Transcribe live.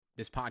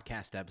This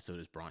podcast episode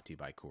is brought to you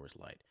by Coors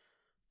Light.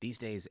 These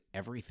days,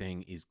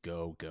 everything is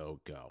go, go,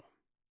 go.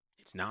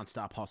 It's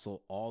nonstop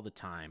hustle all the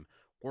time.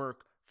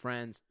 Work,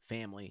 friends,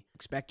 family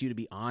expect you to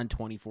be on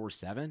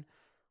 24/7.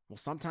 Well,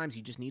 sometimes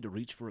you just need to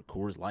reach for a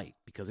Coors Light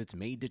because it's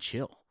made to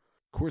chill.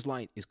 Coors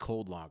Light is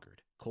cold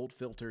lagered, cold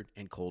filtered,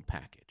 and cold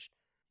packaged.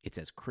 It's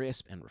as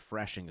crisp and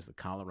refreshing as the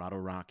Colorado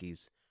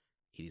Rockies.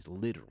 It is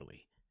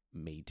literally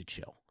made to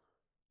chill.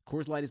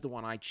 Coors Light is the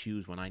one I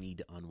choose when I need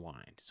to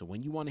unwind. So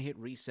when you want to hit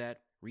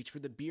reset, reach for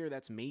the beer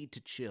that's made to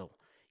chill.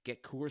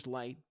 Get Coors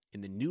Light in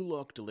the new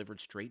look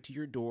delivered straight to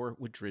your door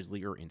with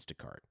Drizzly or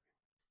Instacart.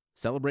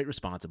 Celebrate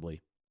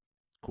responsibly.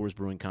 Coors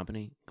Brewing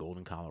Company,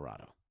 Golden,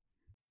 Colorado.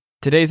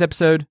 Today's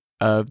episode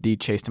of the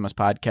Chase Thomas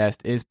podcast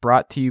is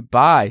brought to you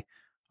by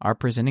our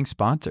presenting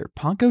sponsor,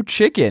 Ponko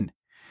Chicken.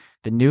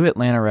 The new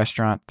Atlanta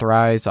restaurant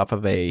thrives off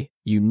of a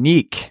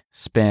unique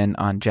spin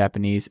on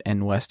Japanese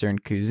and Western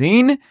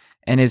cuisine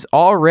and is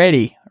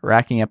already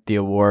racking up the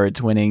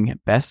awards, winning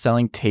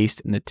Best-Selling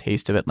Taste in the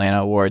Taste of Atlanta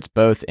Awards,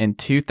 both in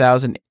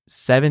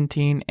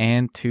 2017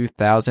 and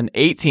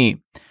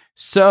 2018.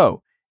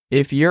 So,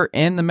 if you're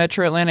in the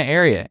Metro Atlanta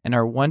area and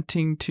are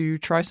wanting to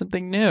try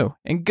something new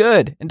and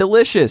good and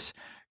delicious,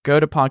 go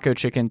to Ponko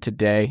Chicken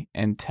today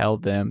and tell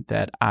them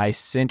that I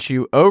sent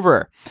you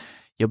over.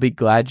 You'll be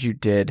glad you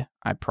did,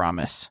 I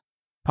promise.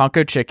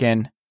 Ponko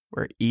Chicken,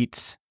 where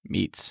eats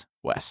meets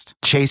West.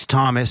 The Chase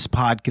Thomas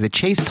podcast.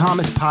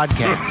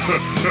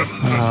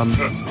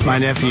 My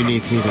nephew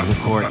needs me to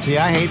record. See,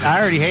 I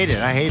already hate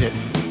it. I hate it.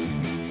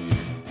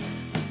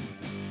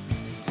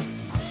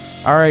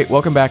 All right,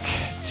 welcome back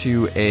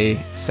to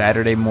a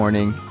Saturday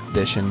morning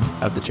edition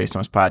of the Chase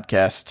Thomas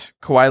podcast.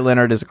 Kawhi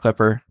Leonard is a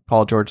Clipper.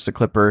 Paul George is a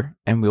Clipper.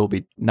 And we will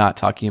be not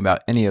talking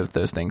about any of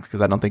those things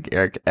because I don't think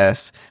Eric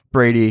S.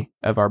 Brady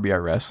of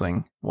RBR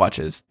Wrestling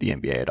watches the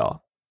NBA at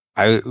all.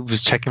 I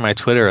was checking my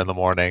Twitter in the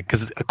morning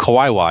because a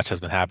Kawhi watch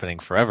has been happening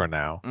forever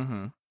now.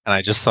 Mm-hmm. And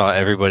I just saw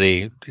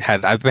everybody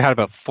I've had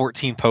about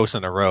 14 posts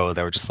in a row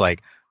that were just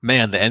like,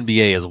 man, the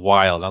NBA is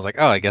wild. And I was like,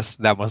 oh, I guess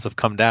that must have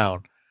come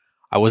down.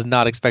 I was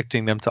not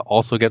expecting them to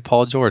also get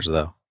Paul George,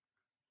 though.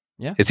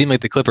 Yeah. It seemed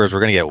like the Clippers were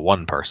going to get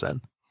one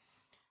person.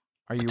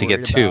 Are you to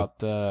worried get two.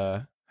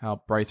 About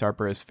how Bryce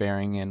Harper is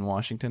faring in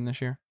Washington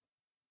this year?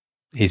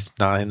 He's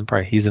not in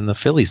the He's in the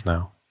Phillies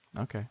now.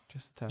 Okay,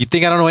 just a test. You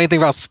think I don't know anything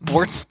about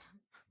sports?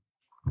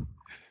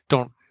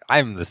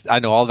 I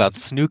know all about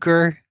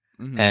snooker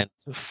and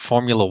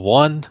Formula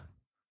One,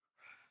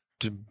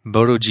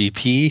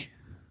 MotoGP.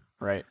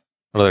 Right.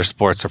 What other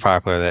sports are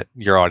popular that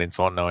your audience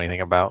won't know anything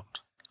about?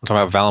 I'm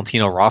talking about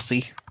Valentino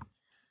Rossi.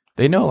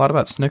 They know a lot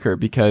about snooker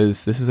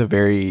because this is a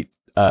very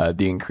the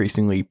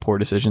increasingly poor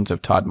decisions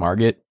of Todd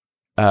Margaret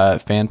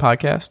fan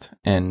podcast,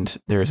 and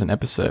there is an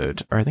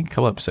episode, or I think a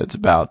couple episodes,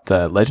 about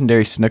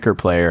legendary snooker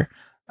player.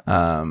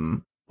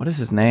 What is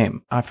his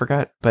name? I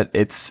forgot, but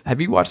it's. Have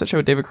you watched that show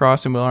with David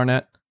Cross and Will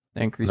Arnett?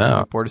 The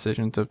increasingly poor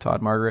decisions of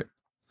Todd Margaret.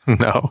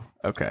 No.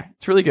 Okay,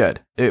 it's really good.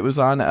 It was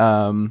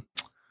on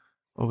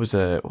what was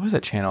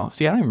that channel?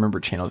 See, I don't even remember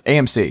channels.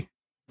 AMC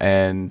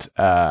and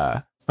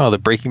the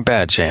Breaking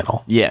Bad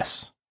channel.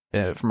 Yes,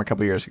 from a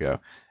couple years ago,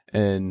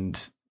 and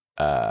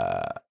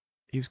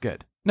he was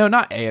good. No,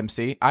 not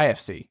AMC,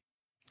 IFC.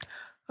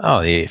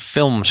 Oh, the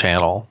film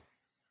channel.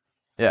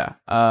 Yeah.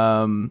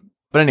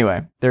 But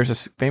anyway, there's a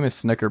famous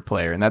snooker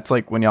player, and that's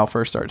like when y'all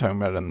first started talking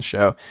about it on the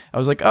show. I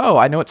was like, oh,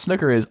 I know what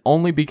snooker is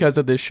only because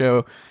of this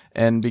show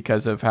and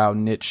because of how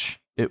niche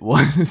it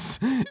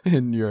was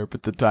in Europe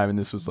at the time, and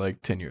this was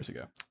like 10 years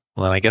ago.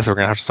 Well, then I guess we're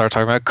going to have to start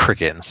talking about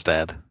cricket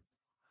instead.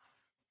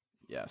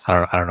 Yes.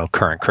 I don't know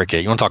current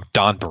cricket. You want to talk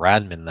Don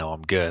Bradman, though,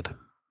 I'm good.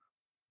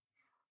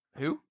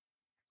 Who?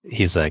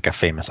 He's like a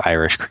famous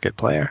Irish cricket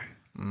player.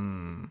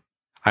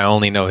 I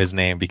only know his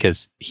name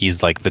because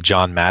he's like the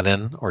John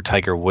Madden or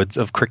Tiger Woods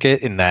of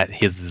cricket, in that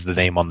his is the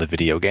name on the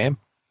video game.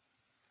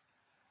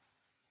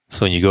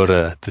 So when you go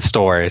to the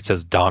store, it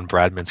says Don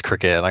Bradman's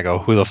Cricket, and I go,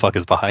 who the fuck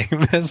is behind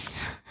this?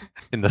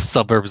 In the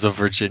suburbs of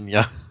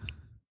Virginia.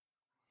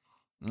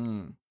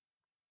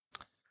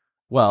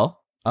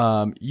 Well,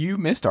 you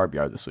missed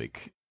RBR this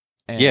week.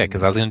 Yeah,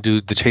 because I was going to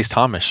do the Chase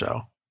Thomas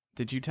show.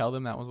 Did you tell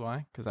them that was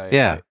why?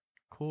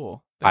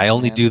 Cool. I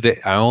only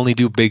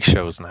do big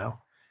shows now.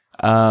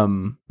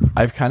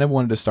 I've kind of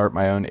wanted to start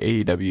my own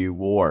AEW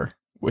war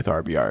with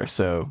RBR,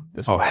 so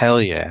this. Oh,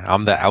 hell yeah!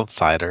 I'm the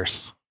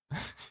Outsiders.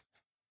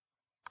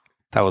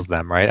 That was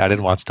them, right? I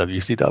didn't watch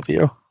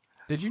WCW.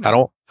 Did you?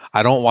 Know?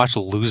 I don't watch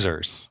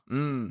Losers.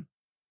 That's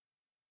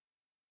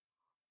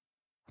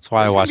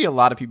why There's I watch. Be a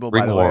lot of people,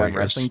 by the way, on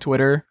wrestling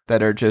Twitter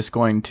that are just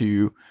going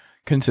to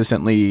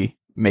consistently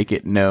make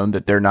it known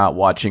that they're not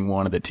watching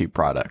one of the two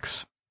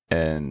products,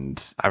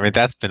 and I mean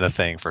that's been a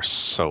thing for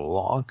so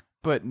long.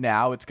 But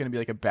now it's going to be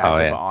like a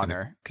badge of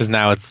honor. Because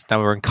now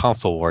we're in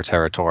console war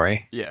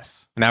territory.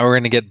 Yes. Now we're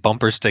going to get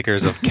bumper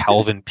stickers of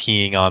Calvin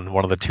peeing on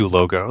one of the two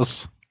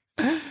logos.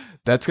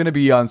 That's going to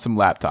be on some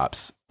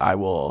laptops. I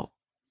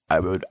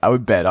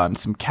would bet on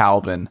some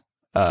Calvin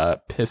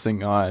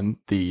pissing on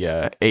the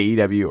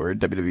AEW or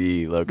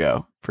WWE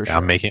logo for sure.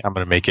 I'm going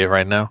to make it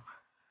right now.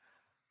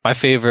 My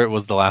favorite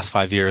was the last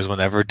 5 years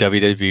whenever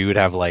WWE would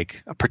have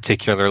like a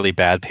particularly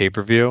bad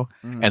pay-per-view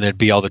Mm-hmm. and there'd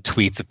be all the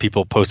tweets of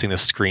people posting the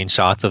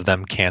screenshots of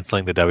them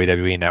canceling the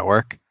WWE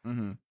network.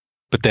 Mm-hmm.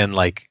 But then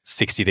like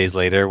 60 days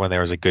later when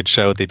there was a good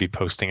show, they'd be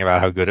posting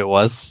about how good it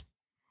was.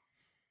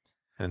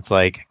 And it's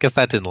like, I guess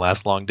that didn't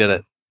last long, did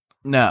it?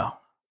 No.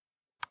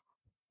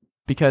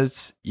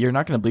 Because you're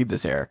not going to believe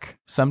this, Eric.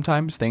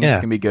 Sometimes things Yeah.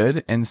 can be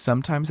good and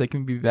sometimes they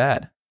can be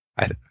bad.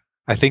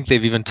 I think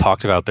they've even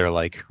talked about their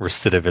like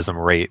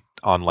recidivism rate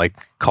on like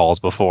calls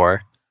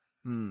before.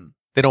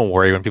 They don't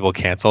worry when people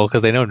cancel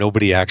because they know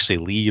nobody actually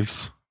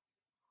leaves.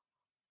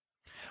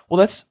 Well,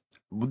 that's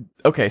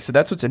okay. So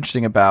that's what's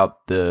interesting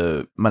about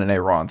the Monday Night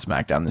Raw and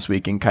SmackDown this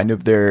week, and kind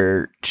of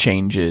their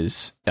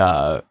changes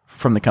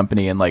from the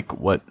company, and like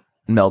what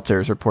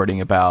Meltzer's reporting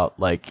about.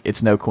 Like,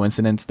 it's no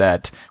coincidence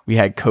that we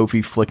had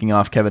Kofi flicking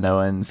off Kevin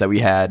Owens, that we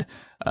had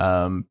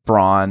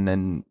Braun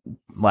and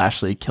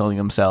Lashley killing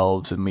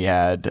themselves, and we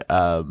had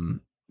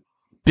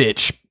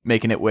Bitch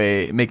making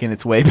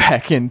its way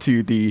back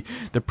into the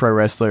pro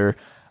wrestler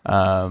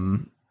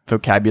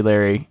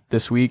vocabulary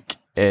this week.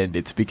 And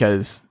it's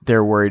because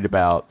they're worried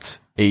about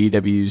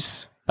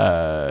AEW's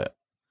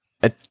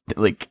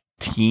like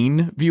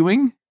teen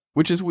viewing,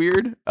 which is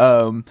weird.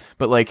 But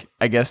like,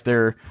 I guess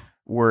they're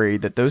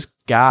worried that those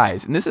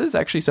guys, and this is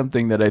actually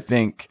something that I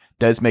think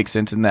does make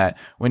sense, in that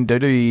when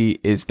WWE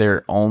is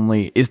the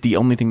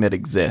only thing that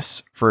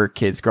exists for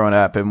kids growing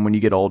up, and when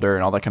you get older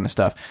and all that kind of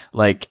stuff,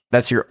 like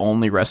that's your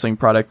only wrestling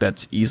product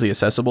that's easily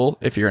accessible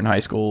if you're in high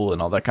school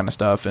and all that kind of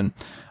stuff. And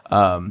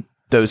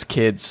those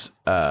kids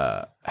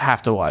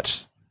have to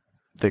watch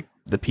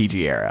the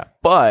PG era.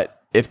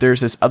 But if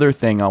there's this other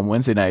thing on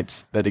Wednesday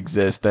nights that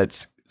exists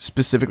that's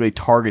specifically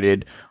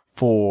targeted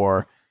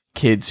for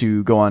kids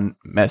who go on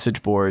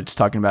message boards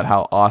talking about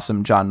how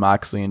awesome John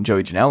Moxley and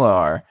Joey Janela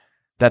are,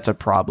 that's a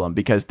problem,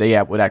 because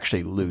they would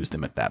actually lose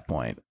them at that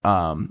point.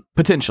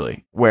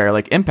 Potentially, where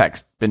like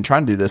Impact's been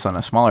trying to do this on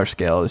a smaller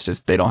scale. It's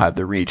just they don't have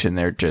the reach, and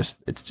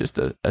it's just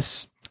a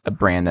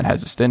brand that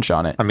has a stench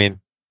on it. I mean,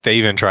 they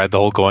even tried the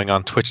whole going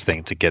on Twitch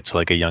thing to get to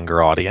like a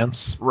younger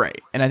audience. Right.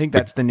 And I think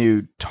that's the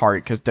new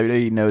target, because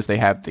WWE knows they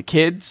have the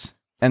kids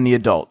and the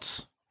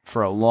adults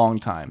for a long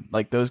time.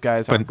 Like, those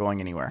guys aren't going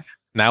anywhere.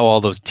 Now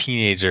all those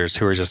teenagers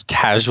who are just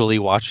casually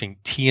watching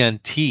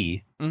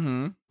TNT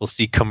will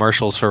see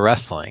commercials for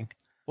wrestling.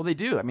 Well, they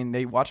do. I mean,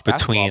 they watch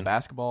Between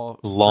basketball.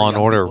 Law and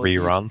Order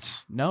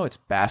reruns. No, it's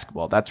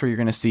basketball. That's where you're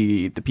going to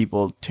see the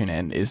people tune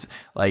in. Is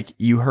like,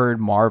 you heard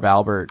Marv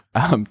Albert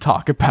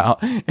talk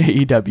about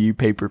AEW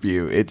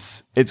pay-per-view.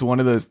 It's one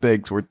of those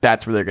things where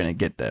that's where they're going to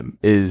get them,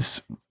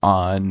 is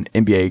on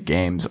NBA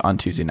games on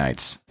Tuesday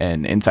nights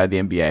and Inside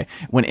the NBA.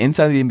 When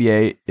Inside the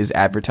NBA is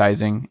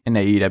advertising an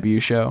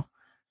AEW show,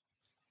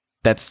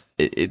 it's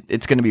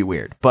going to be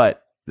weird.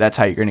 But that's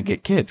how you're going to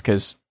get kids,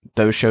 because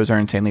those shows are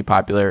insanely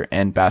popular,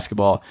 and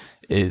basketball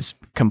is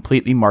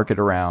completely marketed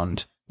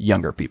around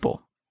younger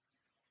people.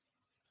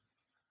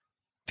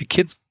 Do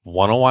kids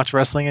want to watch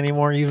wrestling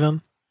anymore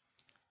even?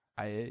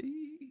 I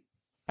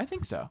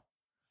think so.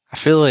 I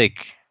feel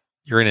like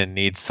you're going to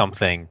need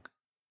something.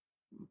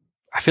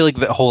 I feel like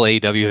the whole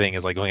AEW thing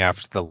is like going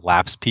after the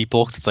lapsed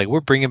people. 'Cause it's like,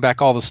 we're bringing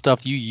back all the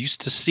stuff you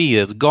used to see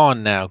that's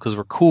gone now because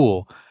we're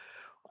cool.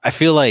 I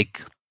feel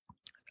like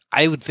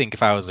I would think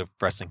if I was a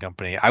wrestling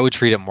company, I would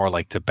treat it more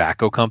like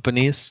tobacco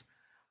companies,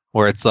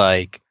 where it's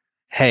like,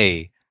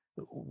 hey,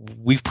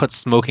 we've put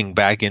smoking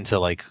back into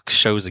like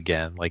shows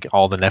again. Like,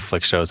 all the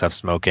Netflix shows have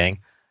smoking.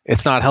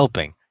 It's not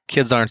helping.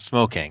 Kids aren't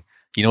smoking.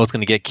 You know what's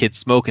going to get kids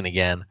smoking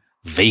again?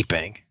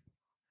 Vaping.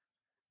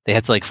 They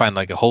had to like find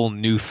like a whole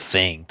new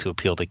thing to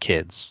appeal to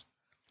kids.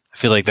 I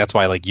feel like that's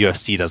why like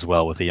UFC does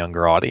well with a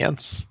younger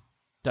audience.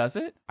 Does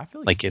it? I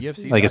feel Like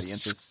UFC's like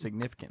audience is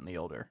significantly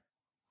older.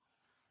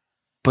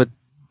 But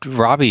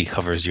Robbie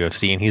covers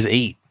UFC and he's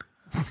 8.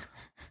 I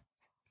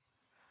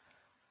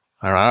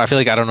don't know. I feel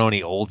like I don't know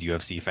any old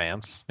UFC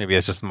fans. Maybe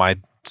it's just my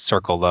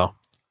circle though.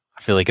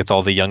 I feel like it's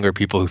all the younger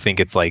people who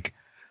think it's like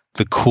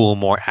the cool,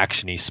 more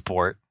actiony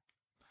sport.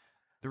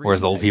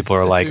 Whereas the old people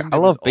are like, I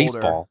love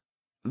baseball.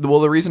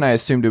 Well, the reason I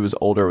assumed it was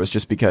older was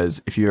just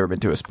because if you've ever been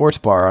to a sports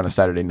bar on a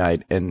Saturday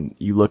night and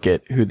you look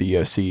at who the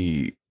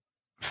UFC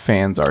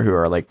fans are, who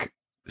are like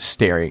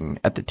staring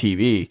at the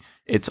TV,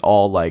 it's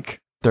all like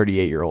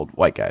 38-year-old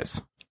white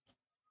guys.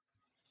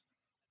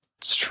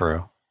 It's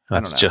true.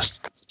 That's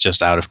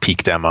just out of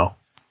peak demo.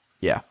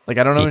 Yeah, like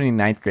I don't know any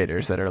ninth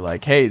graders that are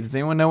like, "Hey, does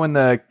anyone know when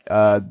the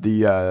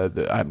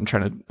I'm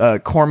trying to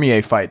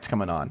Cormier fight's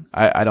coming on?"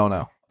 I don't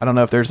know. I don't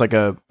know if there's like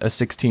a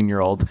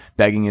 16-year-old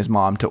begging his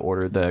mom to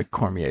order the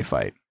Cormier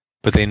fight.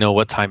 But they know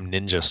what time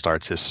Ninja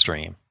starts his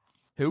stream.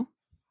 Who?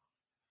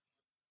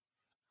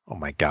 Oh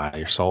my god,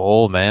 you're so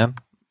old, man.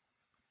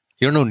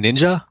 You don't know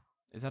Ninja?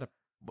 Is that a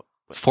what?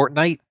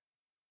 Fortnite?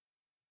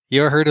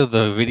 You ever heard of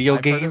the video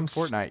I've games?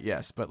 heard of Fortnite,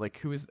 yes, but like,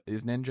 who is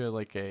Ninja?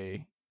 Like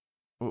a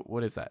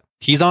what is that?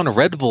 He's on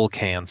Red Bull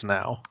cans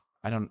now.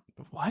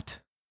 What?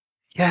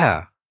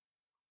 Yeah.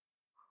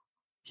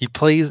 He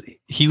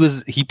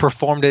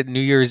performed at New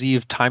Year's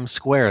Eve Times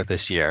Square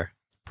this year.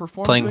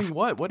 Perform Playing- doing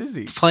what? What is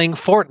he? Playing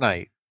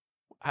Fortnite.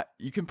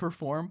 You can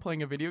perform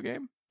playing a video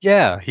game?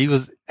 Yeah, he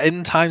was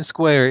in Times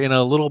Square in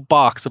a little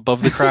box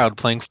above the crowd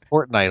playing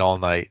Fortnite all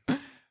night.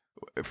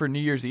 For New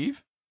Year's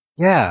Eve?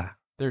 Yeah.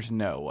 There's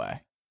no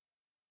way.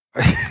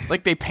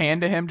 Like they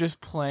panned to him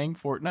just playing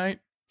Fortnite?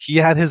 He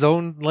had his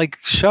own like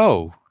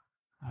show.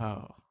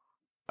 Oh.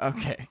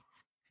 Okay.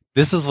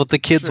 This is what the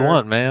kids Sure.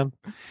 want, man.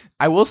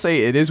 I will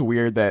say it is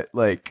weird that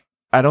like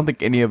I don't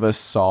think any of us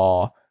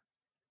saw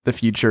the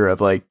future of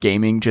like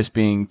gaming just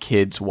being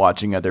kids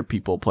watching other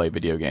people play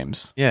video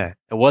games. Yeah.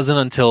 It wasn't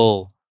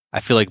until I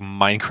feel like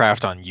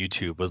Minecraft on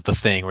YouTube was the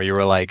thing where you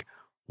were like,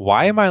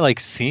 why am I like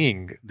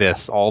seeing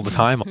this all the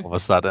time all of a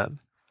sudden?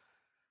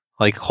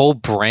 Like whole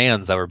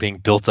brands that were being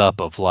built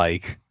up of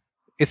like,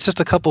 it's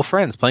just a couple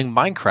friends playing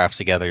Minecraft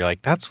together. You're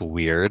like, that's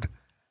weird.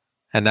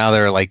 And now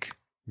they're like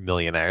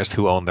millionaires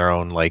who own their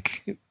own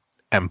like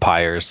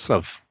empires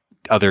of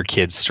other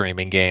kids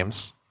streaming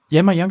games.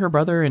 Yeah, my younger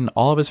brother and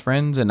all of his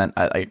friends, and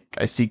I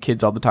see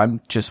kids all the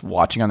time just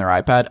watching on their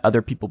iPad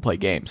other people play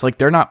games. Like,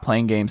 they're not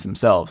playing games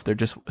themselves. They're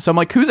just... So I'm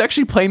like, who's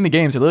actually playing the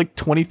games? Are there like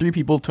 23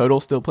 people total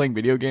still playing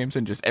video games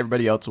and just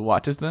everybody else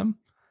watches them?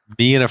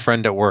 Me and a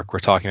friend at work were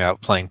talking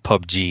about playing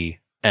PUBG,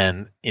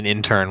 and an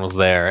intern was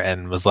there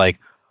and was like,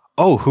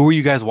 oh, who are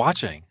you guys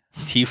watching?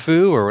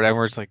 Tfue or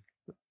whatever? It's like,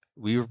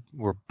 we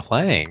were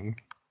playing.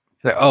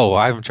 He's like, oh,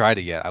 I haven't tried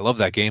it yet. I love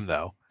that game,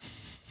 though.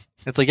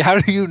 It's like, how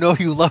do you know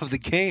you love the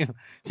game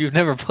if you've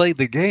never played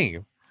the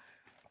game?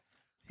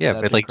 Yeah,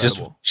 That's but like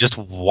incredible. just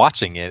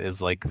watching it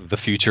is like the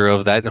future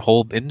of that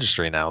whole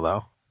industry now,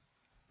 though.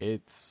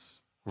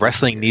 It's...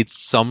 Wrestling needs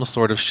some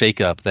sort of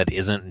shakeup that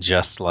isn't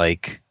just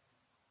like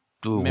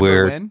Remember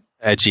we're when?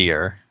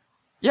 edgier.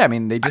 Yeah, I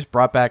mean, they just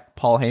brought back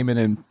Paul Heyman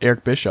and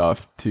Eric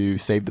Bischoff to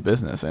save the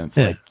business. And it's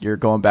Yeah. like you're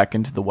going back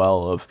into the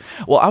well of...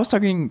 Well, I was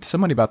talking to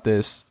somebody about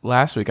this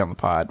last week on the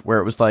pod, where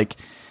it was like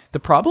the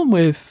problem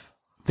with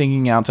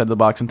thinking outside the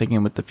box and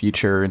thinking with the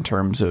future in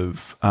terms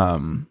of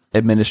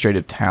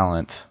administrative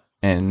talent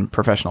in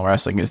professional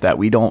wrestling is that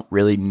we don't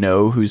really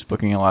know who's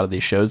booking a lot of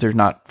these shows. There's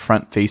not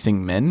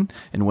front-facing men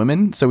and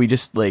women. So we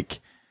just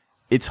like...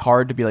 It's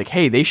hard to be like,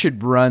 hey, they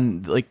should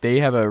run, like they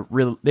have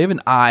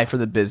an eye for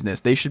the business.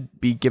 They should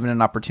be given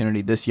an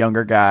opportunity. This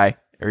younger guy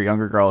or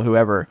younger girl,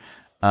 whoever,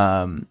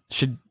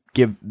 should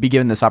be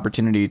given this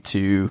opportunity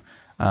to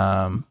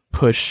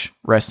push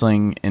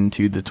wrestling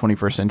into the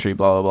 21st century,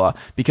 blah, blah,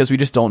 blah, because we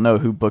just don't know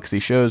who books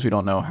these shows. We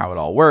don't know how it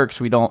all works.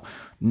 We don't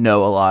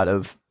know a lot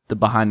of the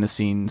behind the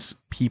scenes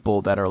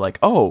people that are like,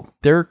 oh,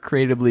 they're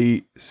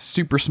creatively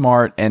super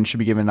smart and should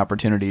be given an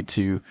opportunity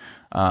to,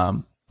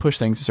 push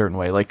things a certain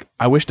way. Like,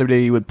 I wish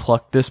WWE would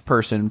pluck this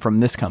person from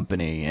this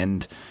company.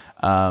 And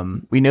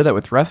we know that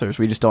with wrestlers.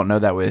 We just don't know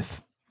that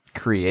with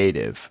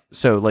creative.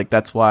 So, like,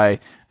 that's why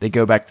they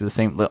go back to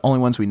the only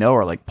ones we know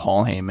are, like,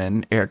 Paul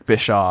Heyman, Eric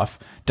Bischoff,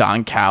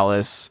 Don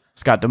Callis,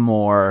 Scott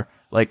D'Amore,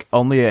 like,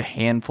 only a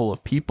handful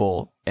of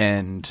people.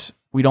 And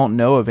we don't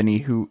know of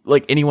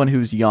anyone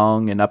who's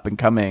young and up and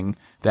coming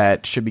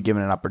that should be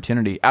given an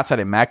opportunity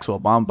outside of Maxwell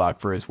Bombach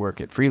for his work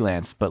at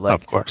Freelance. But, like,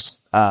 Of course.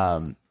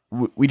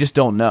 we just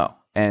don't know.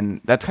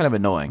 And that's kind of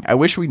annoying. I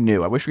wish we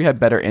knew. I wish we had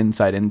better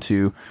insight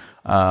into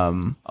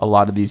a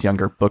lot of these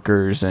younger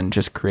bookers and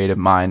just creative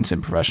minds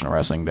in professional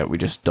wrestling that we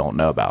just don't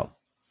know about.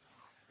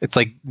 It's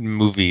like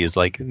movies.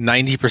 Like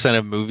 90%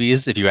 of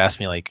movies, if you ask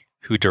me like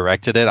who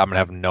directed it, I'm gonna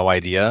have no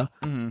idea.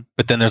 Mm-hmm.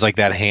 But then there's like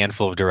that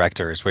handful of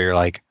directors where you're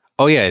like,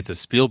 oh yeah, it's a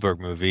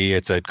Spielberg movie,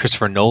 it's a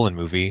Christopher Nolan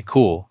movie,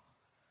 cool.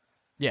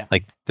 Yeah.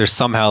 Like there's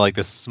somehow like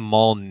this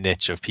small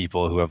niche of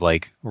people who have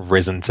like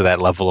risen to that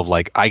level of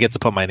like, I get to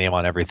put my name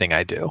on everything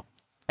I do.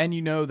 And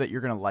you know that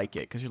you're going to like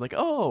it because you're like,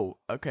 oh,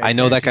 okay. I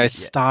know that Tarantino.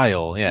 guy's Yeah.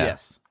 style. Yeah.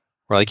 Yes.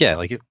 Or like, yeah,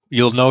 like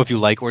you'll know if you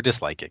like or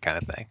dislike it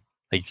kind of thing.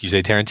 Like you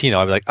say Tarantino,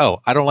 I'll be like, oh,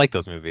 I don't like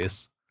those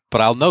movies,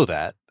 but I'll know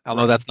that. I'll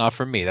know that's not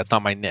for me. That's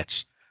not my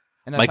niche.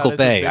 And that's how Michael it is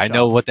with Bay, I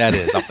know Bischoff. what that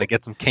is. I'm gonna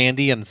get some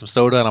candy and some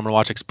soda, and I'm gonna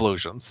watch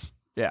explosions.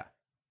 Yeah.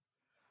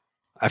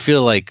 I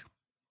feel like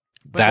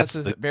But that's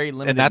a the, very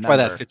limited and that's why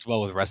that number. fits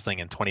well with wrestling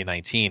in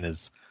 2019.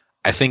 Is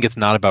I think it's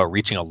not about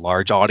reaching a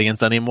large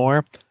audience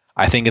anymore.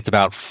 I think it's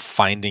about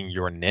finding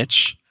your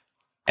niche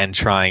and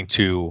trying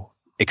to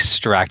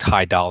extract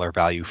high dollar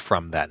value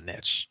from that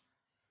niche.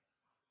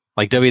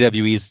 Like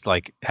WWE's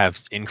like have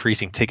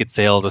increasing ticket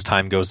sales as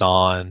time goes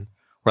on,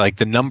 where like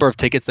the number of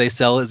tickets they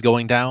sell is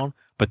going down,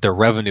 but their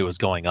revenue is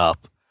going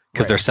up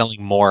because Right. they're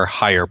selling more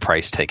higher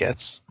price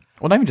tickets.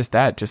 Well, not even just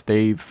that, just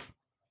they've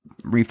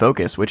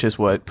refocused, which is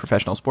what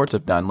professional sports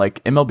have done.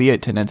 Like MLB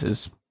attendance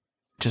has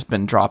just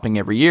been dropping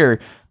every year,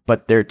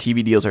 but their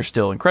TV deals are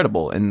still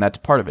incredible. And that's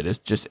part of it.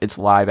 It's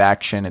live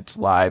action, it's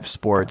live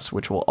sports,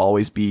 which will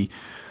always be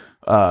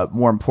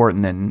more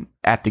important than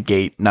at the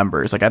gate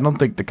numbers. Like, I don't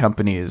think the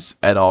company is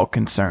at all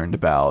concerned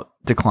about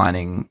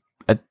declining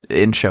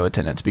in-show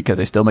attendance because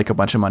they still make a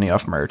bunch of money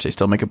off merch. They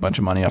still make a bunch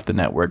of money off the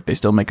network. They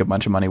still make a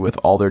bunch of money with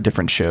all their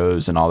different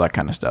shows and all that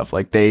kind of stuff.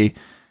 Like they've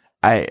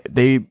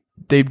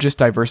just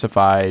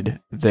diversified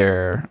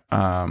their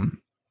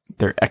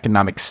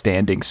economic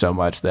standing so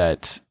much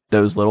that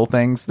those little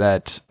things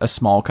that a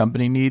small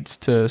company needs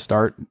to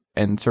start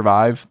and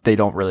survive, they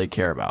don't really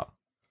care about.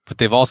 But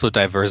they've also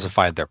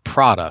diversified their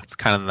products,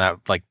 kind of in that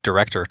like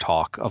director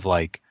talk of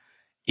like,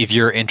 if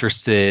you're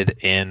interested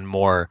in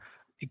more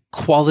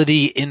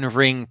quality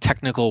in-ring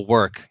technical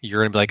work,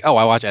 you're going to be like, oh,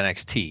 I watch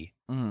NXT.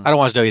 I don't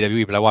watch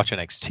WWE, but I watch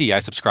NXT. I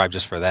subscribe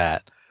just for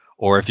that.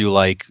 Or if you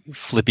like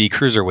flippy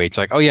cruiserweights,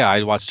 like, oh yeah,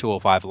 I watch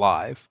 205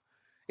 Live.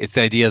 It's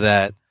the idea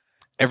that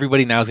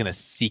everybody now is going to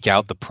seek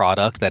out the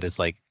product that is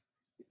like,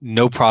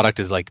 no product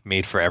is like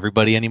made for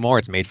everybody anymore.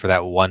 It's made for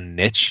that one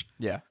niche.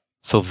 Yeah.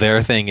 So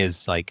their thing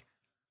is like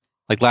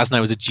last night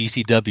was a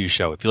GCW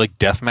show. If you like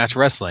deathmatch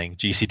wrestling,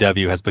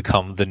 GCW has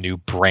become the new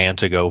brand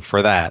to go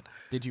for that.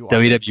 Did you watch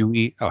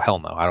WWE? Oh hell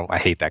no! I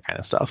hate that kind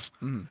of stuff.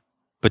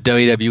 But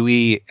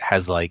WWE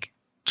has like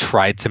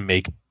tried to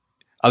make,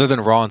 other than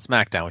Raw and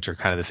SmackDown, which are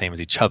kind of the same as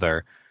each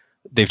other,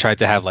 they've tried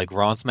to have like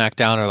Raw and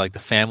SmackDown are like the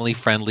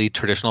family-friendly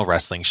traditional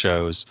wrestling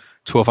shows.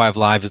 205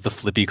 Live is the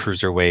flippy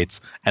cruiserweights.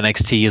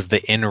 NXT is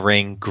the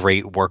in-ring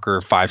great worker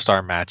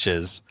 5-star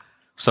matches.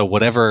 So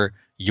whatever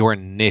your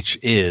niche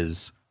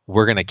is,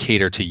 we're going to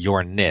cater to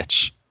your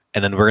niche,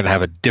 and then we're going to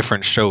have a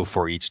different show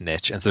for each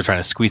niche. And so they're trying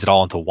to squeeze it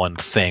all into one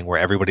thing where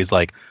everybody's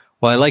like,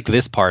 well, I like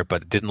this part,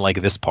 but didn't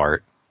like this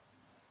part.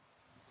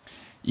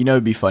 You know,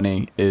 it'd be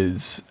funny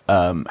is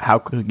how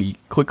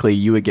quickly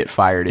you would get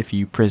fired if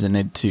you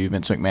presented to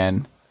Vince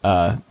McMahon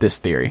this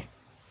theory.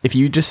 If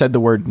you just said the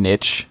word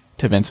niche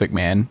to Vince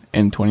McMahon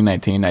in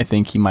 2019, I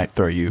think he might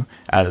throw you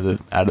out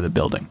of the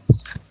building.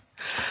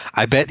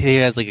 I bet he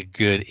has like a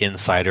good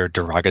insider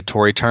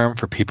derogatory term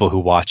for people who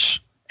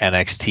watch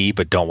NXT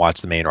but don't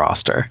watch the main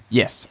roster.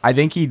 Yes, I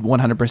think he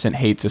 100%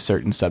 hates a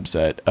certain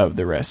subset of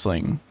the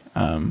wrestling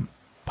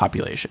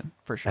population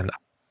for sure. And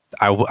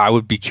I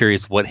would be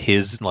curious what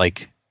his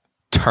like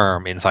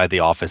term inside the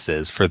office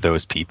is for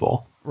those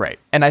people. Right.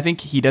 And I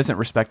think he doesn't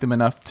respect them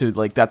enough to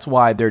like, that's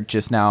why they're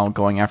just now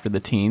going after the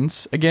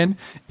teens again,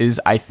 is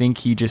I think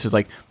he just is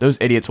like, those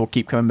idiots will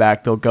keep coming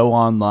back. They'll go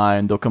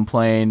online, they'll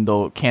complain,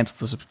 they'll cancel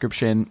the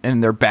subscription,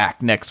 and they're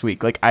back next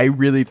week. Like, I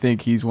really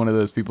think he's one of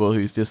those people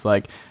who's just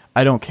like,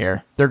 I don't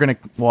care. They're going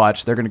to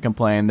watch. They're going to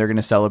complain. They're going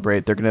to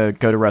celebrate. They're going to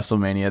go to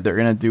WrestleMania. They're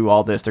going to do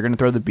all this. They're going to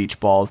throw the beach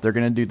balls. They're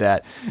going to do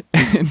that.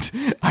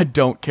 And I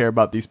don't care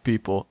about these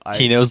people.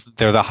 He knows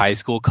they're the high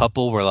school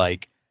couple where,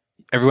 like,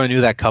 everyone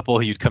knew that couple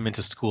who you'd come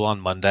into school on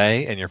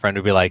Monday and your friend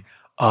would be like,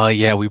 oh,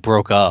 yeah, we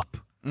broke up.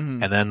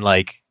 And then,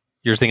 like,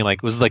 you're thinking,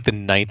 like, this is like the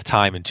 9th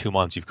time in 2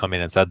 months you've come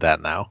in and said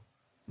that now.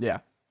 Yeah.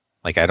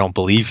 Like, I don't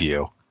believe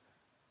you.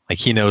 Like,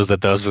 he knows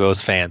that those are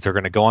those fans who are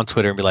going to go on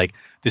Twitter and be like,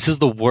 this is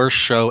the worst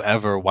show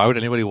ever. Why would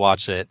anybody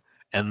watch it?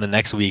 And the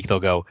next week they'll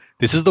go,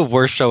 this is the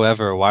worst show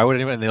ever. Why would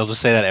anyone? And they'll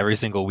just say that every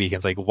single week. And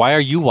it's like, why are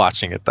you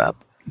watching it then?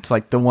 It's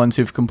like the ones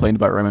who've complained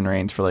about Roman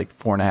Reigns for like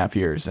 4.5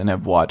 years and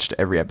have watched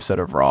every episode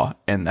of Raw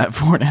in that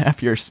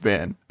 4.5 year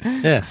span.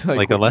 Yeah. It's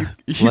like unless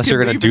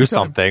you're going to do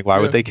something, why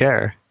would they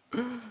care?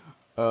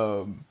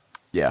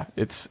 Yeah.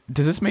 Does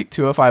this make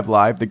 205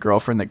 Live the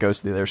girlfriend that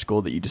goes to the other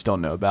school that you just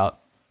don't know about?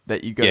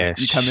 That you go, yeah,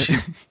 you come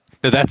in.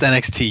 No, that's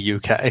NXT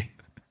UK.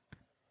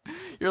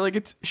 You're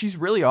like, she's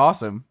really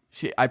awesome.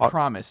 I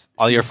promise.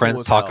 All your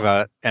friends talk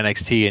about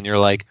NXT, and you're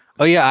like,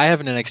 oh yeah, I have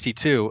an NXT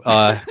too.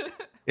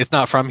 It's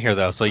not from here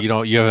though, so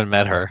you haven't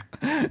met her.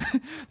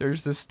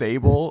 There's this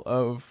stable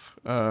of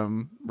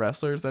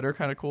wrestlers that are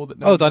kind of cool. That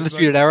the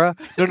Undisputed Era?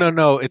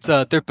 No. It's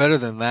they're better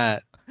than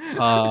that.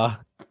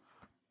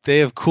 They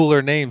have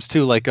cooler names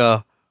too, like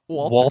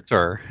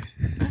Walter.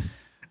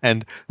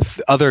 And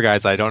other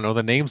guys I don't know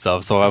the names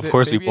of, so of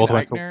course we both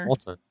went to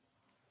Walter.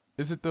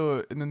 Is it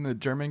and then the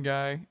German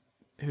guy?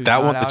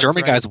 That one, the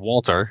German guy's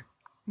Walter.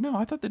 No,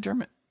 I thought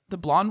the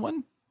blonde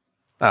one.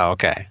 Oh,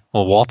 okay.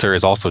 Well, Walter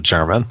is also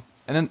German.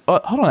 And then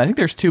hold on, I think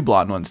there's 2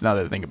 blonde ones now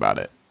that I think about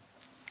it.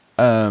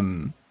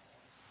 The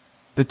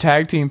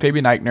tag team,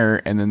 Fabian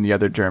Eichner, and then the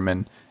other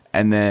German,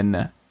 and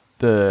then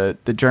the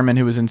German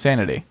who was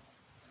Insanity.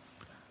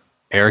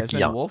 Eric Desmond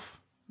Young. Wolf?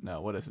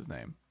 No, what is his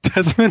name?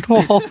 Desmond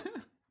Wolf.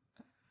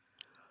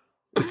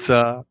 It's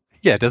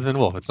Desmond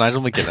Wolf. It's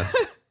Nigel McGuinness.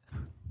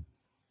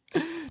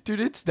 Dude,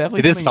 it's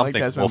definitely something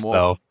like Desmond Wolf,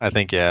 though. I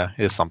think it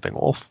is something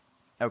Wolf.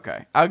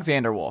 Okay,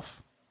 Alexander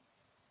Wolf.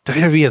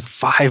 WWE has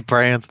 5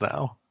 brands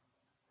now.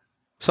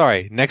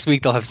 Sorry, next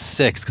week they'll have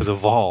 6 because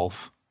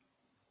Evolve.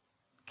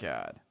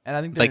 God, and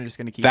I think they're just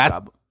going to keep.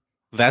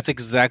 That's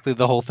exactly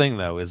the whole thing,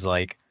 though. Is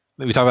like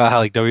we talk about how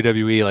like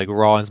WWE, like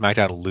Raw and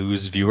SmackDown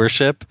lose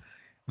viewership.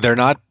 They're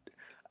not.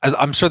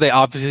 I'm sure they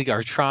obviously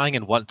are trying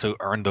and want to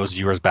earn those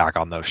viewers back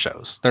on those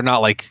shows. They're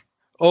not like,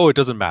 oh, it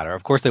doesn't matter.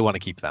 Of course they want to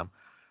keep them.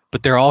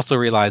 But they're also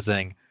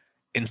realizing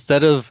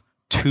instead of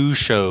 2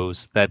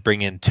 shows that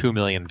bring in 2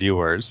 million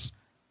viewers,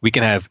 we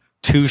can have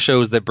 2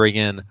 shows that bring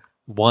in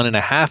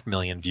 1.5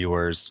 million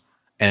viewers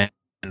and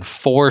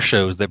 4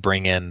 shows that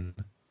bring in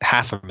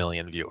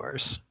 500,000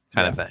 viewers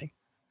kind of thing.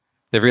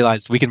 They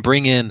realized we can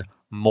bring in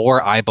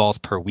more eyeballs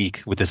per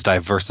week with this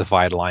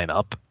diversified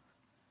lineup.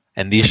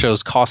 And these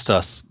shows cost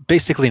us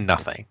basically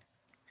nothing.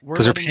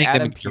 Because we're paying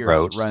Adam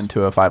Pearce run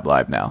 205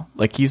 Live now.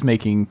 Like he's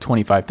making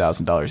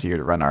 $25,000 a year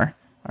to run our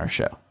our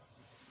show.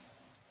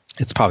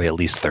 It's probably at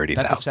least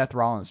 30,000. That's a Seth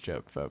Rollins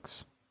joke,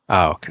 folks.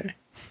 Oh, okay.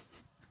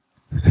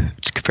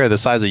 Just compare the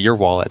size of your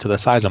wallet to the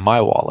size of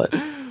my wallet.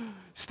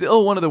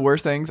 Still one of the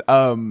worst things.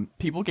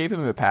 People gave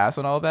him a pass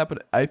on all of that,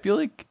 but I feel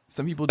like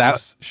some people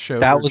just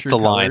showed that their was true the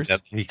line colors.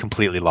 that he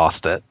completely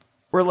lost it.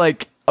 We're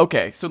like,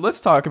 okay, so let's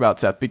talk about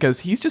Seth because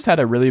he's just had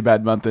a really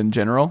bad month in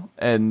general,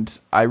 and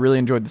I really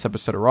enjoyed this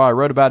episode of Raw. I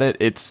wrote about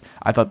it.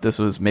 I thought this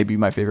was maybe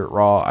my favorite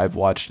Raw I've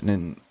watched in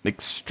an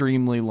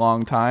extremely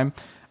long time.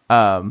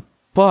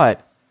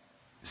 But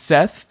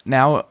Seth,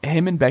 now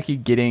him and Becky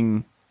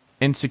getting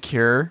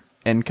insecure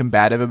and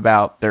combative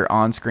about their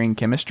on-screen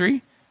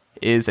chemistry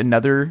is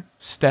another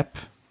step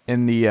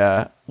in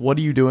the what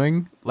are you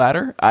doing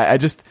ladder.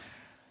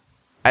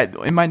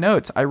 In my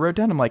notes I wrote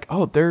down, I'm like,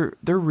 oh, they're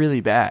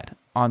really bad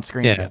on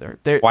screen together.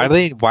 Why do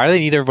they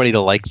need everybody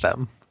to like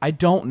them? I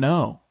don't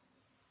know.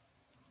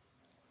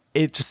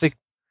 It's just like,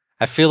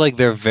 I feel like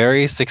they're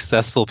very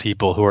successful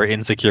people who are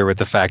insecure with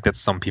the fact that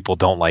some people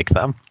don't like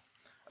them.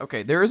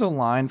 Okay, there is a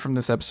line from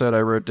this episode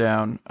I wrote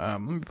down.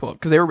 Let me pull up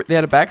because they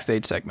had a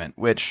backstage segment,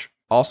 which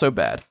also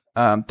bad.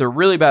 They're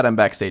really bad on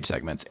backstage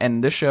segments,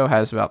 and this show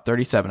has about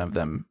 37 of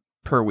them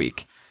per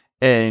week.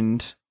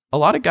 And a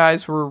lot of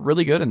guys were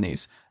really good in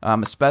these,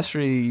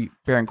 especially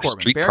Baron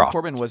Corbin. Baron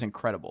Corbin was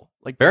incredible.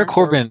 Like Baron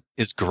Corbin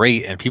is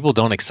great, and people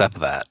don't accept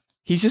that.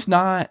 He's just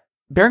not.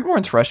 Baron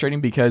Corbin's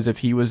frustrating because if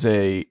he was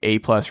a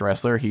plus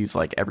wrestler, he's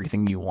like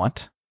everything you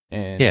want.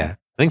 And yeah,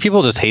 I think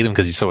people just hate him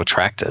because he's so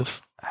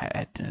attractive.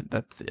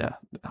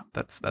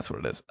 That's what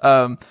it is.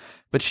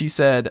 But she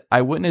said,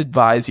 "I wouldn't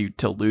advise you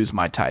to lose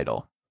my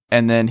title."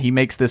 And then he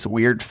makes this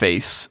weird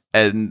face,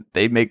 and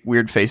they make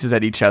weird faces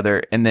at each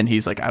other. And then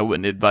he's like, "I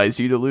wouldn't advise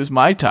you to lose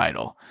my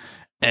title."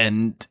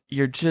 And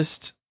you're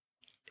just,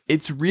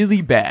 it's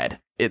really bad.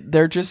 It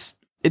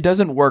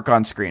doesn't work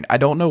on screen. I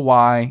don't know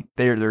why.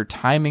 Their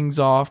timing's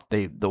off.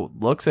 The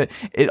looks at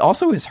it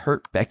also has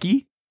hurt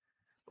Becky.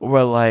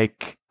 Or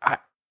like,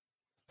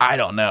 I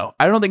don't know.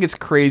 I don't think it's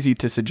crazy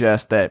to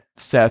suggest that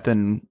Seth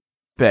and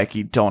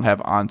Becky don't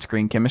have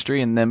on-screen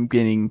chemistry, and them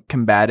getting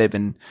combative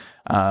and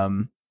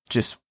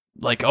just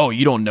like, oh,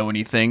 you don't know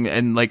anything,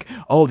 and like,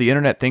 oh, the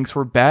internet thinks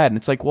we're bad, and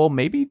it's like, well,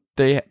 maybe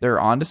they're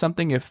onto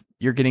something if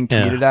you're getting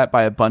tweeted at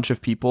by a bunch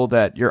of people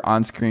that your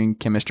on-screen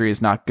chemistry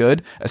is not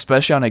good,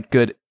 especially on a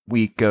good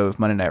week of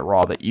Monday Night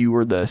Raw, that you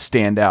were the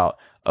standout.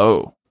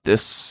 Oh,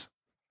 this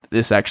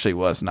actually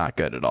was not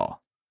good at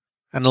all.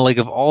 And like,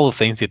 of all the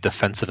things you get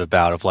defensive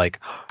about, of like,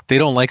 they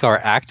don't like our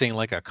acting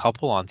like a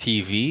couple on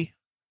TV.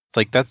 It's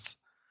like,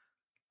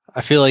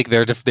 I feel like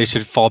they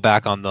should fall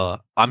back on the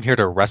 "I'm here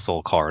to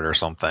wrestle" card or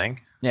something.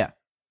 Yeah.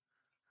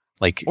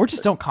 Like, or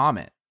just don't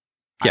comment.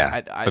 Yeah.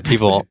 But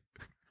people,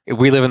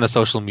 we live in the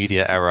social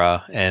media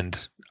era, and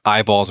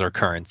eyeballs are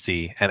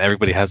currency, and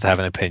everybody has to have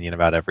an opinion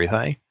about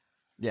everything.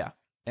 Yeah.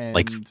 And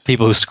like,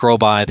 people who scroll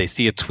by, they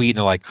see a tweet and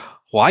they're like,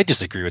 well, I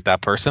disagree with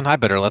that person. I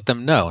better let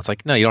them know. It's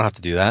like, no, you don't have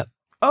to do that.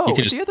 Oh,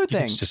 the other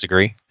thing. Just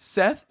disagree.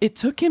 Seth, it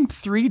took him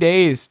 3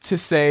 days to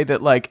say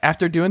that, like,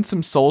 after doing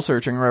some soul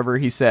searching or whatever,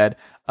 he said,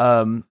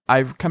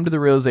 I've come to the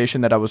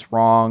realization that I was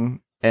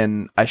wrong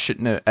and I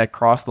shouldn't have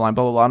crossed the line,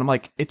 blah, blah, blah. And I'm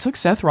like, it took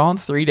Seth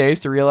Rollins 3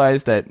 days to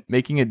realize that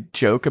making a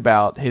joke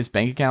about his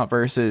bank account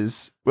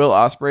versus Will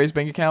Ospreay's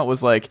bank account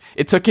was like,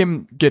 it took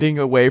him getting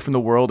away from the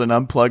world and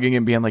unplugging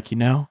and being like,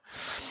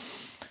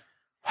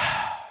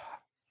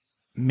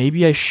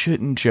 maybe I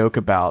shouldn't joke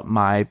about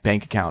my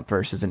bank account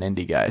versus an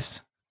indie, guys.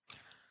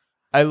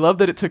 I love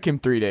that it took him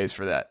 3 days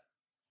for that.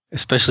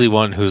 Especially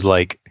one who's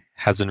like,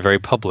 has been very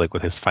public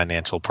with his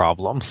financial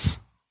problems.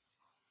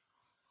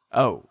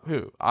 Oh,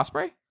 who?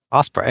 Ospreay?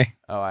 Ospreay.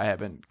 Oh, I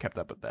haven't kept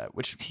up with that.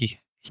 Which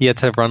he had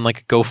to run like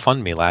a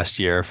GoFundMe last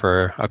year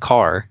for a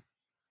car.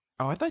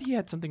 Oh, I thought he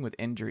had something with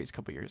injuries a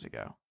couple years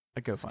ago.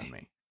 A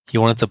GoFundMe. He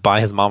wanted to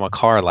buy his mom a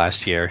car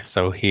last year,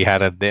 so he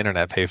had the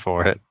internet pay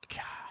for it.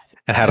 God.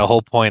 And had a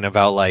whole point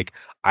about like,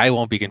 I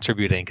won't be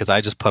contributing because I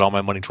just put all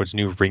my money towards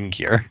new ring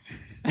gear.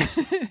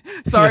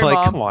 Sorry, like,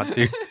 Mom. Come on,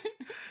 dude.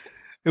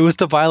 It was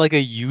to buy like a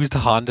used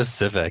Honda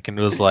Civic, and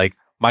it was like,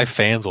 my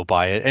fans will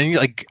buy it. And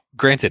like,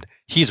 granted,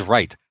 he's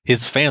right.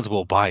 His fans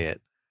will buy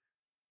it.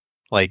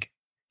 Like,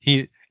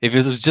 if it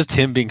was just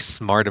him being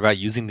smart about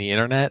using the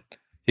internet,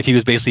 if he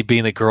was basically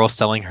being the girl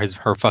selling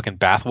her fucking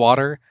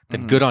bathwater,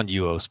 then good on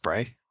you,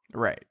 Ospreay.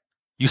 Right.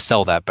 You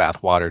sell that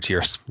bathwater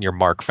to your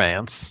Mark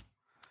fans.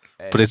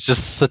 Hey. But it's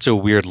just such a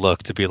weird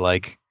look to be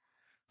like,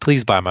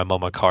 please buy my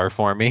mom a car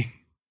for me.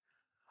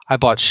 I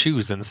bought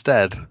shoes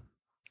instead.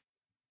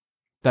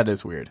 That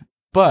is weird,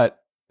 but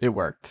it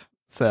worked.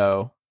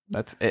 So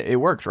it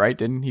worked, right?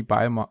 Didn't he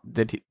buy them?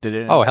 Did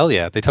it? Oh, hell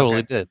yeah, they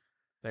totally did.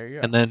 There you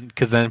go. And then,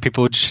 because then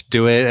people would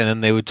do it, and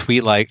then they would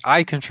tweet like,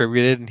 "I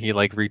contributed," and he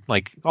like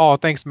 "Oh,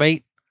 thanks,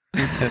 mate,"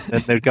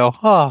 and they'd go,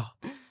 "Oh,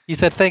 you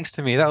said thanks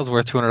to me. That was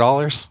worth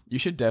 $200." You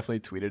should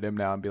definitely tweet at him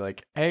now and be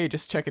like, "Hey,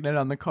 just checking in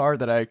on the car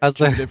that I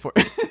contributed for."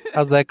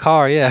 How's that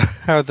car? Yeah,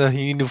 you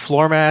need new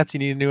floor mats? You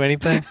need to do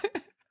anything?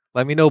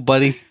 Let me know,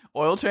 buddy.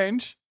 Oil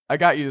change? I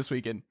got you this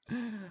weekend.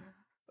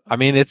 I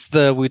mean,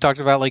 we talked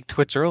about like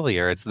Twitch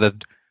earlier. It's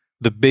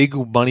the big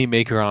money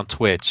maker on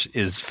Twitch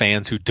is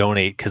fans who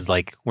donate, because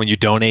like when you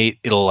donate,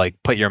 it'll like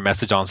put your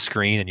message on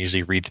screen and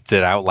usually reads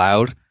it out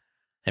loud,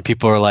 and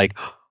people are like,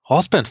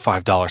 I'll spend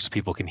 $5 so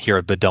people can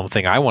hear the dumb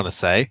thing I want to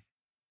say.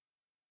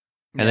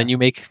 And then you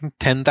make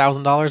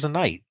 $10,000 a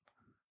night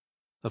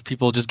of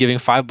people just giving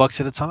 $5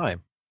 at a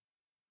time.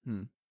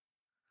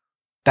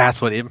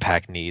 That's what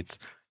Impact needs.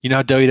 You know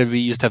how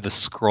WWE used to have the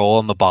scroll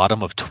on the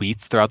bottom of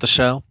tweets throughout the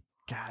show?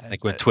 God,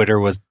 like when Twitter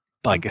was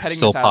like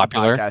still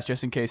popular. Podcast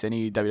just in case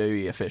any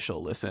WWE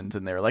official listens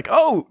and they're like,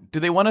 "Oh, do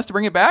they want us to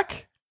bring it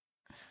back?"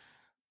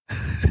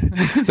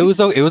 It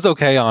was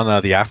okay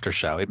on the after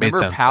show. It made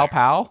sense. Pow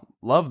Pow,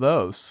 love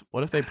those.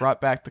 What if they brought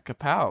back the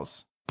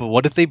kapows? But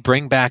what if they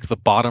bring back the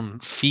bottom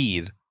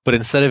feed? But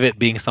instead of it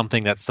being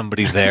something that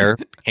somebody there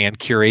and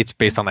curates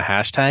based on a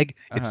hashtag,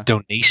 it's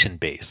donation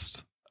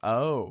based.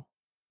 Oh.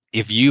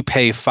 If you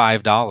pay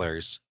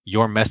 $5,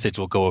 your message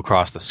will go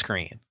across the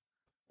screen.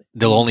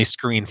 They'll only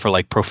screen for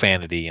like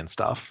profanity and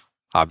stuff.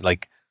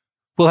 Like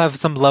we'll have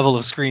some level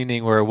of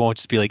screening where it won't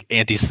just be like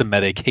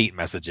anti-Semitic hate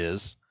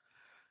messages.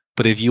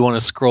 But if you want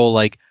to scroll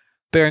like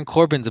Baron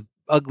Corbin's a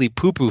ugly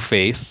poo-poo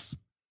face,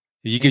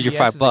 if you give your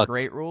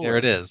 $5, there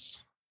it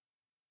is.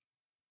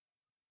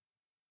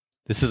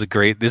 This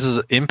is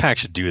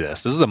Impact should do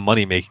this. This is a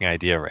money-making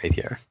idea right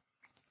here.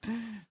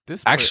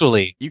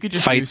 You could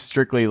just do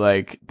strictly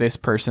like this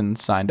person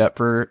signed up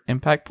for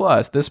Impact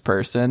Plus. This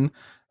person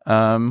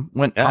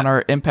went on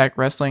our Impact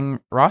Wrestling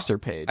roster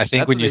page. I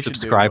think when you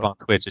subscribe on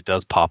Twitch, it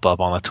does pop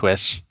up on the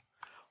Twitch.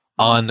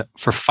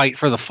 For Fight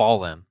for the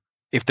Fallen,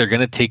 if they're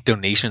going to take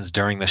donations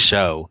during the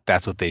show,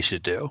 that's what they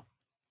should do.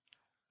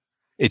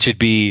 It should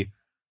be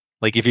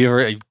like, have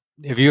you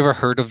ever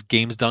heard of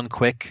Games Done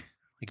Quick?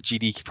 Like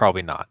GD,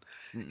 probably not.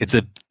 It's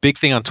a big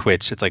thing on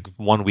Twitch. It's like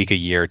 1 week a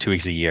year, 2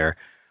 weeks a year,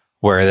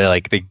 where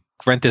they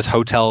rent this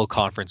hotel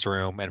conference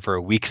room, and for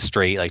a week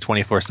straight, like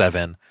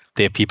 24/7,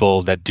 they have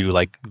people that do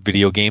like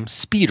video game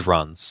speed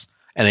runs,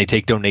 and they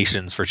take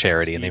donations for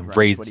charity, and they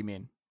raise. What do you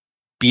mean?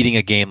 Beating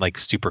a game like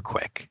super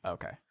quick.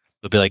 Okay.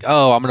 They'll be like,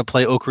 "Oh, I'm going to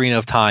play Ocarina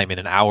of Time in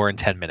an hour and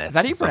 10 minutes." Is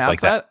that how you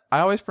pronounce that?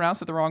 I always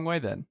pronounce it the wrong way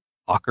then.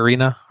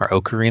 Ocarina or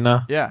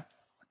Ocarina? Yeah.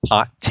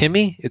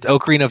 Timmy? It's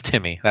Ocarina of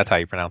Timmy. That's how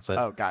you pronounce it.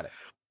 Oh, got it.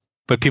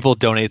 But people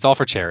donate. It's all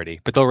for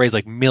charity, but they'll raise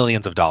like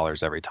millions of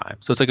dollars every time.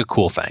 So it's like a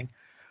cool thing.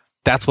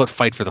 That's what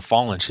Fight for the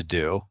Fallen should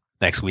do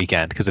next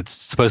weekend, because it's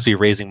supposed to be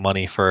raising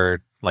money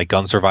for like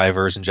gun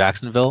survivors in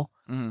Jacksonville.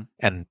 Mm-hmm.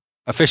 And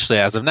officially,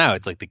 as of now,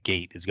 it's like the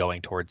gate is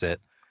going towards it.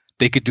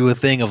 They could do a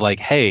thing of like,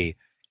 hey,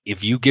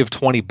 if you give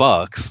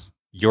 $20,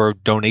 your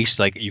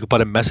donation, like you can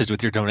put a message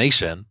with your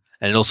donation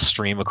and it'll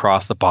stream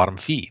across the bottom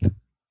feed.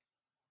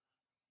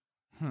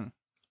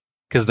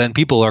 Because then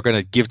people are going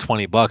to give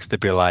 $20 to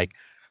be like,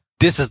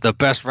 this is the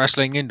best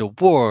wrestling in the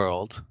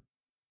world,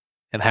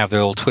 and have their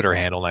little Twitter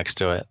handle next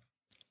to it.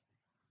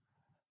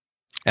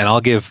 And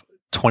I'll give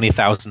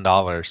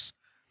 $20,000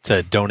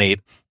 to donate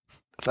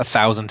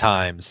 1,000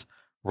 times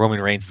Roman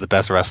Reigns is the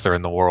best wrestler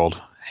in the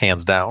world,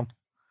 hands down,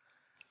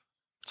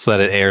 so that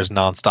it airs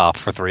nonstop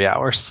for 3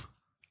 hours.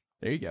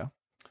 There you go.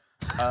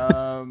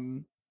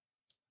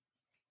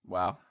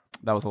 Wow,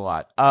 that was a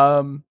lot.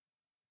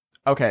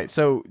 Okay,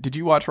 so did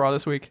you watch Raw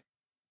this week?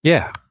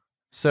 Yeah.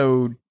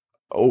 So,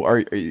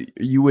 are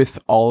you with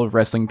all of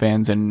wrestling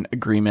fans in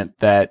agreement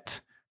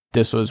that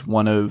this was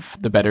one of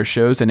the better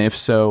shows? And if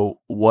so,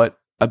 what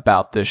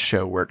about this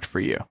show worked for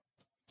you?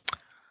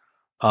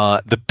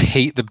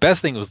 The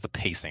best thing was the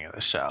pacing of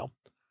the show.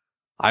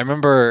 I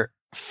remember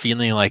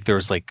feeling like there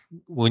was like,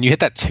 when you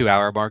hit that 2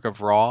 hour mark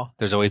of Raw,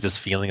 there's always this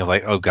feeling of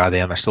like, oh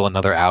goddamn, there's still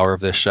another hour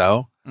of this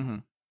show. Mm-hmm.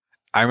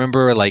 I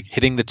remember like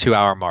hitting the 2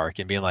 hour mark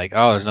and being like,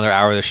 oh, there's another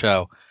hour of the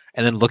show,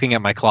 and then looking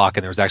at my clock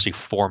and there was actually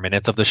 4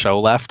 minutes of the show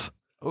left.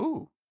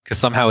 Ooh. Because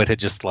somehow it had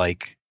just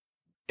like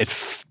it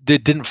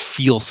didn't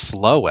feel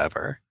slow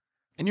ever.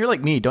 And you're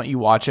like me, don't you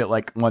watch it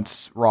like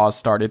once Raw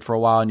started for a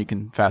while and you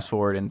can fast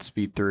forward and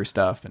speed through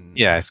stuff? And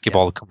yeah, I skip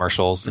all the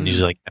commercials and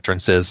usually like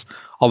entrances.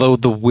 Although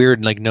the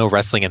weird like no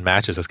wrestling in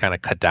matches has kind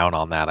of cut down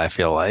on that, I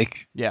feel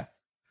like. Yeah.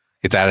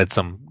 It's added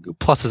some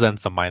pluses and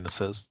some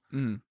minuses.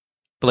 Mm.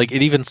 But like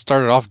it even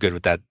started off good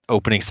with that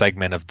opening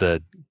segment of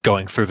the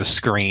going through the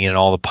screen and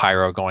all the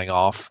pyro going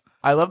off.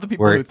 I love the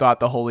people who thought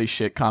the holy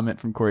shit comment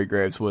from Corey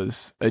Graves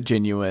was a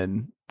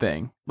genuine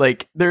thing.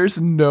 Like,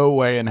 there's no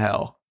way in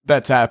hell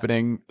that's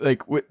happening.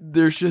 Like,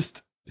 there's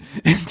just,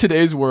 in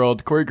today's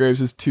world, Corey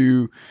Graves is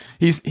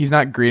he's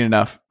not green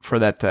enough for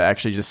that to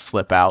actually just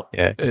slip out.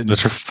 Yeah,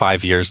 that's for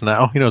 5 years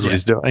now. He knows what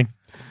he's doing.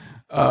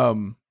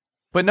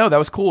 But no, that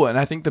was cool. And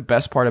I think the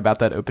best part about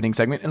that opening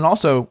segment, and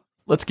also,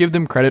 let's give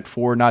them credit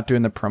for not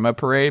doing the promo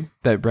parade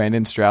that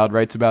Brandon Stroud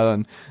writes about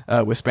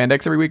on with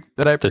Spandex every week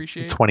that I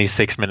appreciate. The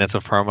 26 minutes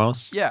of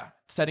promos. Yeah,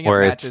 setting up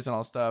matches and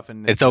all stuff.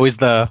 And it's always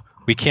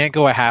we can't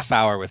go a half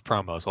hour with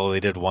promos, although they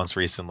did once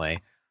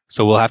recently.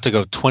 So we'll have to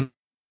go 20.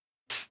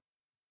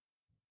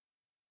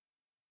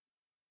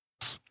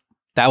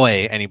 That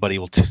way anybody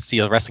will see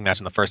a wrestling match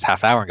in the first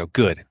half hour and go,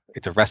 good,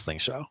 it's a wrestling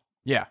show.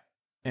 Yeah.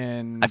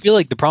 And I feel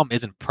like the problem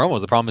isn't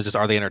promos. The problem is just,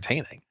 are they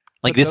entertaining?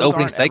 Like But this those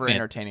opening aren't ever segment,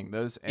 entertaining.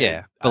 Those,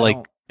 yeah. I But like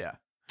don't- yeah.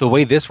 the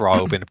way this Raw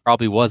opened, it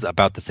probably was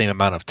about the same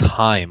amount of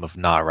time of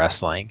not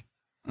wrestling,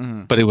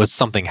 Mhm. but it was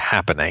something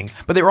happening.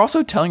 But they were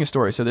also telling a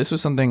story. So this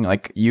was something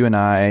like you and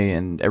I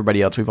and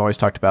everybody else, we've always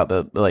talked about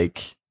the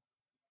like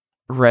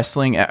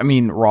wrestling. I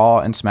mean, Raw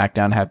and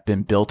SmackDown have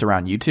been built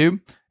around YouTube,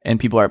 and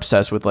people are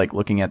obsessed with like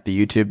looking at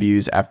the YouTube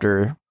views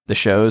after the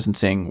shows and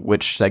seeing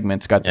which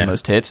segments got Yeah. the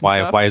most hits. And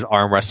stuff. Why is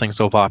arm wrestling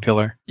so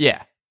popular?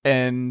 Yeah.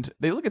 And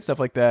they look at stuff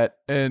like that.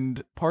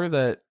 And part of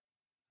that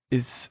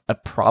is a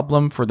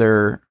problem for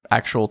their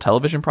actual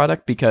television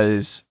product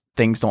because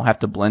things don't have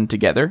to blend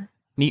together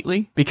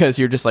neatly, because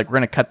you're just like, we're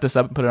going to cut this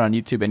up and put it on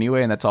YouTube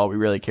anyway, and that's all we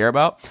really care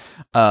about.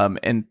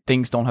 And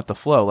things don't have to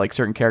flow. Like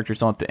certain characters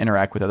don't have to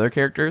interact with other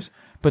characters.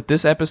 But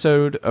this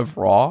episode of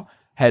Raw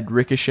had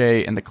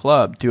Ricochet and the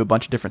Club do a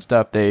bunch of different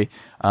stuff. They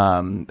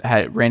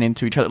ran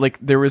into each other. Like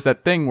there was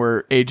that thing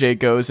where AJ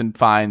goes and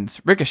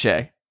finds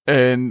Ricochet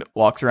and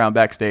walks around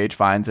backstage,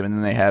 finds him, and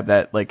then they have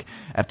that, like,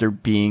 after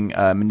being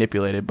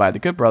manipulated by the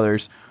Good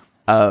Brothers,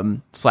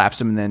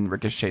 slaps him, and then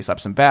Ricochet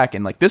slaps him back.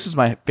 And like, this was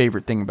my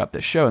favorite thing about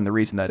this show, and the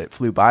reason that it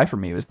flew by for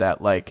me was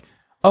that, like,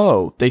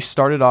 oh, they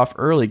started off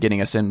early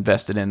getting us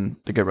invested in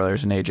the Good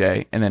Brothers and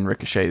AJ, and then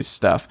Ricochet's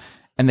stuff,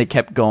 and they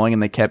kept going,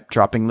 and they kept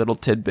dropping little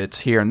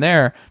tidbits here and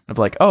there of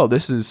like, oh,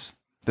 this is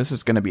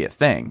going to be a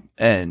thing.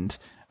 And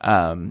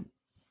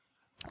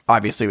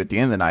obviously, at the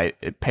end of the night,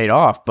 it paid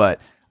off,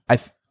 but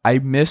I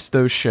miss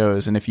those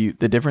shows. And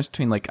the difference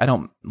between, like, I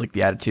don't like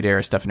the Attitude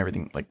Era stuff and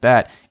everything like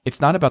that.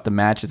 It's not about the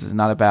matches. It's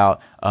not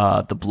about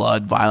the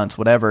blood, violence,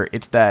 whatever.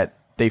 It's that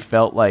they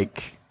felt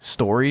like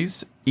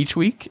stories each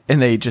week, and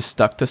they just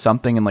stuck to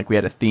something. And like, we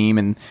had a theme,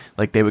 and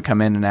like they would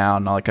come in and out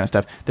and all that kind of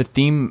stuff. The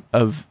theme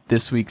of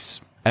this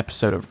week's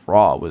episode of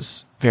Raw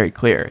was very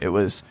clear. It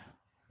was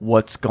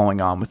what's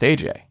going on with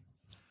AJ.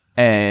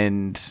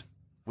 And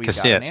we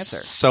got an answer.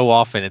 So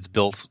often it's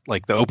built,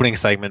 like the opening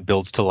segment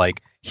builds to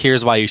like,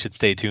 here's why you should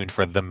stay tuned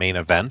for the main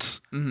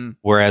event. Mm-hmm.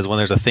 Whereas when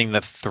there's a thing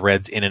that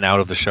threads in and out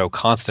of the show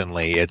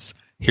constantly, it's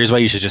here's why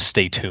you should just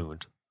stay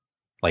tuned,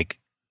 like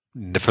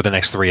for the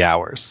next 3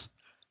 hours.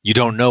 You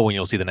don't know when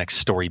you'll see the next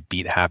story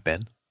beat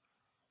happen.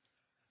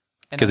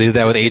 Because they did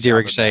that with AJ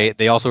Ricochet.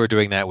 They also were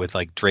doing that with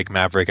like Drake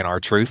Maverick and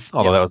R-Truth,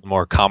 although that was a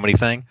more comedy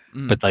thing.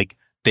 Mm-hmm. But like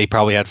they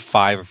probably had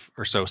 5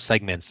 or so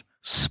segments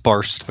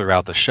sparsed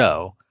throughout the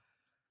show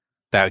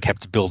that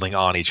kept building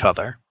on each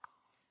other.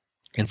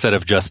 Instead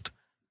of just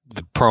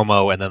the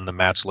promo and then the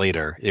match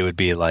later, it would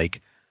be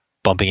like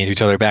bumping into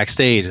each other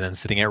backstage and then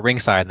sitting at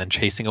ringside and then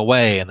chasing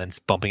away and then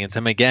bumping into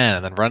him again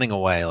and then running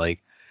away.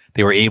 Like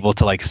they were able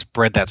to like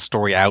spread that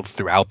story out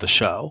throughout the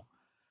show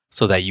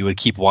so that you would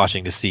keep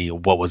watching to see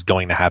what was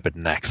going to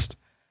happen next.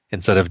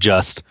 Instead of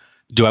just,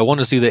 do I want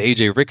to see the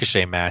AJ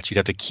Ricochet match? You'd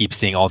have to keep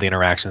seeing all the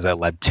interactions that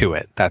led to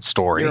it, that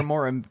story. You're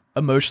more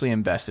emotionally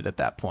invested at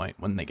that point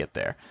when they get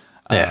there.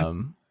 Yeah.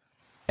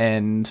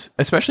 And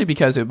especially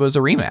because it was a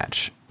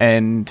rematch,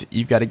 and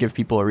you've got to give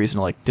people a reason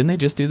to like, didn't they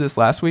just do this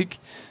last week?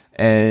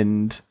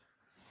 And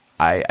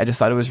I just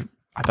thought it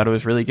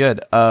was really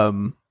good.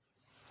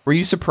 Were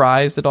you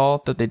surprised at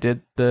all that they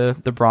did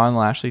the Braun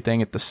Lashley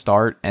thing at the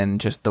start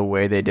and just the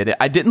way they did it?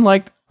 I didn't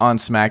like on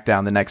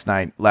SmackDown the next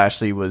night,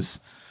 Lashley was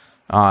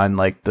on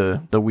like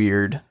the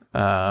weird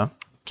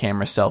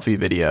camera selfie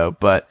video,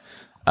 but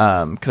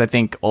because I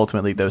think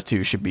ultimately those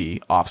two should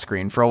be off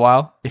screen for a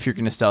while if you're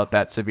going to sell it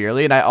that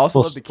severely. And I also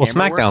love the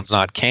camera SmackDown's work.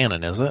 not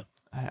canon, is it?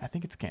 I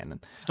think it's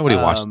canon. Nobody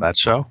watched that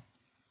show.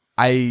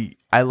 I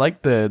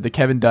like the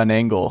Kevin Dunn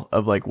angle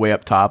of like way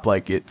up top,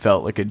 like it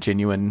felt like a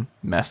genuine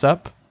mess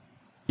up,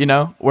 you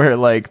know, where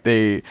like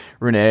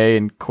Renee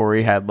and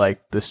Corey had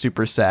like the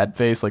super sad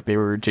face, like they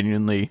were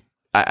genuinely.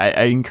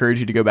 I encourage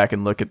you to go back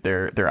and look at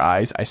their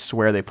eyes. I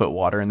swear they put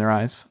water in their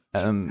eyes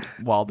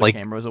while the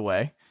camera was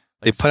away.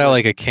 They put out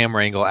like a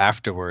camera angle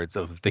afterwards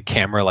of the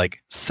camera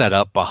like set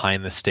up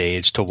behind the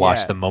stage to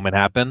watch the moment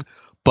happen.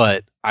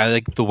 But I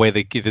like the way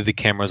they did the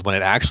cameras when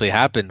it actually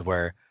happened,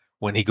 where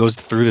when he goes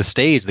through the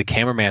stage, the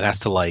cameraman has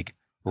to like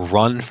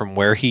run from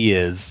where he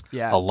is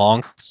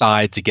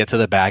alongside to get to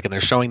the back, and they're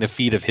showing the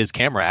feed of his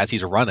camera as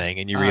he's running,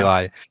 and you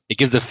realize it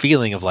gives a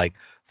feeling of like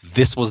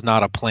this was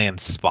not a planned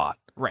spot.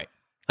 Right.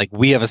 Like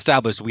we have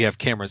established we have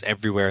cameras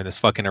everywhere in this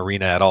fucking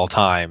arena at all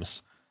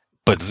times.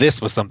 But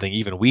this was something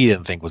even we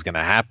didn't think was going to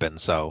happen.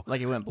 So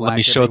like it went black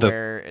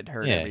everywhere, it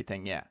hurt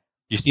everything. Yeah.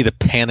 You see the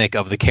panic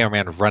of the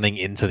cameraman running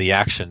into the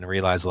action and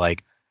realize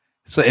like,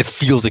 so it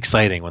feels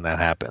exciting when that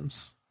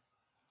happens.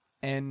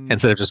 And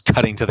instead of just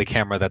cutting to the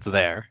camera that's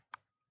there.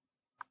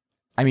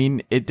 I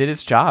mean, it did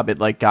its job. It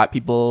like got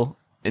people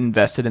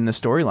invested in the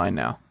storyline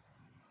now,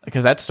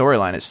 because that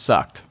storyline has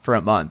sucked for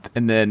a month.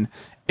 And then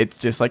it's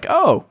just like,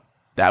 oh,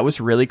 that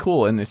was really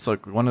cool. And it's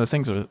like one of the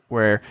things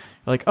where you're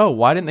like, oh,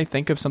 why didn't they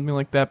think of something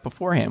like that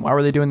beforehand? Why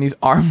were they doing these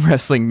arm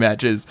wrestling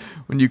matches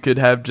when you could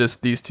have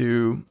just these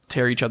two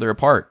tear each other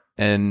apart?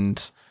 And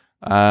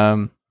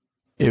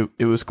it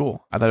was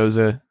cool. I thought it was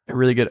a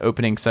really good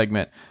opening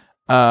segment.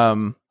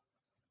 There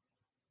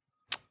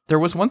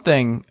was one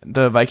thing,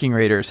 the Viking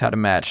Raiders had a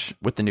match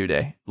with the New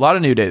Day. A lot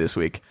of New Day this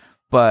week,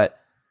 but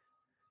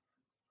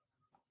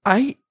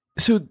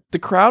So the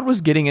crowd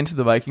was getting into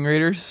the Viking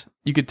Raiders.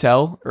 You could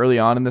tell early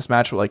on in this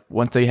match, like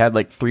once they had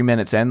like 3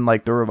 minutes in,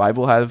 like the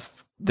Revival have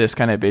this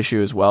kind of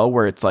issue as well,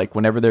 where it's like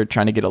whenever they're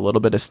trying to get a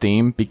little bit of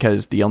steam,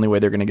 because the only way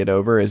they're going to get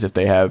over is if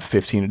they have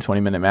 15 to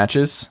 20 minute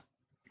matches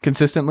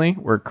consistently,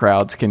 where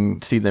crowds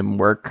can see them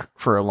work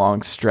for a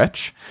long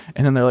stretch.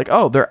 And then they're like,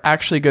 oh, they're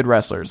actually good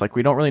wrestlers. Like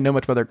we don't really know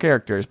much about their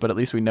characters, but at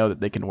least we know that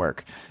they can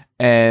work.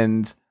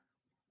 And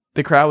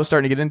the crowd was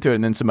starting to get into it,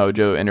 and then Samoa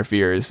Joe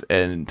interferes,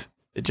 and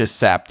it just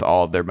sapped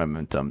all of their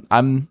momentum.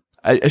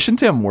 I shouldn't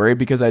say I'm worried,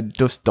 because I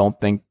just don't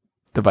think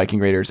the Viking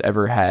Raiders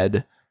ever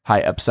had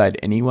high upside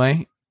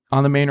anyway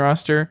on the main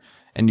roster,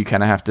 and you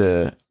kind of have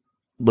to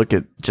look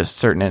at just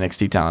certain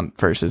NXT talent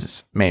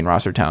versus main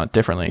roster talent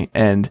differently.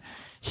 And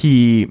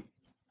I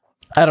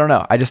don't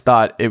know. I just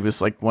thought it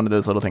was like one of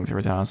those little things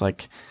every time. I was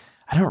like,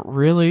 I don't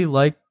really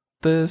like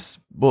this,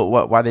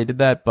 why they did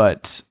that,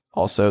 but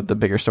also the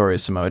bigger story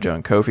is Samoa Joe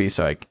and Kofi,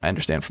 so I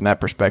understand from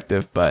that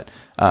perspective. But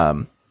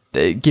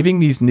giving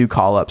these new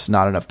call-ups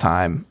not enough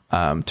time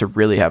to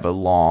really have a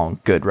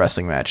long, good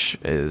wrestling match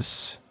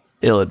is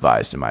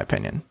ill-advised, in my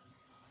opinion.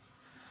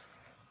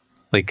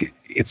 Like,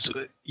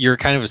 you're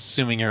kind of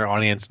assuming your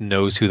audience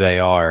knows who they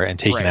are and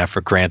taking that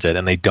for granted,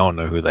 and they don't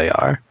know who they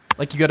are.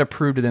 Like, you got to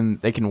prove to them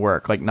they can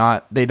work. Like,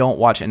 they don't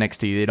watch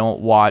NXT. They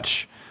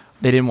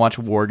didn't watch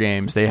War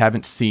Games. They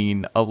haven't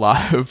seen a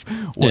lot of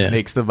what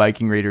makes the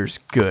Viking Raiders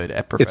good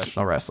at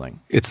professional wrestling.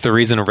 It's the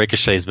reason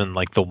Ricochet's been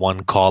like the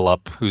one call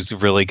up who's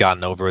really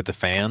gotten over with the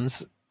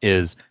fans,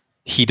 is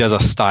he does a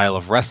style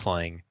of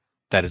wrestling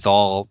that is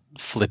all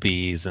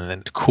flippies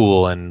and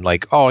cool, and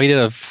like, oh, he did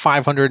a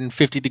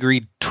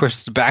 550-degree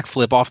twist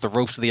backflip off the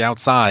ropes to the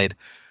outside,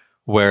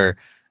 where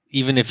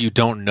even if you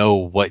don't know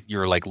what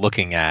you're like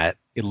looking at,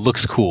 it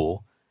looks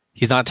cool.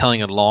 He's not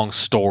telling a long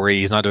story.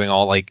 He's not doing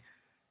all like,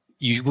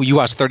 you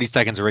watch 30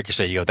 seconds of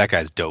Ricochet, you go, that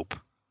guy's dope.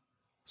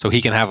 So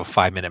he can have a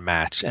 5-minute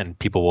match and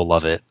people will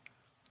love it.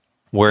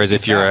 Whereas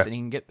if you're and he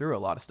can get through a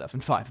lot of stuff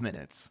in 5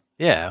 minutes.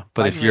 Yeah,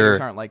 but Viking if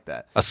you're aren't like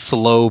that. A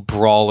slow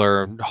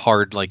brawler,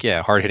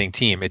 hard-hitting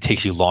team, it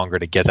takes you longer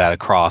to get that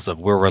across of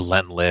we're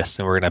relentless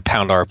and we're going to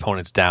pound our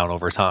opponents down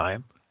over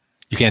time.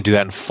 You can't do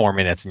that in 4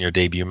 minutes in your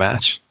debut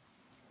match.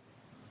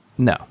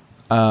 No.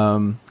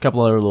 A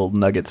couple other little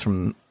nuggets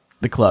from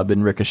the club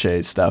and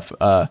Ricochet stuff.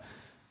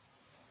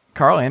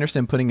 Carl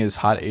Anderson putting his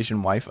hot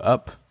Asian wife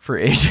up for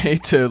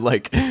AJ to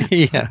like,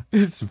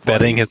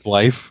 betting his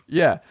wife.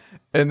 Yeah.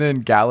 And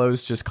then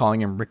Gallows just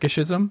calling him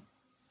Ricochism.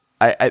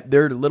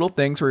 There are little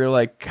things where you're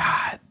like,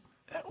 God,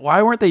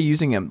 why weren't they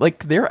using him?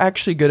 Like, they're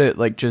actually good at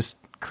like just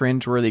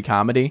cringeworthy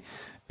comedy.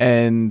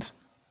 And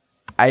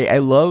I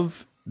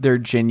love their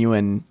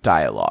genuine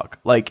dialogue.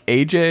 Like,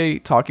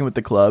 AJ talking with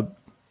the club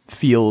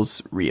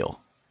feels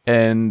real,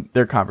 and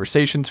their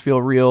conversations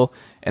feel real.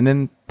 And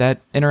then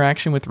that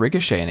interaction with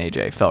Ricochet and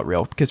AJ felt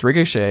real, because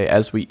Ricochet,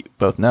 as we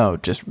both know,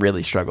 just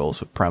really struggles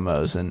with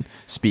promos and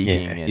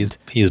speaking. Yeah,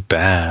 he's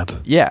bad.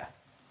 Yeah.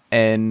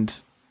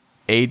 And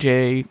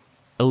AJ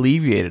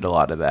alleviated a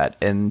lot of that,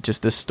 and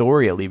just this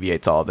story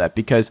alleviates all of that,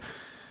 because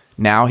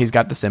now he's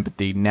got the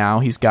sympathy. Now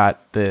he's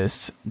got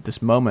this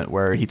moment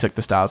where he took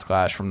the Styles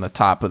Clash from the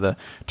top of the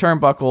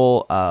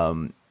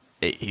turnbuckle.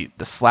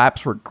 The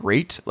slaps were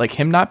great. Like,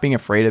 him not being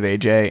afraid of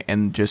AJ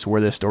and just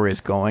where the story is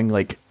going.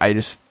 Like, I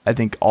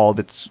think all of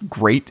it's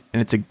great,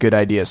 and it's a good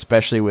idea,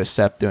 especially with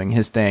Seth doing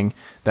his thing,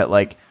 that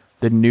like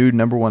the new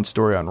number one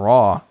story on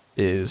Raw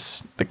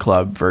is the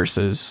club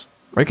versus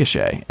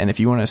Ricochet. And if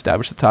you want to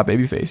establish the top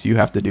babyface, you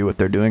have to do what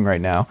they're doing right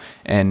now,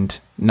 and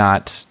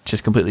not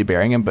just completely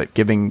burying him, but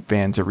giving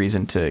fans a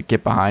reason to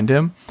get behind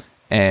him.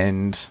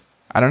 And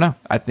I don't know.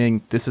 I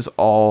think it's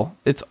all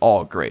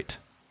great.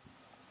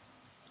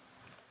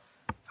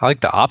 I like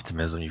the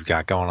optimism you've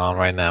got going on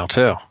right now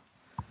too.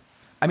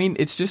 I mean,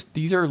 it's just,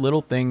 these are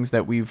little things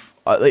that we've,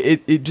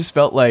 it just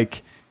felt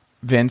like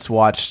Vince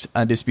watched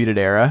Undisputed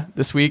Era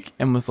this week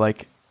and was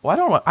like, why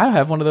don't I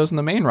have one of those in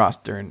the main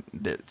roster? And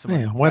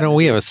why don't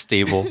we have a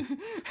stable?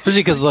 Especially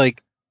because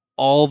like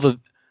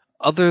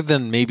other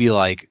than maybe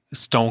like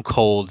Stone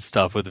Cold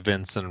stuff with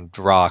Vince and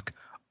Rock,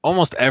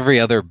 almost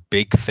every other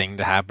big thing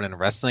to happen in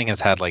wrestling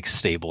has had like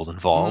stables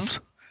involved.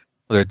 Mm-hmm.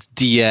 Whether it's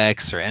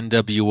DX or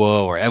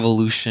NWO or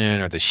Evolution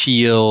or the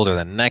Shield or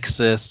the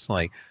Nexus,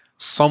 like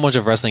so much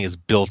of wrestling is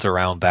built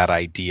around that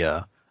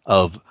idea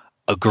of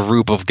a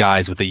group of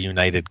guys with a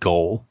united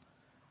goal.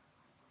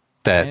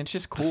 And it's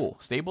just cool.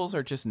 Stables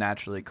are just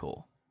naturally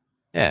cool.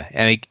 Yeah,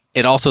 and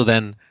it also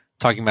then,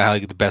 talking about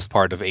how the best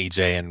part of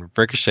AJ and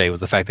Ricochet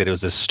was the fact that it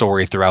was a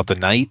story throughout the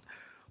night.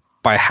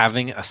 By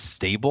having a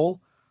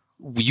stable,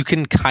 you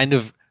can kind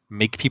of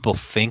make people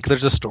think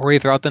there's a story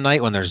throughout the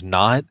night when there's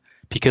not,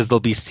 because they'll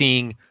be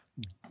seeing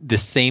the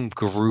same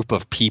group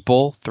of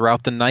people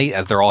throughout the night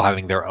as they're all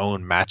having their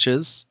own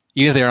matches.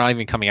 Even if they're not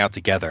even coming out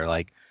together.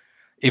 Like,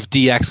 if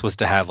DX was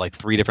to have like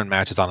 3 different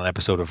matches on an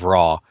episode of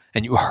Raw,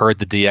 and you heard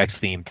the DX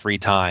theme 3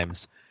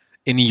 times,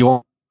 in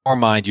your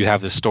mind you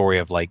have the story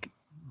of like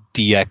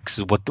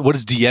DX, what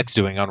is DX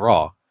doing on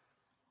Raw?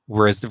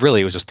 Whereas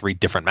really it was just 3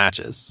 different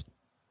matches.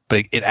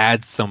 But it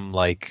adds some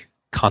like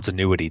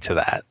continuity to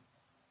that.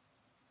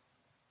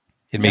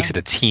 It makes it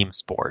a team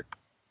sport.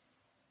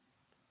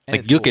 And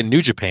like you look at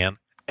New Japan,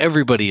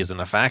 everybody is in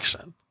a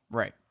faction.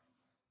 Right.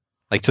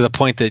 Like to the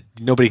point that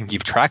nobody can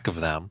keep track of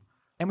them.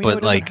 And we but know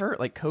it like doesn't hurt.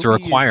 Like it's a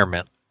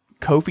requirement.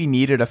 Kofi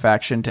needed a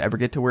faction to ever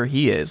get to where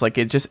he is. Like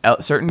it just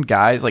certain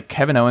guys, like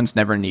Kevin Owens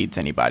never needs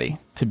anybody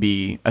to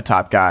be a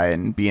top guy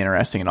and be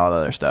interesting and all the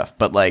other stuff.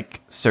 But like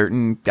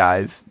certain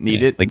guys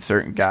need it. Like and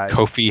certain guys.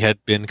 Kofi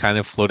had been kind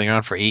of floating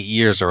around for 8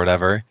 years or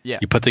whatever. Yeah.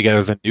 You put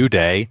together the New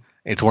Day.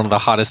 It's one of the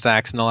hottest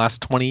acts in the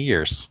last 20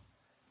 years.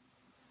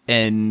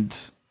 And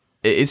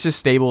it's just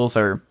stables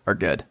are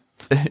good.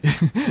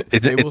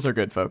 Stables are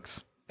good,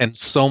 folks. And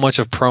so much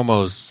of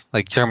promos,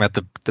 like you're talking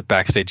about the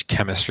backstage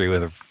chemistry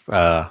with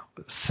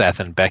Seth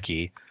and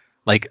Becky,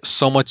 like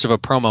so much of a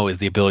promo is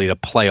the ability to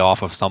play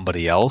off of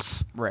somebody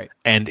else. Right.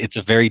 And it's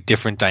a very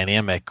different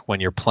dynamic when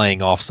you're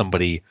playing off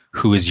somebody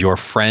who is your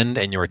friend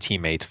and your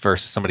teammate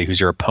versus somebody who's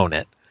your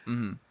opponent.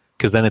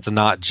 Because then it's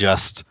not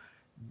just,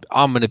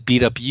 I'm going to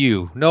beat up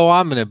you. No,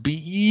 I'm going to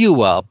beat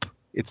you up.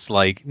 It's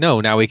like, no,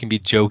 now we can be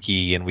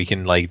jokey and we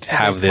can like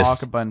have this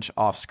talk a bunch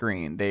off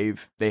screen. They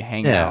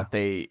hang out.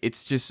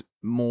 It's just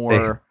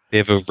more. They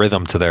have a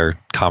rhythm to their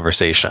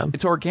conversation.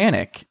 It's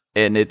organic,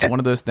 and it's one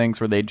of those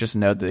things where they just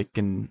know they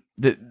can.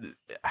 I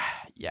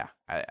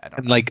don't.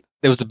 And like,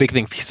 there was the big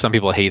thing some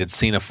people hated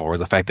Cena for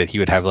was the fact that he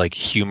would have like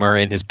humor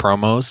in his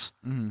promos.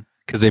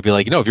 Because they'd be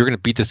like, if you're going to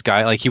beat this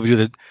guy, like he would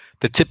do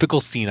the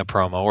typical Cena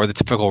promo or the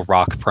typical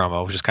Rock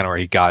promo, which is kind of where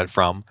he got it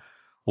from,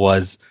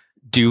 was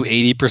do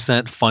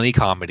 80% funny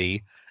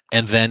comedy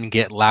and then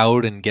get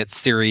loud and get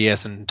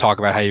serious and talk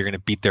about how you're going to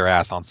beat their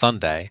ass on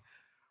Sunday.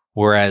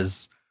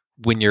 Whereas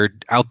when you're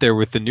out there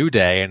with the New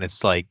Day and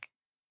it's like,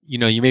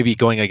 you may be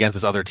going against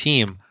this other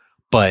team,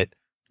 but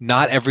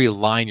not every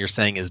line you're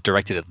saying is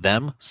directed at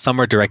them. Some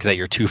are directed at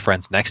your two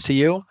friends next to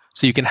you.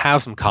 So you can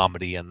have some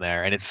comedy in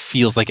there and it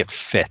feels like it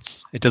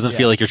fits. It doesn't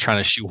feel like you're trying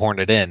to shoehorn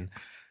it in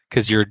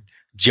because you're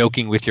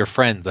joking with your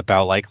friends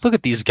about like, look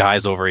at these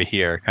guys over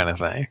here kind of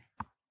thing.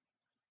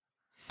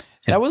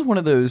 That was one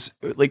of those,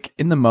 like,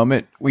 in the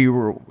moment, we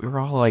were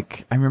all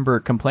like, I remember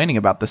complaining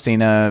about the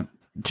Cena,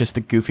 just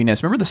the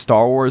goofiness. Remember the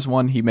Star Wars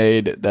one he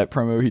made, that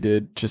promo he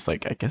did, just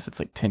like, I guess it's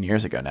like 10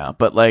 years ago now.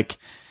 But like,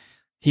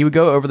 he would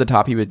go over the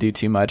top, he would do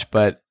too much.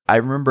 But I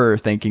remember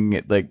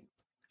thinking, like,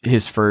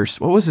 his first,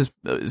 what was his,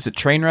 is it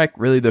Trainwreck?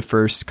 Really the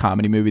first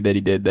comedy movie that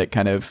he did that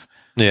kind of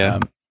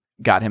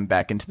got him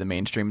back into the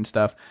mainstream and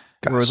stuff.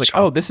 Where it was like,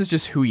 oh, this is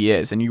just who he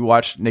is. And you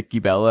watch Nikki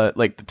Bella,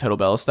 like the Total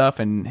Bella stuff,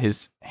 and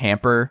his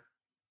hamper,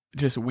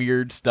 just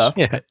weird stuff.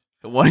 Yeah.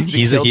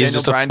 He's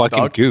just a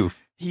fucking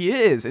goof. He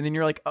is. And then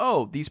you're like,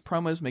 oh, these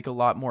promos make a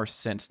lot more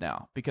sense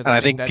now. Because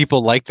I think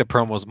people like the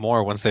promos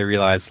more once they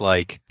realize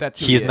like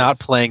he's not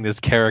playing this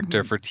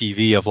character for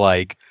TV of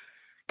like,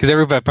 because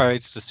everybody probably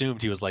just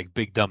assumed he was like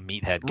big dumb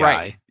meathead guy.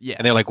 Right. Yes.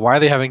 And they're like, why are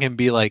they having him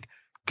be like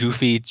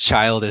goofy,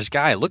 childish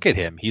guy? Look at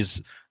him.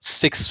 He's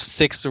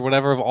 6'6" or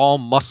whatever, of all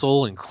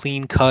muscle and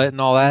clean cut and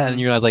all that.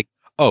 And you realize like,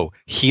 oh,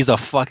 he's a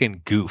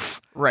fucking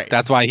goof. Right.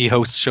 That's why he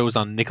hosts shows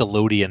on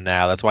Nickelodeon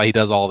now. That's why he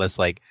does all this.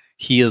 Like,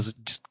 he is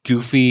just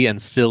goofy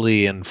and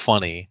silly and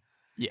funny.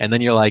 Yes. And then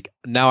you're like,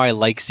 now I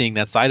like seeing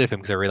that side of him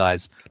because I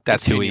realize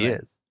that's who he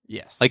is.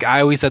 Yes. Like,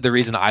 I always said the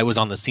reason I was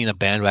on the Cena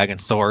bandwagon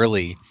so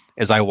early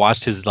is I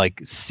watched his,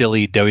 like,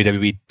 silly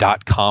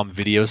WWE.com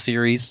video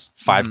series,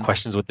 5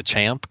 Questions with the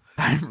Champ.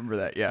 I remember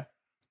that, yeah.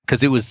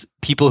 Because it was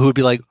people who would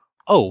be like,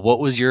 oh, what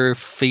was your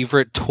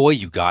favorite toy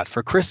you got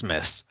for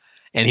Christmas?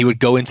 And he would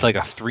go into like a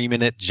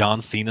 3-minute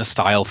John Cena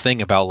style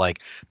thing about like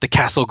the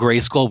Castle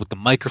Grayskull with the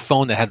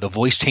microphone that had the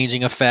voice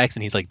changing effects.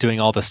 And he's like doing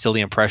all the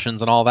silly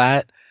impressions and all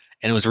that.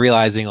 And it was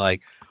realizing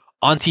like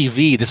on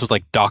TV, this was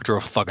like Doctor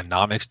of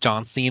Thugonomics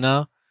John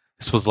Cena.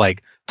 This was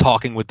like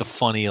talking with the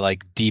funny,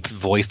 like deep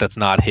voice that's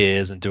not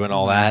his and doing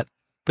all that.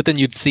 But then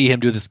you'd see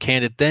him do this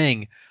candid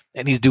thing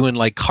and he's doing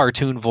like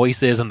cartoon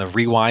voices and the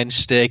rewind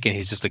shtick and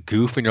he's just a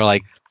goof. And you're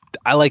like,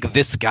 I like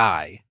this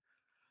guy.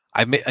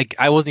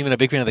 I wasn't even a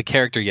big fan of the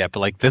character yet, but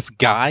like this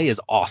guy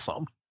is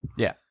awesome.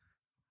 Yeah,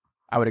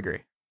 I would agree.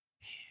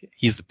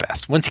 He's the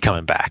best. When's he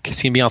coming back? Is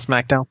he gonna be on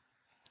SmackDown?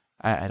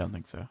 I don't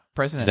think so.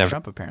 President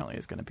Trump apparently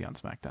is going to be on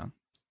SmackDown.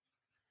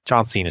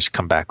 John Cena should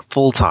come back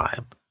full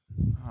time.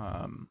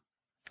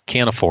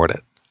 Can't afford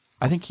it.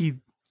 I think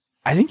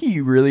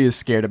he really is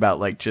scared about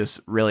like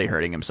just really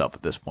hurting himself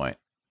at this point.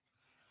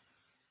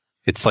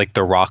 It's like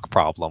the Rock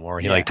problem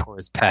where he like tore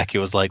his pec. It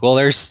was like, well,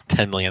 there's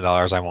 $10 million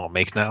I won't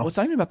make now. Well, it's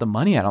not even about the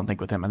money, I don't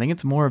think, with him. I think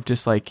it's more of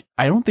just like,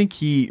 I don't think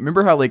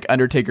remember how like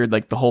Undertaker,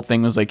 like the whole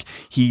thing was like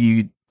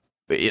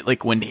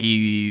when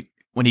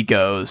he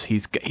goes,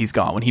 he's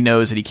gone. When he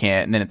knows that he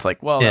can't, and then it's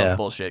like, well, that was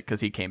bullshit because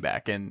he came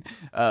back and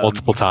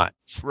multiple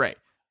times. Right.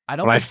 I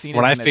don't think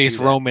when I face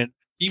Roman,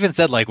 he even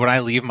said like, when I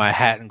leave my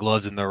hat and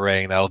gloves in the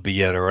ring, that'll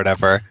be it or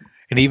whatever.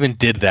 And he even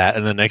did that.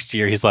 And the next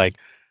year he's like,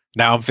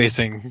 now I'm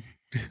facing,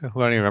 I don't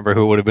even remember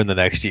who would have been the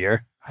next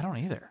year. I don't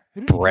either.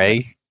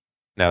 Bray?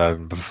 No, that would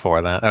have been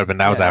before that.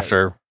 That was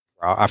after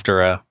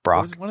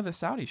Brock. It was one of the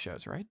Saudi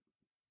shows, right?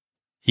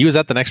 He was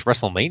at the next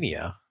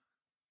WrestleMania.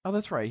 Oh,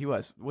 that's right. He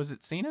was. Was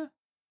it Cena?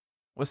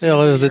 Was Yeah,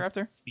 Cena the was year it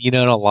after?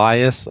 Cena and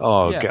Elias?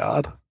 Oh Yeah.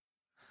 God.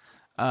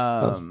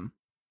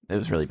 It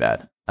was really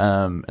bad.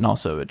 And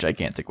also a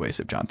gigantic waste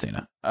of John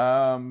Cena.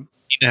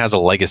 Cena has a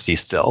legacy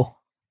still.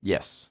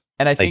 Yes.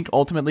 And I think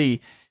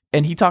ultimately,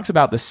 and he talks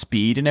about the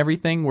speed and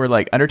everything, where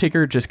like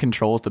Undertaker just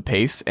controls the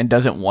pace and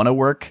doesn't want to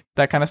work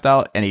that kind of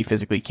style, and he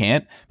physically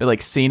can't. But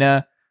like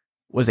Cena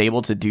was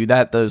able to do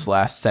that those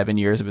last 7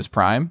 years of his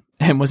prime,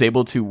 and was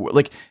able to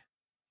like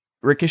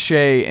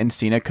Ricochet and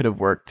Cena could have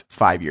worked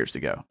 5 years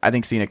ago. I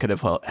think Cena could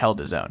have held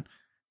his own.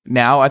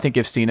 Now, I think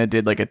if Cena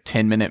did like a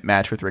 10-minute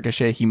match with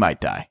Ricochet, he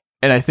might die.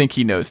 And I think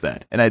he knows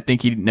that. And I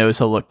think he knows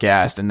he'll look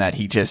gassed and that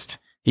he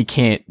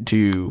can't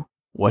do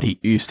what he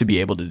used to be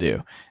able to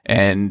do.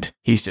 And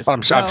he's just...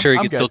 I'm sure he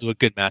could still do a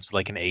good match with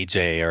like an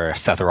AJ or a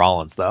Seth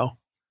Rollins, though.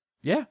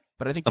 Yeah,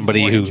 but I think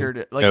somebody he's more who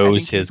injured. Like, knows I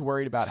think his he's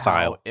worried about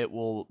style. how it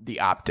will... The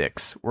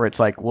optics, where it's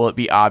like, will it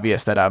be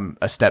obvious that I'm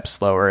a step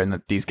slower and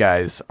that these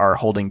guys are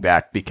holding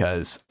back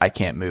because I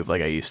can't move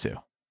like I used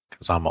to?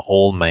 Because I'm an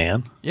old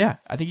man. Yeah,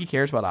 I think he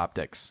cares about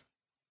optics.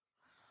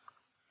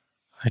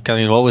 I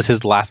mean, what was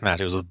his last match?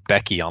 It was with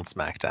Becky on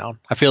SmackDown.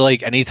 I feel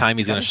like anytime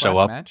he's going to show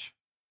up, match?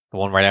 the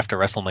one right after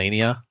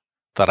WrestleMania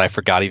that I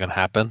forgot even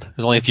happened. It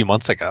was only a few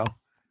months ago.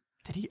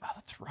 Did he? Oh,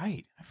 that's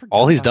right. I forgot.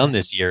 All he's done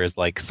this year is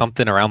like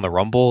something around the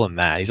Rumble and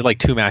that. He's had like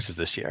 2 matches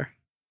this year.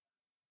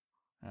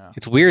 Yeah.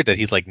 It's weird that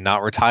he's like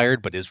not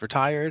retired but is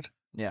retired.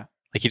 Yeah.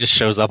 Like he just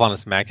shows up on a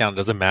SmackDown,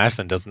 does a match,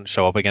 then doesn't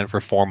show up again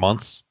for 4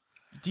 months.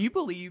 Do you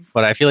believe?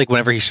 But I feel like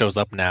whenever he shows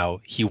up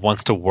now, he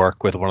wants to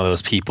work with one of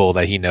those people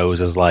that he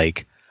knows is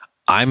like,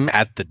 I'm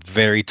at the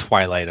very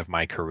twilight of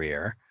my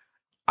career.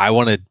 I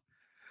want to,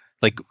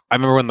 like, I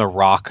remember when The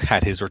Rock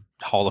had his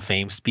Hall of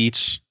Fame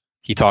speech,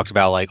 he talked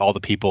about like all the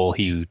people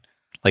he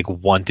like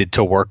wanted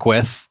to work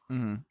with.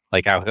 Mm-hmm.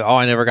 Like,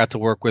 I never got to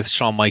work with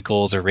Shawn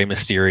Michaels or Rey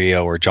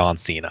Mysterio or John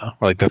Cena,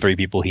 or like the 3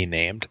 people he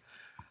named.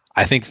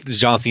 I think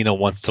John Cena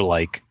wants to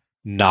like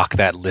knock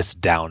that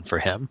list down for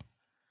him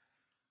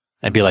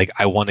and be like,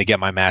 I want to get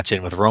my match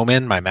in with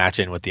Roman, my match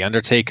in with The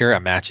Undertaker, a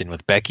match in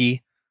with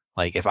Becky.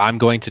 Like, if I'm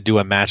going to do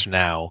a match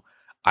now,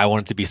 I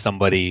want it to be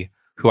somebody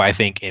who I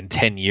think in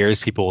 10 years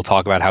people will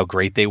talk about how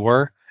great they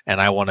were,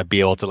 and I want to be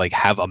able to like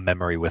have a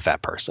memory with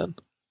that person.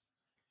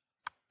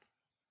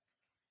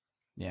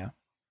 Yeah.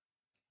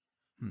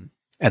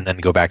 And then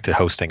go back to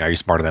hosting Are You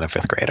Smarter Than a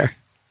Fifth Grader?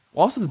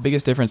 Also, the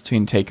biggest difference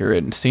between Taker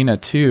and Cena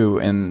too,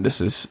 and this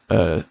is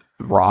a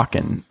Rock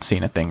and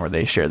Cena thing where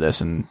they share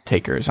this, and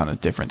Taker is on a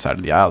different side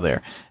of the aisle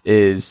there,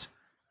 is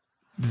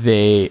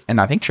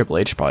and I think Triple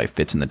H probably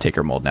fits in the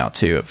Taker mold now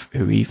too, of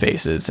who he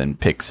faces and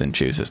picks and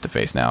chooses to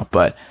face now.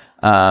 But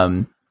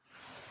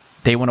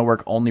they want to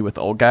work only with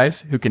old guys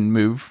who can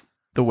move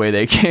the way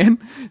they can.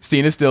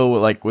 Cena still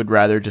like would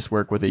rather just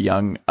work with a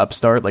young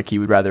upstart. Like he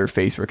would rather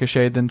face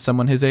Ricochet than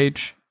someone his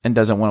age, and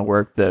doesn't want to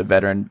work the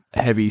veteran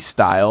heavy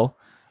style.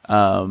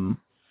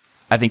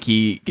 I think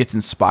he gets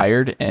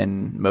inspired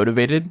and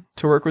motivated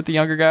to work with the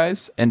younger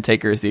guys, and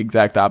Taker is the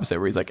exact opposite,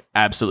 where he's like,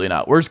 absolutely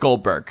not. Where's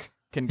Goldberg?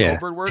 Can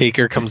Goldberg work?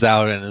 Taker comes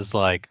out and is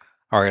like,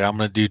 all right, I'm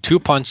going to do 2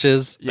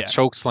 punches, a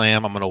choke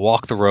slam. I'm going to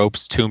walk the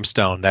ropes,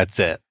 tombstone. That's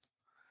it.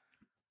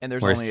 And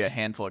there's only a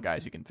handful of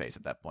guys you can face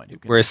at that point.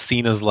 Whereas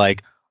Cena's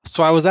like,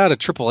 so I was at a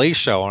Triple A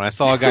show and I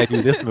saw a guy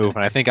do this move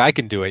and I think I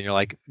can do it. And you're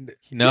like, no.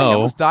 Yeah, he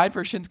almost died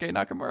for Shinsuke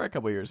Nakamura a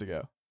couple years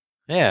ago.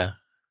 Yeah.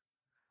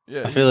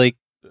 Yeah. I feel like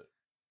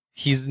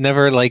he's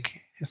never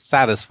like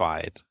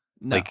satisfied.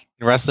 No. Like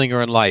in wrestling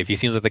or in life, he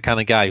seems like the kind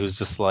of guy who's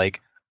just like,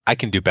 I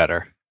can do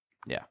better.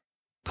 Yeah.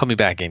 Put me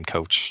back in,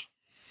 coach.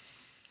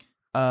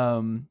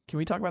 Can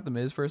we talk about The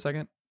Miz for a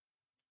second?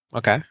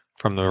 Okay.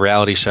 From the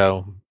reality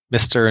show,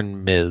 Mr.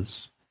 and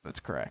Ms. That's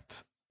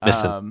correct.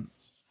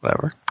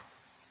 Whatever.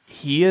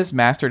 He has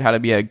mastered how to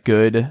be a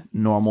good,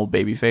 normal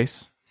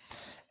babyface.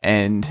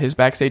 And his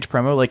backstage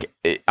promo, like,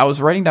 I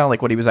was writing down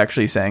like what he was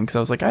actually saying, because I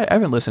was like, I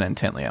haven't listened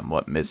intently on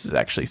what Miz is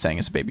actually saying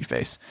as a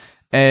babyface.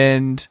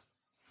 And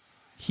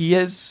he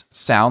has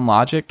sound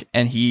logic,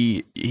 and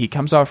he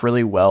comes off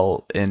really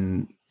well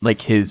in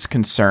like his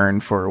concern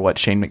for what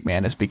Shane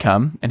McMahon has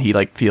become, and he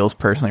like feels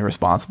personally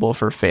responsible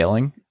for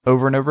failing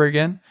over and over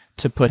again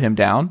to put him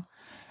down.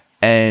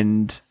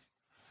 And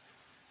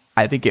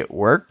I think it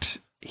worked.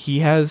 He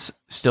has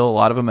still a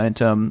lot of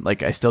momentum.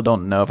 Like, I still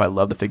don't know if I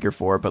love the figure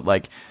 4, but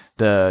like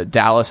the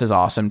Dallas is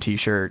awesome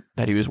t-shirt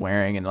that he was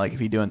wearing, and like if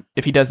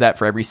he does that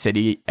for every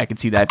city, I could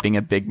see that being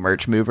a big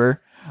merch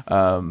mover,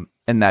 and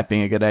that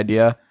being a good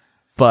idea.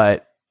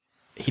 But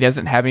he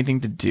doesn't have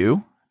anything to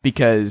do,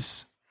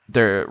 because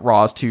the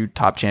Raw's 2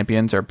 top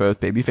champions are both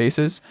baby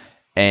faces,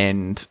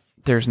 and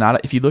there's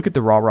not, if you look at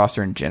the Raw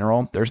roster in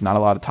general, there's not a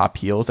lot of top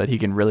heels that he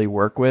can really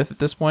work with at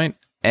this point.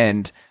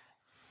 And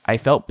I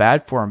felt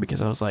bad for him,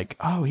 because I was like,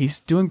 oh,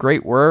 he's doing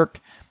great work.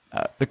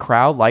 The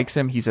crowd likes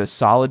him. He's a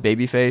solid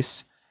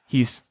babyface.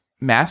 He's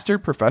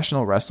mastered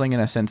professional wrestling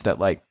in a sense that,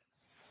 like,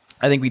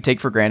 I think we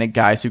take for granted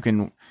guys who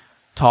can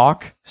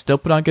talk, still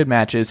put on good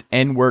matches,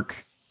 and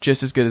work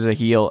just as good as a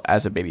heel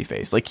as a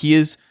babyface. Like, he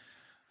is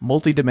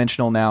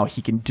multi-dimensional now.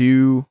 He can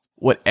do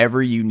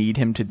whatever you need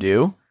him to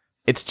do.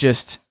 It's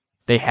just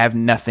they have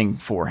nothing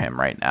for him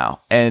right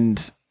now.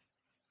 And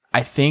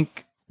I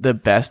think the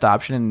best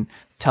option,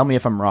 tell me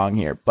if I'm wrong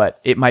here, but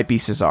it might be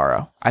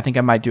Cesaro. I think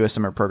I might do a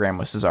summer program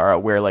with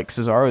Cesaro where like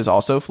Cesaro is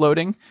also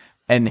floating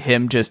and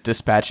him just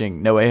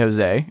dispatching Noe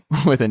Jose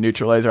with a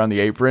neutralizer on the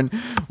apron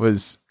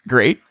was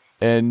great.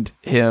 And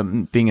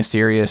him being a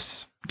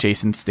serious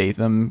Jason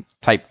Statham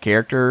type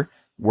character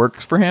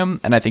works for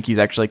him. And I think he's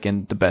actually like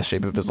in the best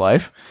shape of his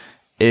life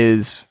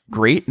is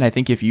great. And I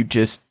think if you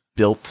just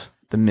built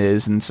The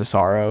Miz and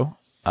Cesaro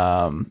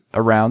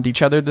around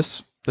each other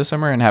this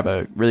summer and have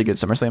a really good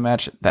SummerSlam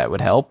match, that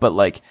would help. But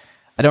like,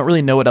 I don't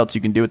really know what else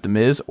you can do with The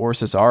Miz or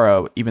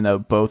Cesaro, even though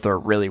both are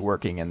really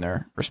working in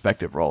their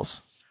respective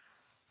roles.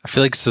 I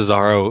feel like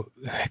Cesaro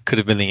could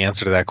have been the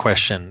answer to that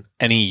question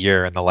any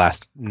year in the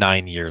last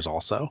 9 years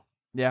also.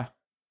 Yeah.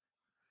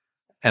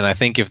 And I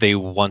think if they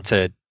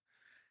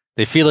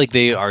they feel like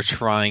they are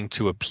trying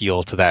to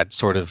appeal to that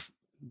sort of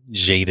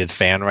jaded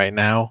fan right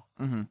now,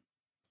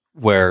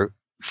 where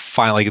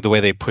finally the way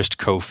they pushed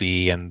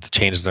Kofi and the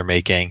changes they're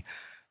making,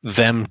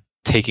 them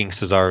taking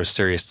Cesaro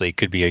seriously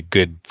could be a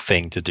good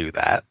thing to do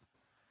that.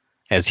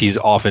 As he's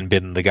often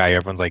been the guy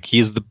everyone's like,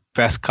 he's the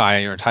best guy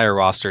on your entire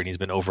roster and he's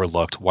been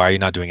overlooked. Why are you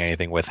not doing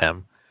anything with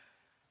him?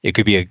 It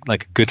could be a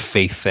good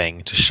faith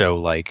thing to show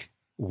like,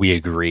 we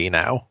agree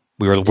now.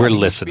 We're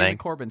listening.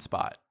 The Corbin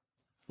spot.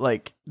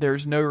 Like,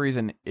 there's no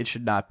reason it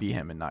should not be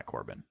him and not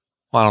Corbin.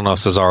 Well, I don't know.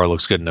 Cesaro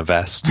looks good in a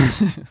vest.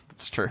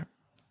 That's true.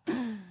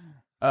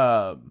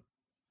 I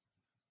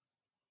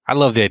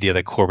love the idea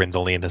that Corbin's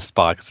only in his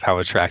spot because of how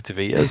attractive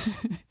he is.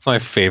 It's my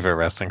favorite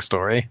wrestling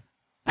story.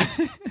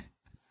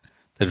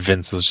 That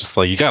Vince is just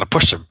like, you got to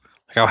push him.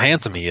 Like how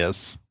handsome he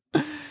is.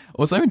 Well,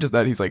 it's not even just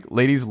that. He's like,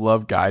 ladies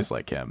love guys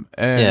like him.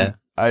 And yeah.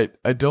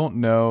 I don't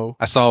know.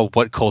 I saw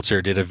What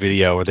Culture did a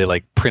video where they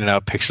like printed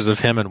out pictures of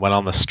him and went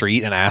on the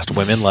street and asked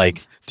women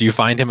like, do you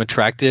find him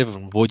attractive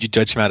and would you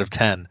judge him out of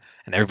 10?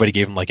 And everybody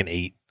gave him like an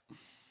 8.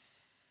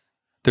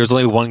 There was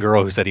only one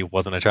girl who said he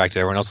wasn't attractive.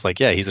 Everyone else was like,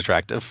 yeah, he's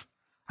attractive.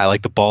 I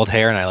like the bald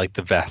hair and I like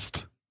the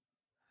vest.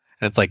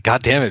 And it's like,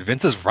 God damn it,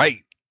 Vince is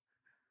right.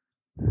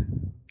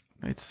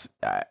 It's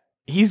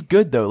he's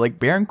good though. Like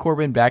Baron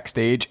Corbin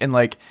backstage, and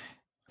like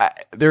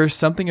there's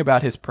something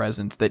about his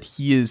presence that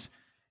he's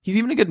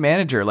even a good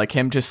manager. Like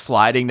him just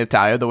sliding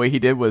Natalya the way he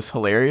did was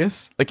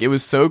hilarious. Like it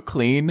was so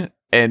clean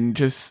and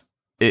just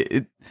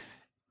it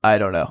I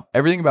don't know.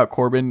 Everything about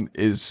Corbin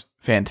is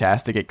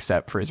fantastic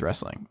except for his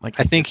wrestling. Like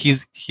I think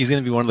he's going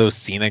to be one of those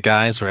Cena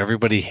guys where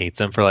everybody hates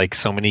him for like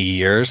so many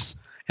years,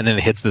 and then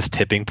it hits this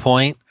tipping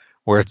point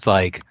where it's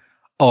like,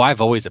 oh,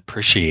 I've always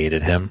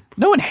appreciated him.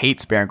 No one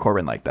hates Baron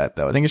Corbin like that,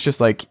 though. I think it's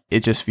just like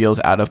it just feels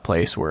out of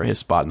place where his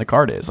spot in the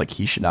card is. Like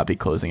he should not be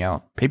closing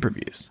out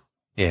pay-per-views.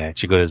 Yeah, it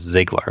should go to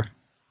Ziggler.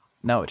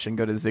 No, it shouldn't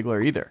go to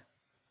Ziggler either.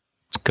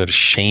 It should go to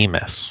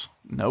Sheamus.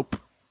 Nope.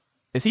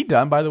 Is he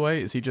done, by the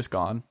way? Is he just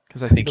gone?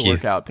 Because I see the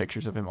workout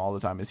pictures of him all the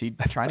time. Is he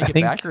trying to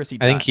get back, or is he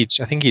done? I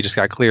think he just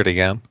got cleared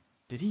again.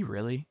 Did he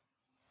really?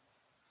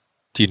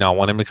 Do you not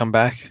want him to come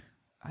back?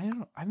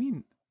 I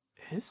mean,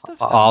 his stuff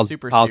sounds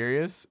super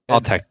serious.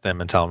 I'll text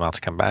him and tell him not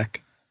to come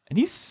back. And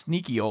he's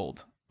sneaky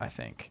old, I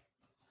think.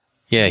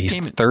 Yeah, he's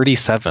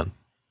 37.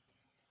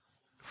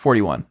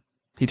 41.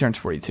 He turns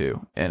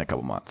 42 in a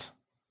couple months.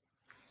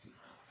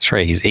 That's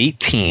right. He's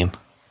 18.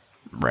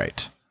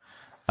 Right.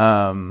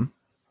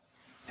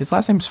 His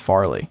last name's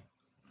Farley.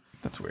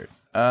 That's weird.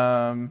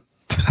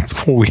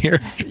 That's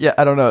weird. Yeah,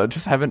 I don't know.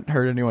 Just haven't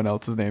heard anyone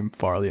else's name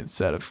Farley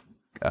instead of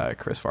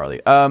Chris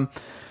Farley. What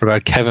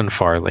about Kevin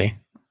Farley?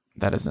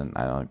 That isn't.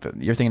 I don't like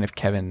that. You're thinking of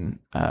Kevin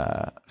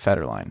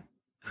Federline.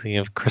 Thinking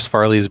of Chris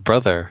Farley's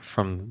brother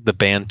from the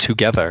band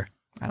Together.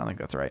 I don't think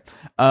that's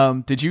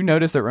right. Did you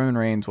notice that Roman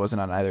Reigns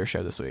wasn't on either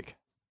show this week?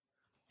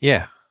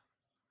 Yeah.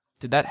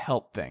 Did that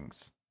help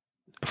things?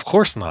 Of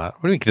course not.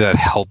 What do you mean, did that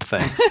help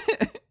things?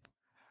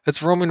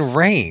 It's Roman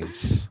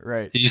Reigns.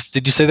 Right. Did you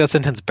say that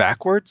sentence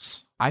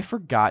backwards? I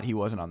forgot he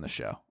wasn't on the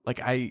show. Like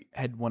I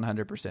had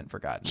 100%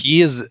 forgotten.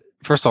 He is.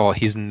 First of all,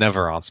 he's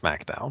never on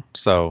SmackDown,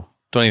 so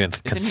don't even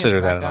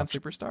consider that an option.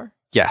 Superstar?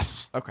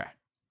 Yes. Okay.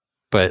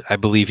 But I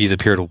believe he's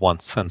appeared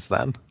once since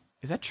then.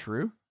 Is that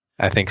true?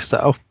 I think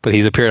so. But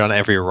he's appeared on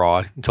every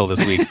Raw until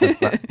this week since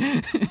then.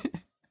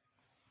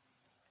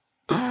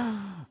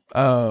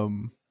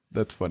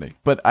 That's funny.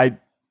 But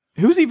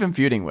who's he even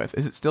feuding with?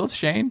 Is it still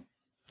Shane?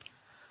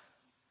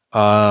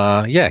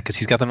 Yeah, because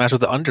he's got the match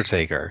with the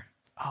Undertaker.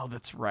 Oh,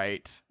 that's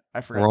right.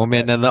 I forgot.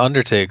 Roman and the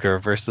Undertaker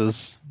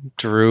versus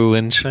Drew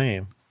and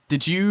Shane.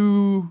 Did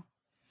you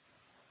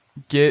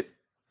get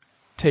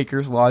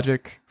Taker's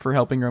logic for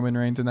helping Roman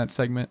Reigns in that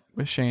segment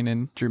with Shane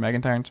and Drew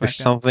McIntyre and SmackDown? There's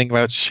something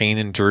about Shane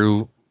and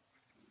Drew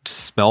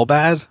smell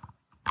bad.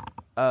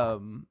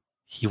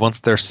 He wants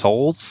their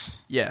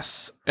souls.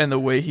 Yes, and the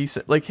way he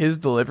said, like his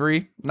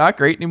delivery, not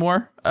great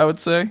anymore. I would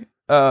say.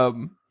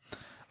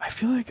 I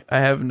feel like I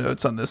have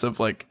notes on this of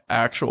like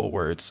actual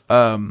words.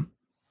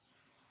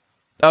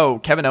 Oh,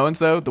 Kevin Owens,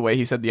 though, the way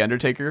he said The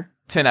Undertaker,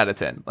 10 out of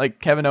 10. Like,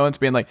 Kevin Owens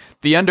being like,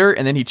 The Under,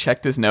 and then he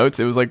checked his notes.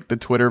 It was like the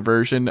Twitter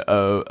version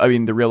of,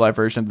 the real life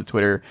version of the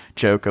Twitter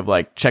joke of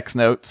like, checks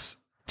notes,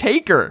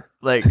 Taker.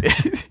 Like,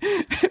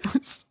 it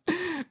was.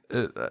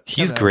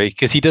 He's great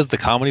because he does the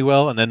comedy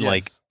well, and then Yes.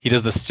 like he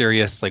does the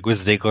serious, like with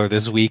Ziggler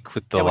this week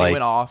with the when he like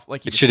went off,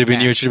 like, it should have been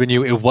you, it should have been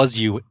you, it was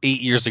you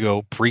 8 years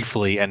ago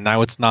briefly, and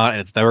now it's not, and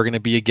it's never going to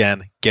be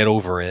again. Get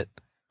over it.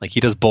 Like he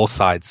does both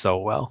sides so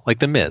well, like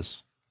the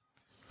Miz.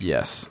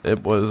 Yes,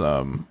 it was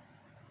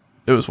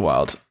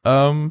wild.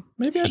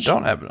 Maybe I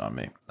don't have it on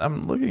me.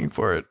 I'm looking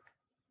for it.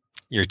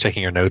 You're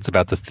checking your notes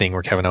about the thing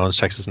where Kevin Owens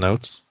checks his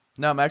notes.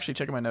 No, I'm actually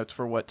checking my notes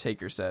for what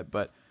Taker said,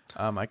 but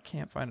I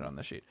can't find it on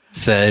the sheet.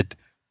 Said,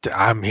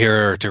 I'm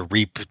here to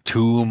reap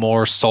 2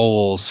 more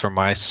souls for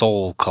my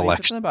soul He said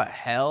collection. something about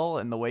hell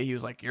and the way he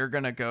was like, "You're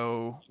gonna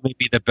go."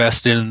 Maybe the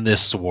best in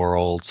this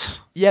world.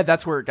 Yeah,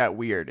 that's where it got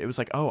weird. It was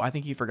like, oh, I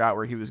think he forgot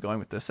where he was going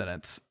with this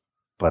sentence.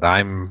 But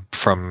I'm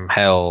from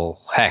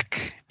hell.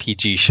 Heck,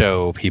 PG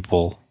show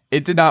people.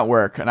 It did not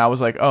work, and I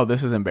was like, oh,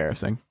 this is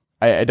embarrassing.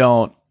 I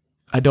don't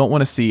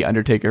want to see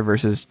Undertaker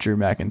versus Drew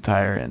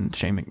McIntyre and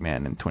Shane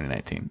McMahon in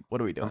 2019. What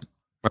are we doing?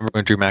 Remember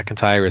when Drew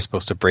McIntyre was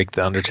supposed to break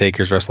the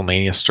Undertaker's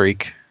WrestleMania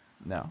streak?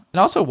 No. And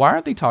also, why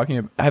aren't they talking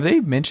about... Have they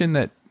mentioned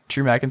that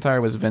Drew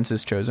McIntyre was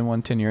Vince's chosen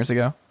one 10 years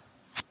ago?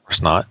 Of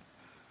course not.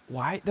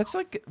 Why? That's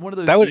like one of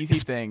those That would-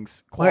 easy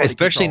things. Well, quality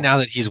especially control. now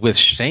that he's with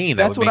Shane.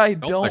 That That's would what make I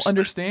so don't much sense.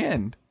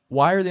 understand.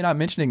 Why are they not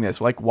mentioning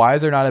this? Like, why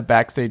is there not a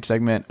backstage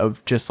segment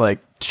of just like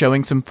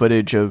showing some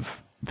footage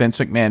of Vince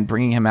McMahon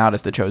bringing him out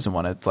as the chosen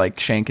one? It's like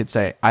Shane could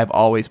say,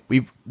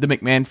 the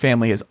McMahon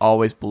family has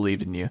always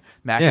believed in you.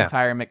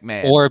 McIntyre,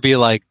 McMahon. Or be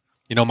like,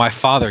 my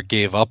father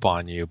gave up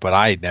on you, but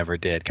I never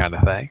did, kind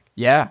of thing.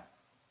 Yeah.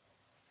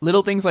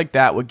 Little things like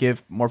that would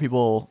give more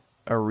people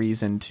a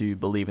reason to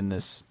believe in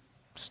this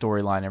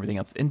storyline and everything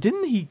else. And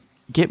didn't he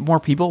get more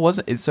people?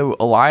 Wasn't it? So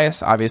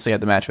Elias obviously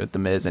had the match with The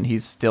Miz, and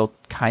he's still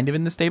kind of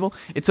in the stable.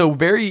 It's a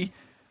very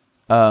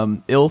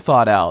ill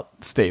thought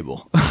out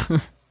stable.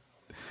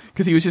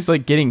 Because he was just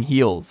like getting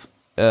heels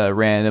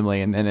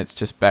randomly, and then it's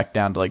just back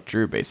down to like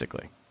Drew,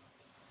 basically.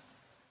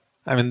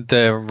 I mean,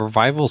 the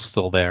revival's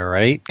still there,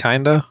 right?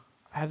 Kinda.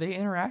 Have they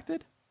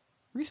interacted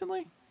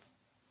recently?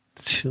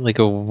 It's like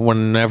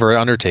whenever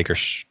Undertaker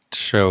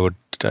showed.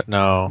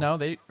 No, No,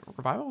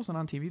 Revival wasn't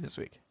on TV this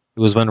week. it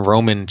was when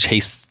Roman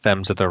chased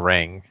them to the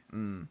ring.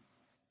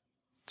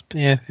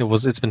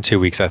 It's been 2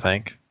 weeks, I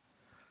think.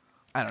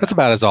 I don't That's know.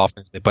 about as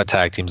often as they put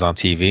tag teams on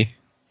TV.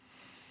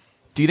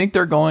 Do you think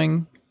they're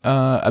going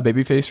a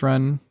babyface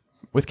run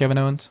with Kevin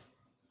Owens?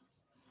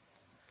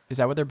 Is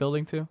that what they're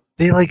building to?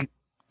 They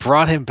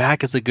brought him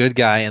back as a good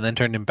guy and then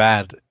turned him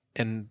bad,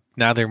 and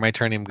now they might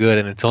turn him good.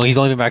 And he's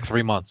only been back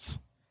 3 months,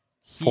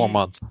 4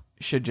 months,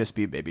 Should just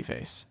be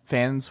babyface.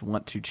 Fans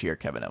want to cheer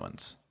Kevin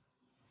Owens.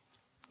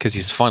 because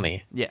he's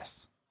funny.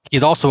 Yes.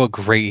 He's also a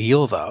great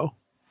heel, though.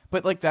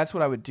 But that's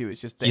what I would do.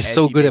 Is just the He's edgy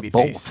so good at babyface.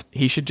 both.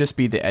 He should just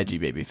be the edgy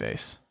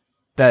babyface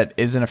that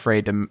isn't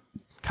afraid to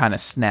kind of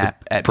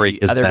snap at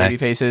break his other neck.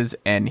 babyfaces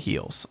and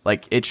heels.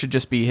 Like, it should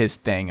just be his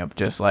thing of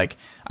just like,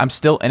 I'm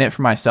still in it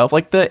for myself,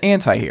 like the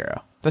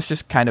anti-hero. That's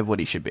just kind of what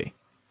he should be.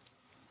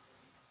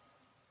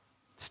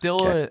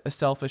 Still Okay. a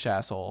selfish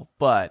asshole,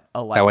 but a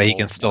That way he likable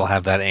can still one.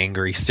 have that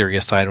angry,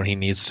 serious side when he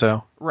needs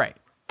to. Right.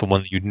 The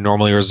one that you'd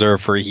normally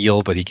reserve for a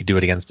heel, but he could do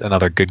it against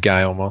another good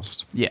guy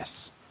almost.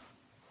 Yes.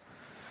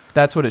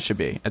 That's what it should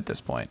be at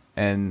this point,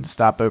 and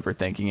stop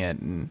overthinking it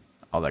and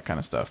all that kind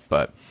of stuff.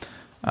 But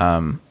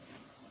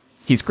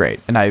he's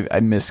great, and I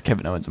miss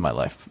Kevin Owens in my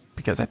life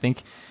because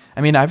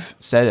I've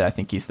said it, I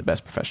think he's the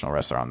best professional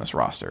wrestler on this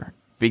roster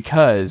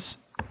because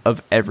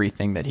of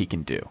everything that he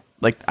can do.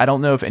 Like, I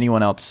don't know if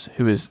anyone else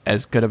who is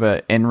as good of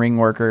a in-ring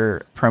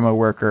worker, promo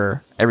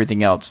worker,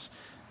 everything else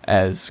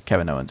as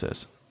Kevin Owens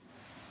is.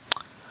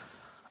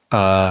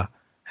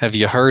 Have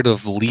you heard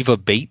of Leva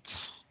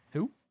Bates?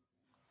 Who?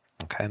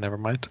 Okay, never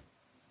mind.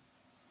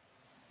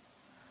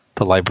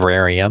 The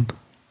librarian.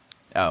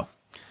 Oh.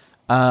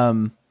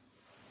 Are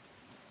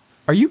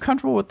you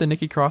comfortable with the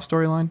Nikki Cross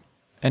storyline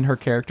and her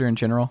character in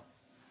general?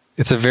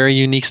 It's a very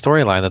unique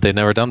storyline that they've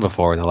never done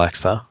before with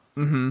Alexa.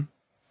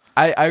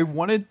 I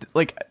wanted,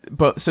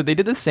 so they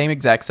did the same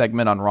exact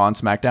segment on Raw and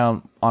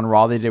SmackDown. On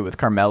Raw, they did it with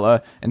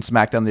Carmella, and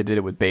SmackDown, they did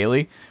it with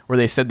Bayley, where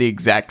they said the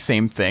exact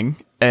same thing.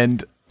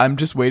 And I'm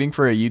just waiting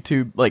for a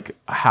YouTube,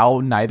 how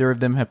neither of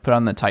them have put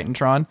on the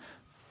Titantron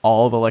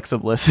all of Alexa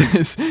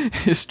Bliss's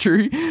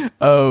history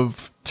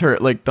of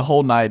the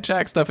whole Nia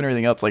Jax stuff and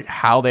everything else,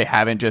 how they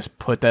haven't just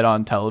put that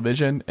on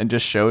television and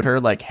just showed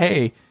her,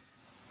 hey,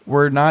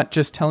 we're not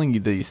just telling you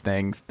these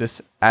things. This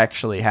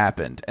actually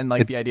happened. And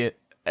the idea,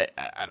 I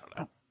don't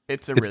know.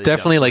 It's really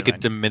definitely dumb a storyline.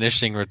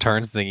 diminishing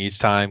returns thing each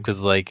time,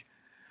 because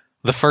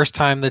the first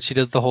time that she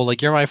does the whole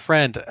you're my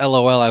friend,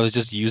 LOL, I was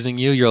just using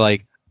you, you're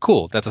like,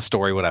 cool, that's a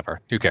story,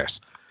 whatever, who cares?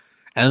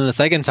 And then the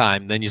second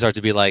time, then you start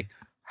to be like,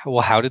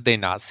 well, how did they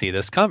not see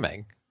this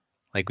coming?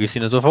 We've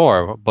seen this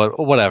before, but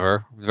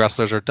whatever,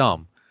 wrestlers are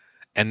dumb.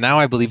 And now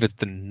I believe it's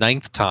the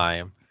 9th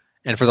time,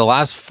 And for the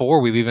last 4,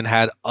 we've even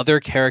had other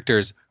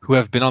characters who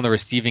have been on the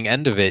receiving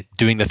end of it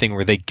doing the thing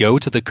where they go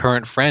to the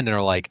current friend and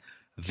are like,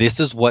 this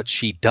is what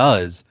she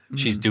does.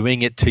 She's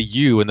doing it to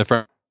you. And the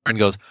friend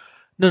goes,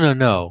 no, no,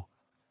 no.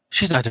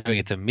 She's not doing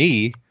it to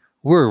me.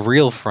 We're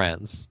real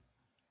friends.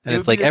 And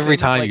it's like every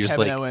time you're just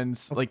Kevin like,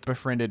 Owens like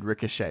befriended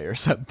Ricochet or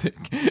something.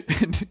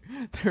 And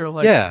they're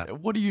like, Yeah.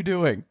 what are you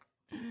doing?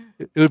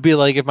 it would be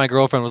like if my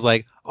girlfriend was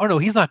like, oh no,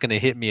 he's not going to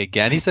hit me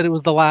again. He said it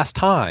was the last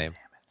time.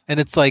 And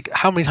it's like,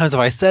 how many times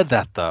have I said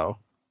that though?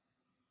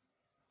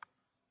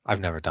 I've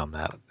never done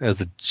that. It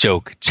was a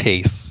joke,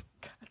 Chase.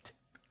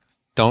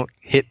 Don't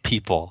hit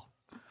people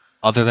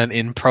other than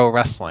in pro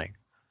wrestling.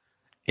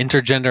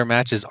 Intergender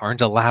matches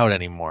aren't allowed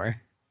anymore.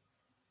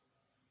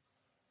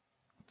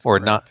 That's Or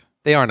correct. not.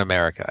 They are in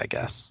America, I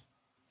guess.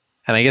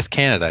 And I guess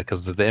Canada,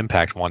 because the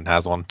Impact one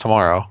has one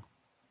tomorrow.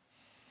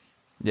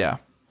 Yeah.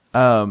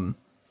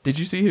 Did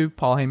you see who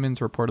Paul Heyman's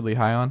reportedly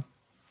high on?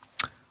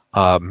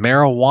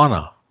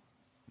 Marijuana.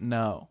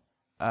 No.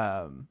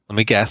 Let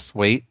me guess.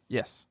 Wait.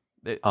 Yes.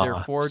 There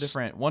are 4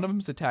 different. One of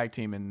them's a tag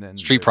team, and then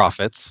Street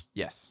Profits.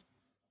 Yes.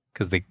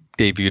 Because they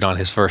debuted on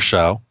his first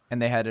show.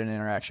 And they had an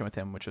interaction with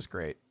him, which was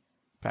great.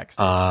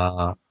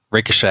 Backstage.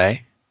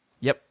 Ricochet.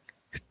 Yep.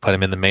 Put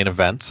him in the main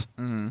event.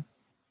 Mm-hmm.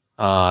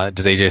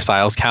 Does AJ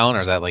Styles count,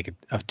 or is that like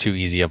a too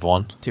easy of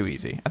one? Too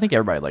easy. I think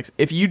everybody likes.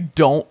 If you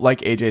don't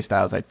like AJ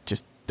Styles, I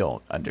just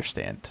don't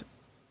understand.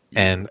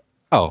 And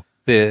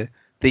the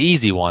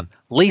easy one,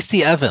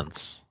 Lacey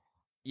Evans.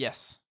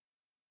 Yes.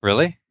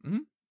 Really?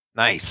 Mm-hmm.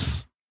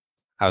 Nice.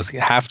 I was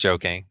half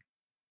joking.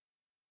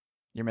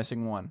 You're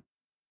missing one.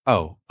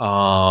 Oh,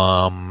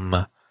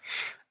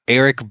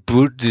 Eric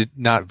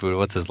not Boot.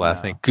 What's his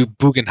last name?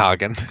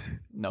 Bugenhagen.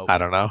 No. I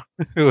don't know.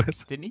 Who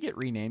is? Didn't he get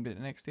renamed at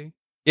NXT?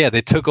 Yeah,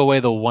 they took away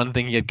the one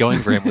thing he had going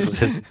for him, which was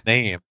his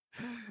name.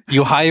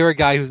 You hire a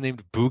guy who's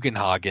named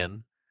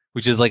Bugenhagen,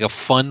 which is like a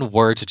fun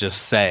word to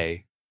just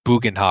say,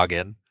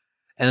 Bugenhagen,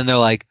 and then they're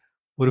like,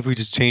 "What if we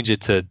just change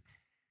it to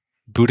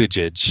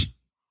Buttigieg?"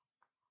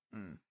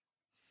 Mm.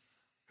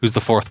 Who's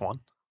the fourth one?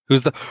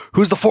 Who's the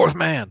fourth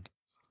man?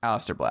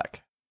 Aleister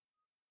Black.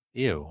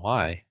 Ew,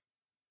 why?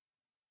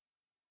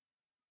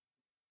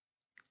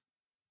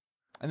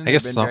 And then I there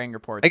have guess been varying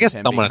reports. I guess of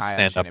him someone being has to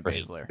high on stand up Shayna for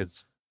him Baszler.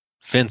 because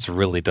Vince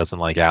really doesn't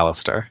like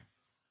Alistair,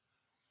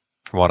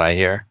 from what I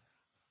hear.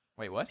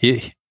 Wait, what?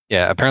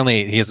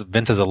 Apparently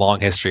Vince has a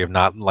long history of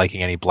not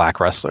liking any black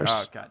wrestlers.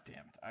 Oh, god damn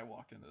it. I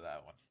walked into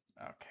that one.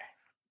 Okay.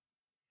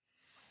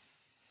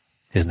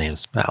 His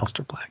name's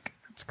Alistair Black.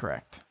 That's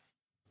correct.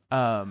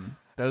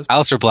 Those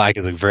Alistair Black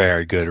is a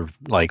very good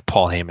like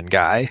Paul Heyman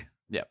guy.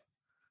 Yep.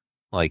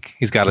 Like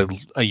he's got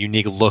a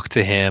unique look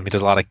to him. He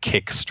does a lot of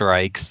kick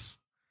strikes.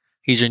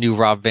 He's your new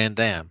Rob Van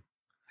Dam.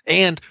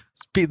 And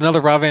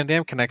another Rob Van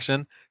Dam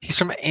connection, he's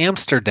from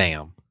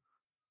Amsterdam,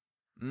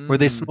 where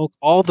they smoke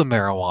all the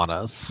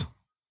marijuanas.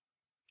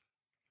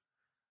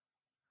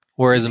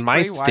 Whereas in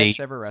my state,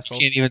 you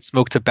can't even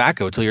smoke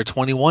tobacco until you're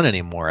 21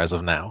 anymore as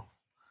of now.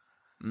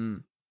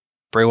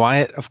 Bray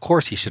Wyatt, of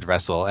course he should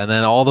wrestle, and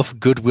then all the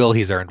goodwill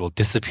he's earned will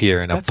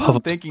disappear in a puff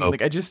of smoke.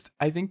 Like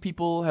I think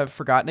people have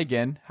forgotten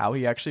again how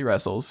he actually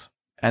wrestles,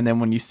 and then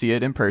when you see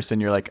it in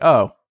person, you're like,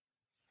 oh,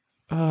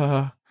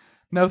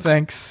 no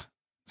thanks,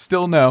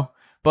 still no.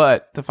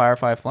 But the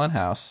Firefly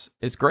Funhouse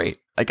is great.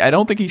 Like I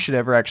don't think he should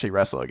ever actually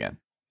wrestle again.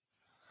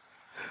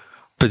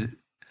 But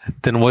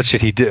then what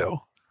should he do?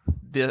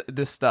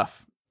 This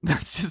stuff.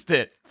 That's just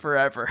it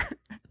forever.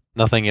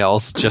 Nothing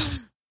else.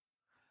 Just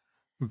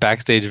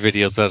backstage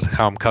videos of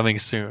how I'm coming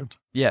soon.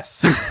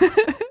 Yes.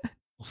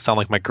 Sound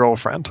like my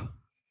girlfriend.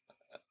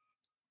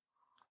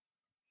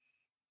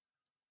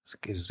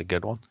 This is a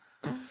good one.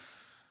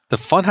 The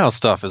Funhouse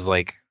stuff is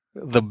like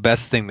the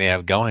best thing they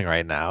have going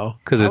right now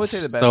because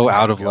it's so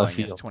out of left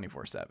field.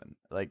 24/7.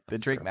 Like the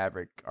Drake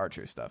Maverick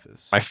R-Truth stuff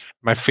is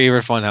my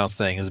favorite Funhouse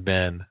thing has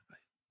been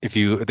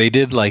they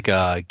did like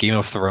Game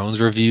of Thrones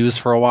reviews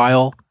for a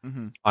while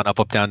on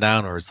Up Down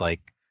Down, where it's like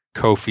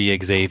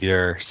Kofi,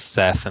 Xavier,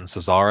 Seth, and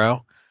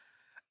Cesaro,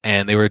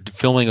 and they were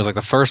filming. It was like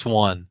the first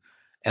one,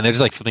 and they're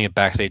just like filming it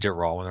backstage at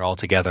Raw when they're all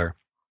together,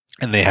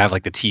 and they have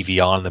like the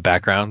TV on in the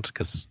background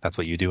because that's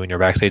what you do when you're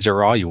backstage at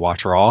Raw. You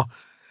watch Raw,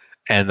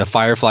 and the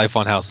Firefly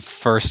Funhouse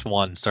first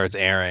one starts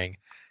airing,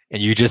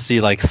 and you just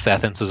see like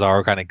Seth and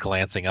Cesaro kind of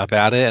glancing up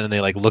at it, and then they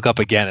like look up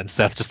again, and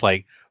Seth just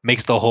like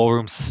makes the whole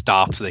room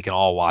stop so they can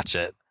all watch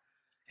it.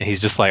 And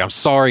he's just like, I'm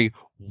sorry,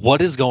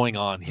 what is going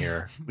on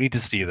here? We need to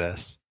see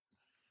this.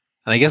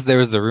 And I guess there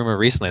was the rumor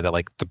recently that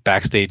like the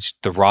backstage,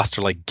 the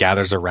roster like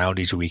gathers around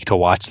each week to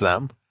watch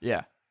them.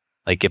 Yeah.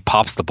 Like it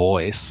pops the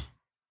boys.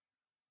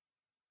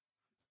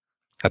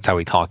 That's how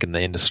we talk in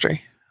the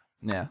industry.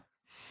 Yeah.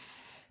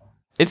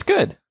 It's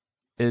good.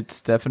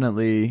 It's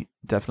definitely.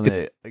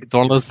 It's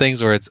one of those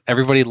things where it's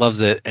everybody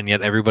loves it, and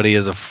yet everybody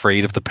is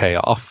afraid of the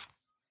payoff.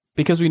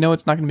 Because we know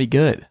it's not going to be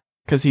good.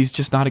 Because he's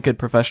just not a good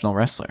professional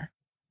wrestler.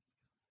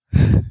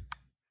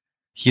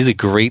 He's a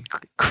great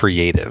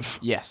creative.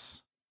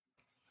 Yes.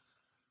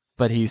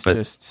 But he's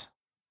just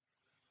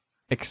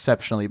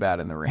exceptionally bad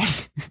in the ring.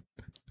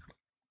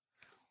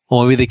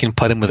 Well, maybe they can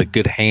put him with a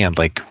good hand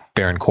like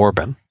Baron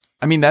Corbin.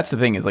 I mean, that's the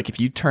thing is like if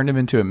you turned him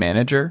into a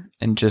manager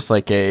and just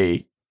like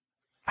I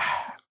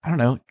don't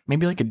know,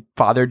 maybe like a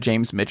Father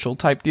James Mitchell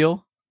type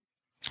deal.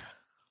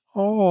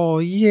 Oh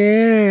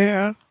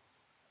yeah.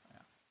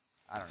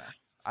 I don't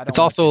know. It's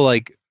also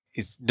like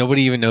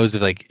nobody even knows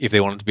if they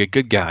want him to be a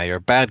good guy or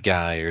a bad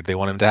guy, or they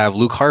want him to have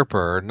Luke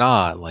Harper or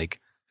not. Like,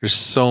 there's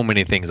so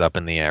many things up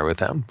in the air with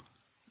him.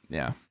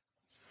 Yeah,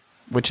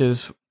 which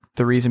is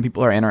the reason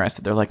people are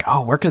interested. They're like,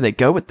 oh, where could they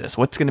go with this?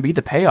 What's going to be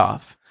the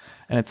payoff?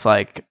 And it's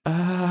like,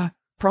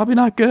 probably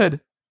not good.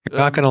 You're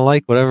not going to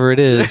like whatever it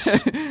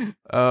is.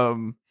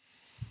 Because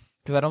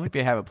I don't think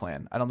they have a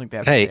plan. I don't think they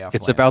have. Hey,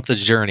 it's about the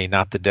journey,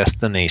 not the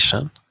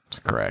destination.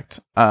 Correct.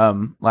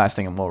 Last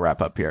thing, and we'll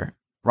wrap up here.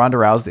 Ronda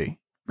Rousey,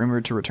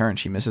 rumored to return.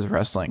 She misses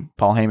wrestling.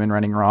 Paul Heyman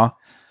running Raw.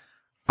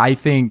 I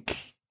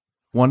think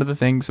one of the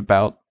things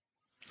about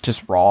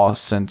just Raw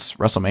since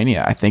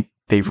WrestleMania, I think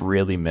they've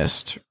really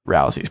missed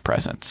Rousey's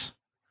presence.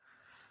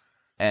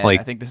 And I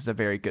think this is a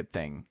very good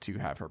thing to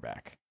have her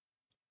back.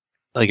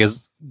 Like,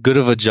 as good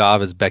of a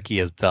job as Becky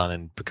has done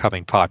in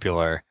becoming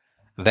popular,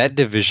 that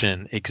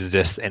division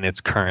exists in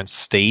its current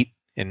state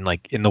in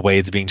the way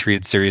it's being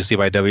treated seriously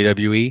by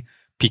WWE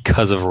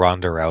because of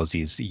Ronda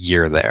Rousey's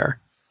year there.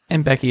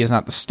 And Becky is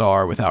not the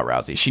star without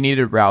Rousey. She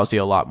needed Rousey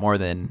a lot more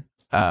than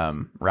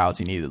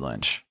Rousey needed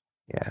Lynch.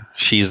 Yeah,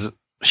 she's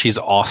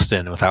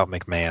Austin without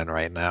McMahon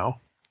right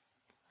now.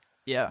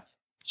 Yeah.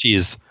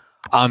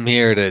 I'm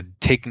here to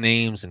take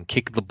names and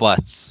kick the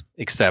butts,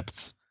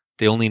 except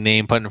the only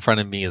name put in front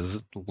of me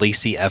is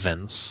Lacey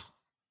Evans.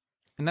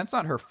 And that's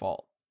not her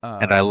fault.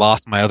 And I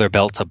lost my other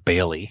belt to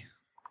Bayley.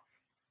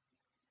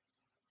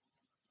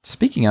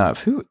 Speaking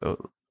of,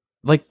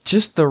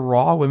 just the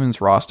Raw women's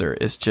roster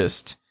is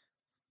just,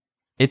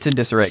 it's in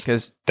disarray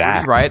because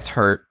Riot's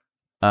hurt.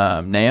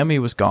 Naomi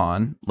was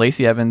gone.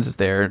 Lacey Evans is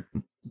there.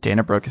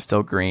 Dana Brooke is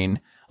still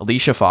green.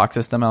 Alicia Fox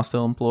is somehow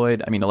still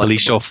employed. I mean,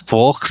 Alicia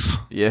Fox?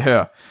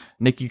 Yeah.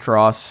 Nikki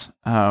Cross,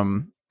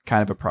 kind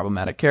of a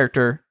problematic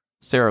character.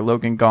 Sarah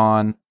Logan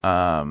gone.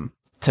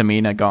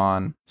 Tamina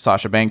gone.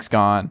 Sasha Banks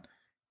gone.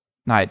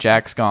 Nia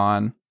Jax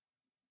gone.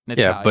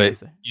 Yeah,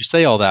 but you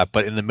say all that,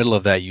 but in the middle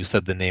of that, you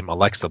said the name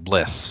Alexa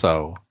Bliss,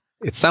 so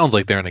it sounds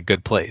like they're in a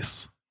good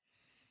place.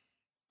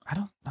 I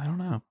don't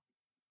know.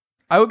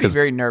 I would be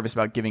very nervous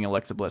about giving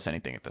Alexa Bliss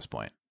anything at this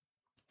point.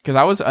 Because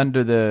I was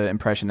under the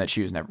impression that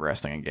she was never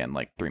wrestling again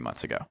 3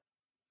 months ago.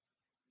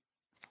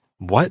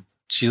 What?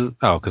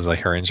 Because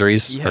her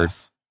injuries?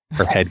 Yes.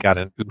 Her head got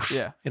an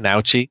an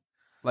ouchie?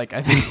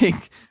 I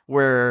think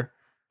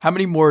how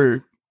many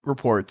more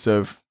reports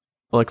of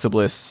Alexa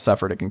Bliss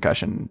suffered a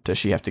concussion does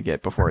she have to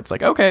get before it's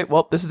like, okay,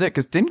 well, this is it?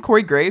 Because didn't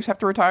Corey Graves have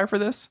to retire for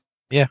this?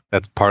 Yeah,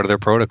 that's part of their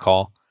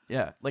protocol.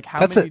 Yeah,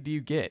 how many do you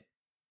get?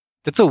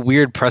 That's a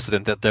weird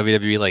precedent that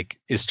WWE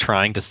is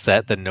trying to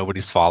set that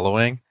nobody's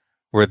following,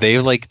 where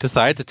they've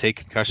decided to take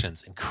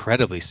concussions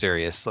incredibly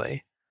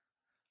seriously.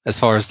 As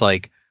far as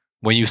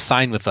when you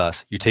sign with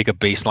us, you take a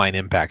baseline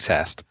impact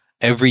test.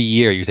 Every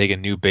year you take a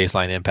new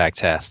baseline impact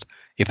test.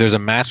 If there's a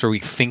match where we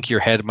think your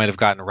head might have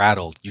gotten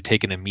rattled, you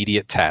take an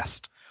immediate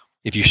test.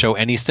 If you show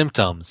any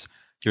symptoms,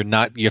 you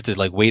have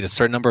to wait a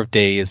certain number of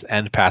days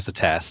and pass a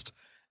test.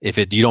 If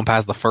you don't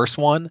pass the first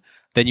one,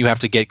 then you have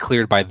to get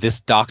cleared by this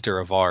doctor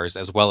of ours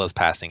as well as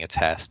passing a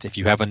test. If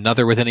you have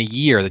another within a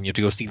year, then you have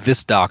to go see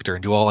this doctor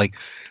and do all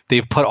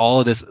they've put all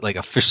of this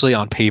officially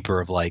on paper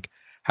of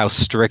how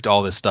strict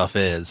all this stuff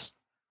is.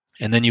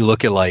 And then you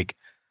look at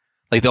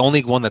the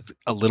only one that's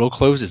a little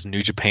close is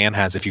New Japan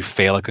has, if you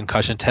fail a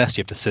concussion test,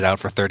 you have to sit out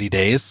for 30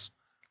 days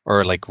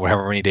or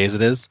however many days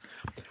it is.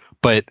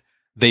 But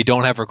they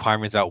don't have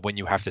requirements about when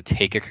you have to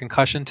take a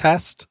concussion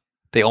test.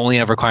 They only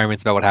have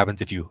requirements about what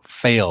happens if you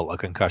fail a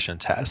concussion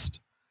test.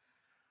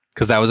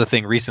 Because that was a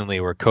thing recently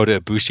where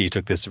Kota Ibushi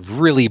took this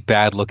really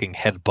bad looking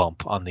head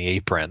bump on the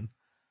apron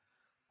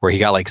where he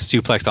got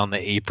suplexed on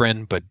the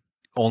apron but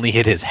only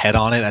hit his head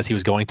on it as he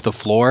was going to the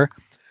floor.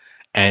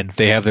 And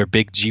they have their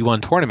big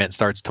G1 tournament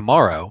starts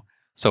tomorrow.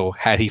 So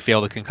had he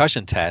failed a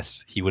concussion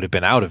test, he would have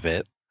been out of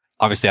it.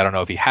 Obviously, I don't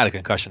know if he had a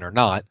concussion or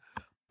not,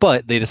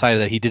 but they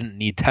decided that he didn't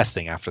need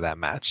testing after that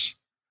match,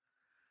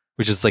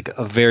 which is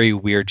a very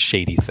weird,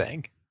 shady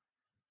thing.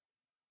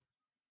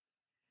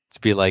 To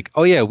be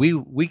oh yeah,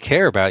 we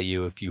care about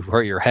you if you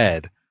hurt your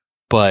head,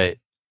 but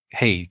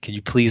hey, can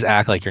you please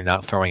act like you're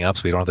not throwing up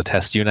so we don't have to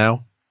test you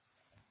now?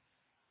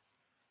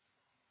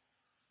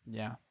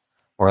 Yeah.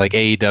 Or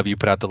AEW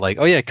put out the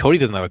oh yeah, Cody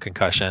doesn't have a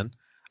concussion.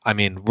 I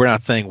mean, we're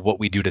not saying what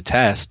we do to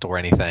test or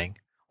anything,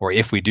 or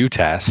if we do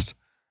test,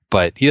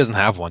 but he doesn't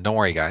have one. Don't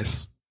worry,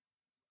 guys.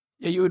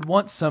 Yeah, you would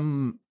want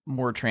some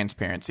more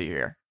transparency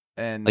here.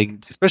 And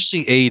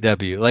especially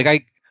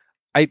AEW.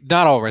 I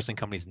not all wrestling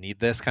companies need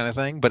this kind of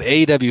thing, but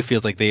AEW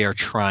feels like they are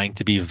trying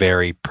to be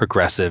very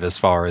progressive as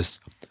far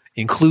as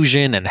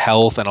inclusion and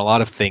health and a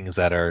lot of things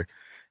that are,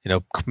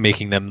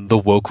 making them the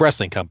woke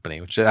wrestling company,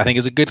 which I think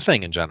is a good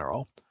thing in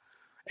general.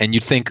 And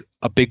you'd think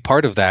a big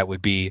part of that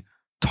would be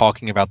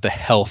talking about the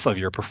health of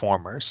your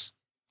performers,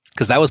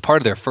 because that was part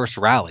of their first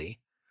rally,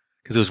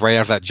 because it was right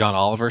after that John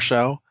Oliver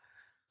show.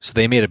 So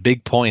they made a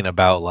big point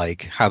about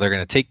like how they're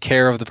going to take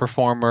care of the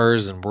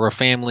performers and we're a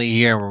family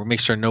here and we'll make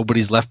sure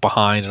nobody's left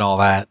behind and all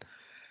that.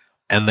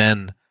 And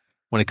then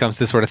when it comes to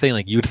this sort of thing,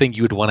 like you'd think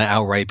you would want to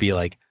outright be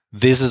like,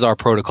 this is our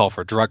protocol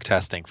for drug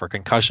testing, for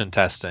concussion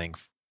testing,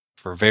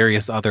 for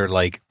various other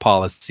like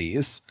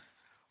policies.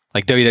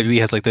 Like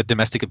WWE has like the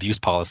domestic abuse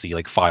policy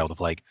like filed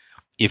of like,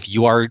 if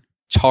you are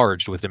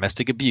charged with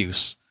domestic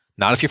abuse,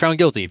 not if you're found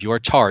guilty, if you are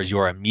charged, you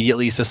are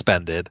immediately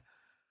suspended.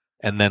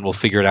 And then we'll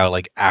figure it out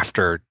like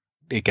after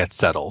it gets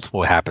settled,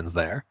 what happens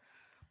there.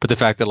 But the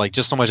fact that like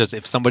just so much as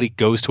if somebody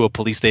goes to a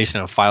police station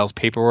and files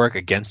paperwork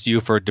against you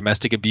for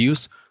domestic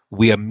abuse,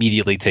 we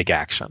immediately take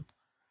action.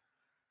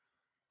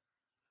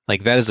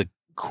 Like that is a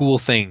cool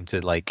thing to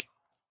like,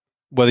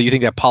 whether you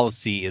think that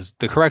policy is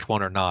the correct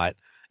one or not,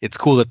 it's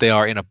cool that they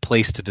are in a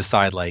place to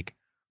decide like,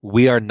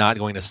 we are not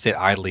going to sit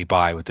idly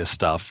by with this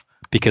stuff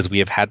because we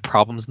have had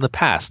problems in the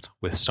past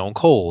with Stone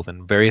Cold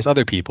and various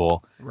other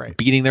people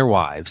beating their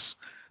wives.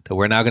 That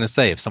we're now going to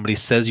say, if somebody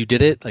says you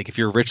did it, like if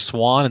you're Rich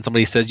Swann and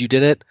somebody says you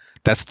did it,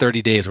 that's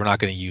 30 days. We're not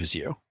going to use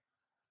you.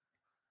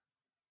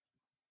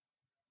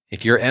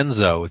 If you're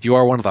Enzo, if you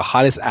are one of the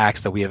hottest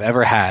acts that we have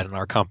ever had in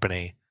our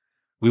company,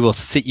 we will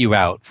sit you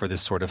out for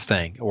this sort of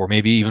thing, or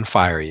maybe even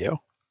fire you.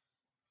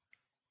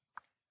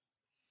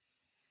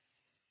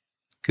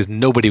 Because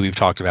nobody we've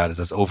talked about is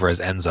as over as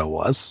Enzo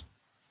was.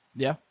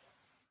 Yeah.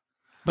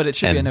 But it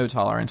should be a no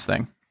tolerance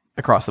thing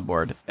across the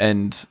board.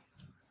 And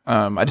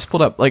I just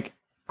pulled up, like,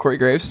 Corey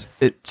Graves,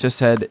 it just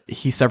said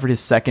he suffered his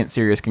second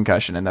serious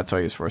concussion, and that's why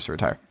he was forced to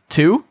retire.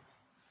 2?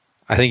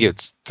 I think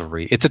it's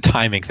 3. It's a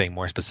timing thing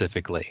more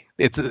specifically.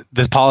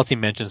 This policy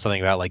mentions something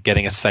about like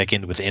getting a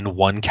second within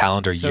 1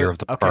 calendar year of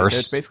the first. So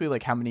it's basically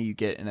like how many you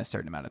get in a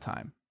certain amount of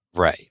time.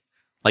 Right.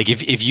 Like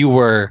if you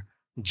were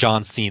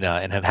John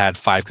Cena and had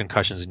 5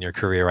 concussions in your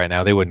career right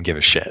now, they wouldn't give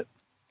a shit.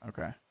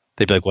 Okay.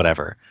 They'd be like,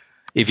 whatever.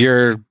 If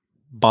you're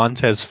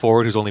Montez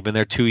Ford, who's only been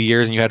there 2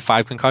 years and you had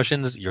 5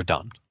 concussions, you're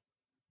done.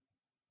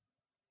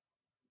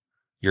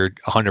 You're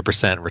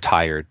 100%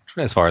 retired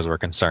as far as we're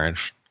concerned.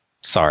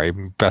 Sorry,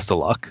 best of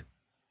luck.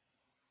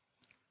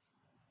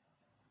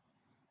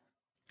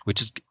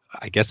 Which is,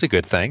 I guess, a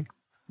good thing.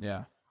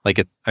 Yeah. Like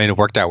it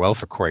worked out well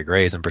for Corey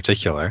Graves in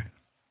particular.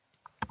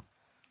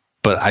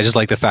 But I just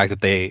like the fact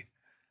that they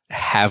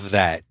have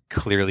that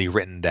clearly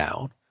written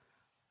down.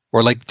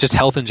 Or like just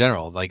health in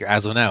general. Like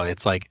as of now,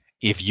 it's like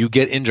if you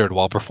get injured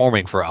while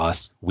performing for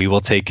us, we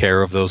will take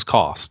care of those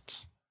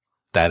costs.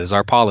 That is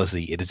our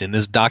policy. It is in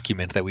this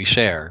document that we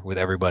share with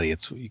everybody.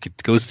 You could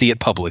go see it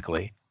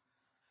publicly.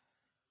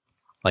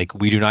 Like,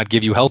 we do not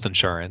give you health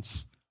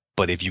insurance,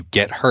 but if you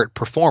get hurt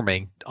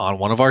performing on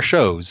one of our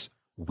shows,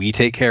 we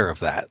take care of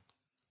that.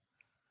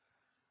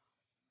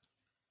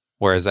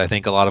 Whereas I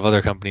think a lot of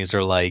other companies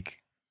are like,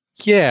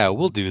 yeah,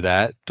 we'll do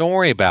that. Don't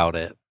worry about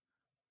it.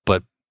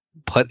 But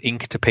put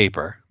ink to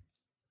paper.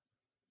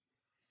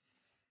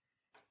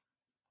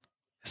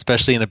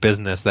 Especially in a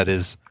business that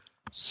is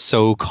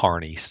so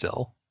carny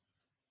still.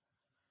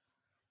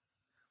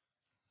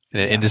 In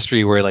an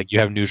industry where like you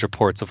have news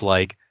reports of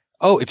like,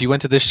 oh, if you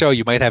went to this show,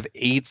 you might have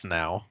AIDS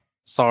now.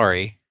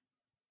 Sorry.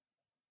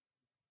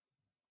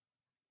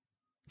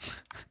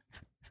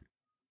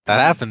 That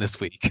happened this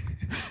week.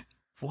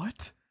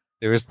 What?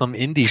 There was some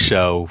indie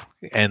show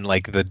and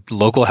like the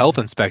local health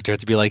inspector had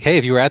to be like, hey,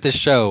 if you were at this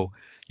show,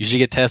 you should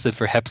get tested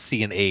for Hep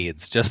C and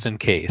AIDS just in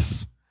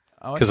case.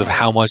 Because of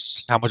how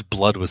much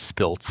blood was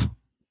spilt.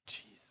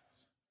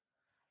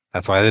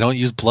 That's why they don't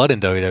use blood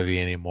in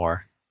WWE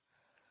anymore.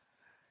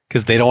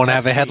 Because they don't want to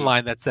have a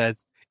headline that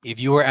says, if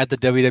you were at the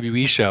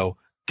WWE show,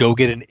 go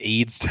get an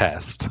AIDS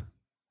test.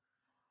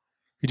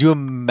 Could you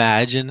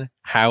imagine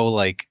how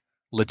like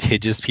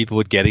litigious people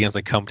would get against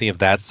a company of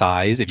that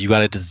size if you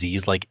got a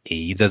disease like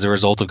AIDS as a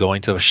result of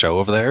going to a show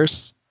of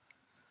theirs?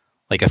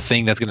 Like a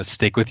thing that's going to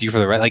stick with you for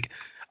the rest. Like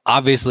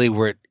obviously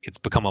it's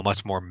become a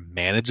much more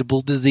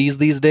manageable disease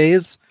these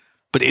days,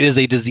 but it is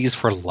a disease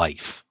for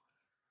life.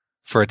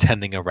 For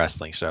attending a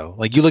wrestling show.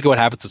 Like you look at what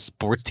happens with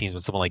sports teams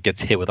when someone like gets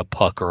hit with a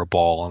puck or a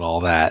ball and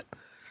all that.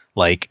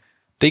 Like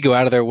they go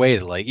out of their way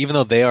to like, even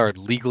though they are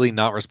legally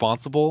not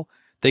responsible,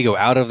 they go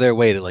out of their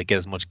way to like get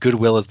as much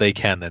goodwill as they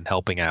can in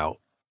helping out.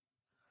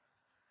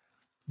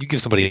 You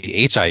give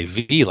somebody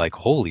HIV, like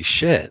holy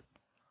shit.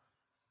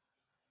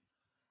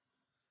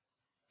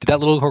 Did that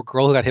little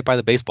girl who got hit by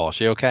the baseball, is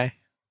she okay?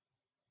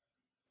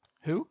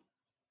 Who?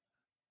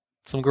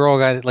 Some girl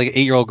got, like an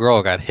 8-year-old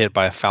girl got hit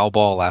by a foul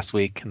ball last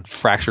week and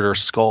fractured her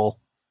skull.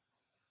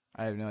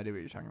 I have no idea what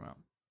you're talking about.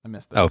 I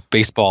missed this. Oh,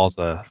 baseball's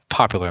a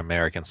popular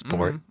American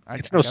sport.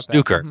 It's no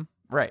snooker.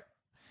 Mm-hmm. Right.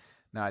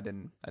 No, I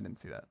didn't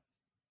see that.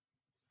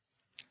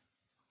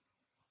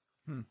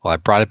 Well, I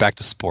brought it back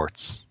to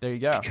sports. There you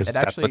go. It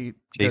actually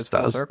goes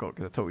full circle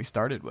because that's what we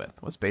started with,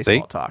 was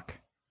baseball talk.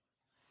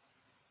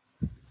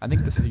 I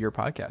think this is your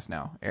podcast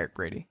now, Eric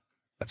Brady.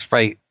 That's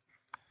right.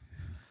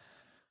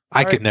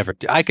 I could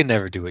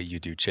never do what you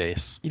do,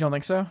 Chase. You don't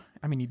think so?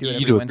 I mean, you do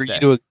it every Wednesday.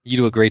 You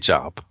do a great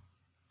job.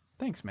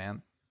 Thanks,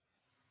 man.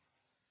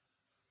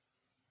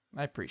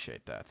 I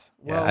appreciate that.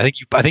 Yeah, Well,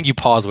 I think you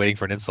paused waiting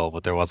for an insult,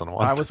 but there wasn't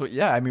one.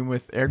 I mean,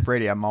 with Eric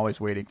Brady, I'm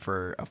always waiting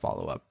for a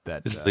follow up.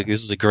 This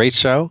is a great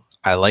show.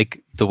 I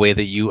like the way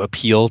that you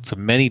appeal to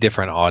many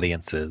different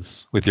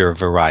audiences with your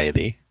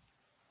variety.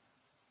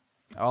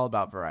 All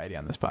about variety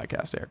on this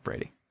podcast, Eric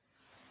Brady.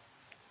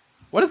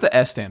 What does the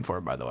S stand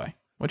for, by the way?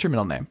 What's your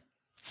middle name?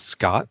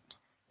 Scott?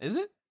 Is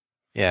it?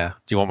 Yeah.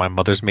 Do you want my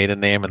mother's maiden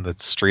name and the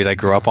street I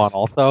grew up on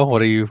also?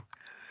 What are you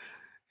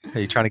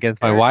trying to get into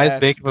my Why is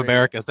Bank of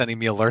America sending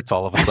me alerts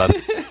all of a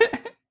sudden?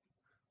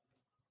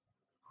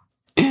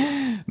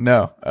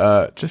 No,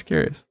 just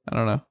curious. I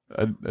don't know.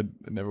 I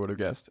never would have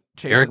guessed.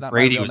 Chase Eric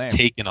Brady was name.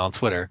 taken on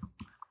Twitter.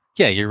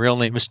 Yeah, your real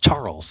name is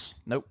Charles.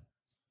 Nope.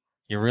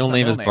 Your real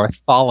name is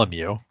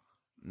Bartholomew.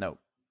 Nope.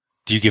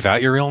 Do you give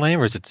out your real name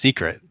or is it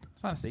secret?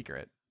 It's not a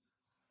secret.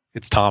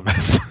 It's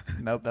Thomas.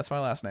 Nope, that's my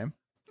last name.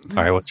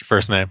 All right, what's your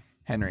first name?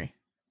 Henry.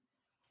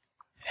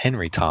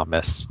 Henry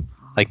Thomas.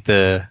 Why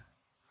does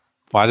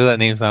that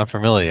name sound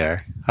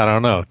familiar? I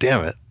don't know.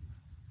 Damn it.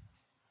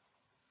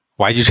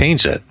 Why'd you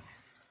change it?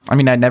 I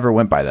mean, I never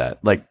went by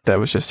that. Like, that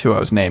was just who I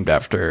was named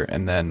after,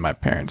 and then my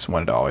parents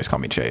wanted to always call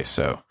me Chase,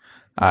 so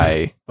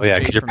I... Oh, yeah,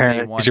 because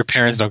your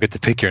parents don't get to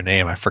pick your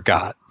name. I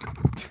forgot.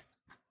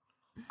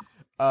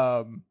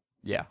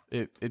 Yeah,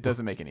 it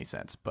doesn't make any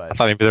sense, but... I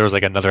thought maybe there was,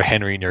 like, another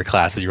Henry in your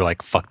class and you were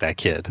like, fuck that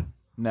kid.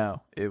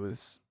 No, it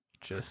was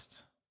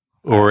just...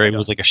 Or it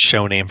was, like, a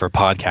show name for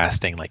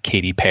podcasting, like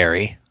Katy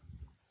Perry.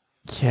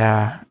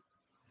 Yeah.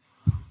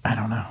 I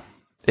don't know.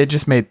 It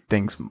just made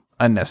things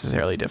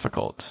unnecessarily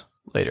difficult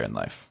later in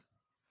life.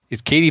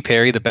 Is Katy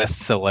Perry the best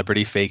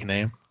celebrity fake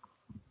name?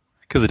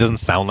 Because it doesn't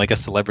sound like a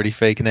celebrity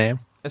fake name.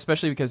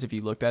 Especially because if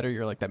you looked at her,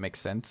 you're like, that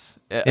makes sense.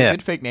 A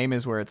good fake name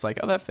is where it's like,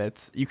 oh, that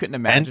fits. You couldn't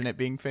imagine it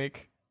being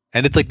fake.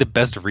 And it's like the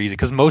best reason,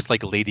 because most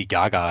like Lady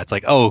Gaga, it's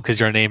like, oh, because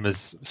your name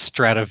is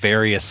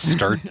Stradivarius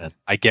Sturgeon.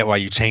 I get why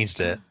you changed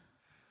it.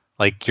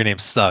 Like, your name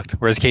sucked.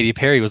 Whereas Katy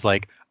Perry was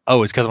like,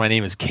 oh, it's because my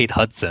name is Kate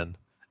Hudson.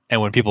 And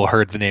when people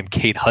heard the name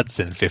Kate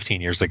Hudson 15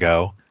 years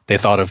ago, they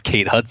thought of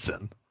Kate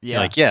Hudson. Yeah.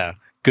 You're like, yeah,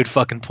 good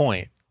fucking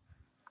point.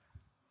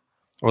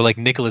 Or like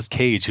Nicolas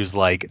Cage, who's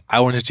like, I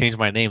wanted to change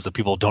my name so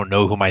people don't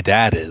know who my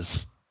dad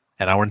is.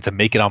 And I wanted to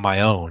make it on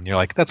my own. You're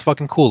like, that's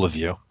fucking cool of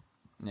you.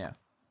 Yeah.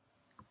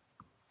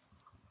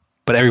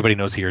 But everybody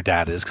knows who your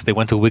dad is because they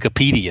went to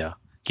Wikipedia,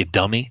 you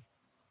dummy.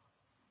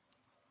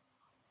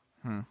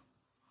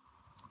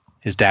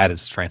 His dad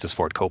is Francis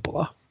Ford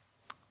Coppola.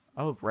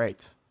 Oh,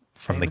 right.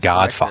 From Famous The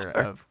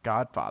Godfather. of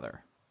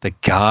Godfather. The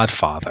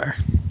Godfather.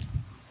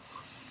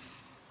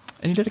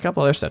 And he did a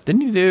couple other stuff.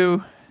 Didn't he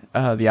do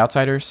The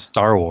Outsiders?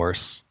 Star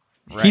Wars.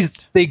 Right. He'd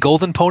say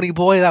Golden Pony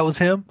Boy, that was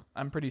him?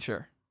 I'm pretty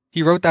sure.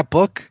 He wrote that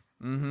book?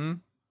 Mm-hmm.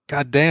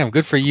 God damn,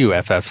 good for you,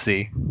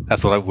 FFC.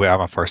 That's what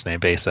I'm a first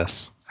name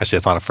basis. Actually,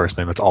 it's not a first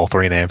name, it's all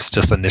three names,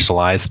 just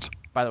initialized.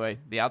 By the way,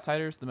 The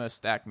Outsiders, the most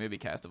stacked movie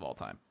cast of all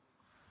time.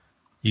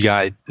 You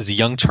got, is it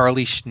young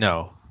Charlie?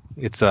 No.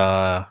 It's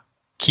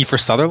Kiefer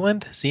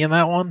Sutherland? Is he in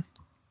that one?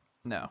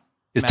 No.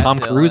 Is Matt Tom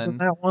Dillon, Cruise in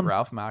that one?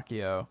 Ralph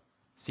Macchio,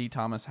 C.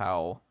 Thomas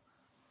Howell,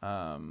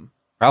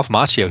 Ralph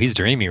Macchio, he's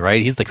dreamy,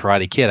 right? He's the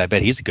Karate Kid. I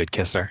bet he's a good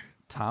kisser.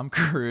 Tom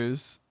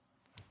Cruise,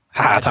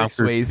 Tom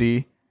Cruise.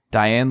 Swayze,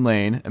 Diane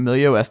Lane,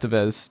 Emilio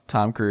Estevez,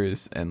 Tom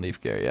Cruise, and Leif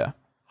Garria.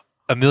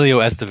 Emilio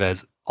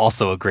Estevez,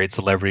 also a great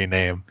celebrity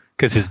name,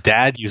 because his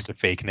dad used a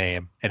fake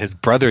name, and his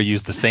brother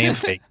used the same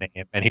fake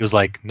name, and he was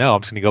like, no,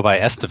 I'm just going to go by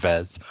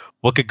Estevez.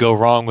 What could go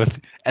wrong with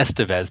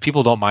Estevez?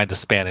 People don't mind a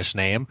Spanish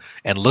name,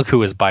 and look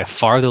who is by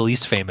far the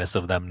least famous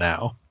of them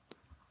now.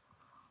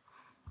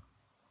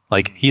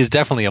 Like, he is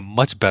definitely a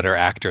much better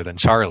actor than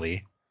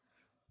Charlie,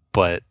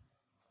 but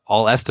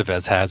all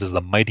Estevez has is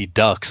the Mighty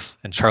Ducks,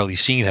 and Charlie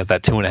Sheen has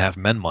that 2.5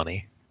 Men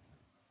money.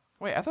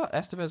 Wait, I thought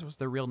Estevez was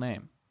their real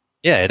name.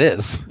 Yeah, it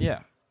is.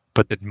 Yeah.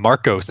 But the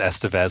Marcos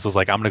Estevez was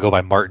like, I'm going to go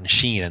by Martin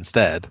Sheen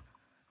instead.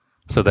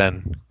 So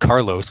then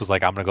Carlos was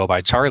like, I'm going to go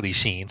by Charlie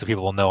Sheen so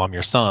people will know I'm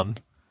your son.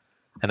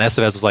 And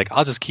Estevez was like,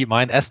 I'll just keep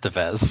mine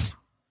Estevez.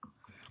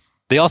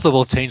 They also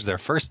both changed their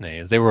first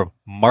names. They were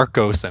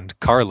Marcos and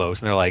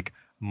Carlos, and they're like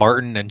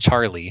Martin and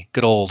Charlie.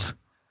 Good old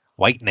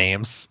white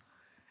names.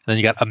 And then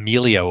you got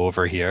Emilio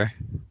over here.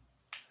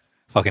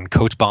 Fucking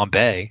Coach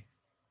Bombay.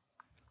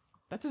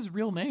 That's his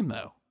real name,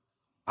 though.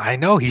 I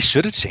know, he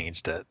should have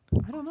changed it.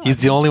 I don't know.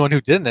 He's the only one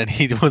who didn't, and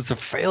he was a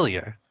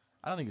failure.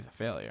 I don't think he's a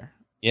failure.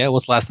 Yeah,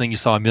 what's the last thing you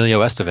saw Emilio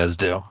Estevez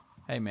do?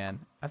 Hey, man,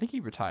 I think he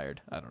retired.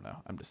 I don't know.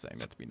 I'm just saying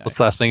that to be nice. What's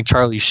the last thing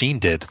Charlie Sheen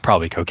did?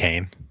 Probably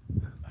cocaine.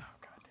 Oh,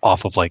 God.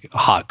 Off of, like, a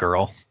hot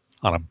girl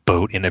on a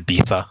boat in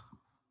Ibiza.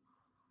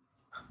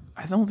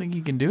 I don't think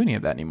he can do any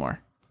of that anymore.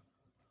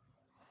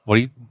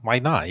 Why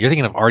not? You're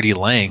thinking of Artie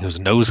Lang, whose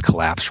nose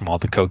collapsed from all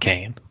the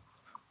cocaine.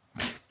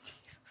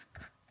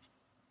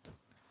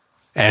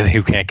 And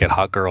who can't get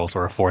hot girls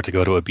or afford to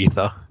go to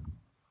Ibiza.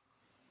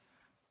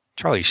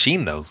 Charlie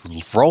Sheen, though, is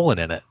rolling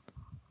in it.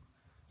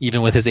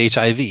 Even with his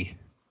HIV.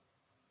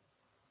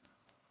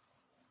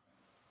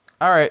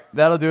 All right,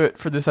 that'll do it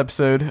for this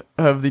episode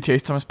of the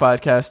Chase Thomas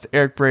Podcast.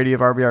 Eric Brady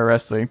of RBR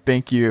Wrestling,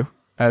 thank you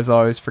as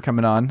always, for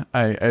coming on.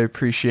 I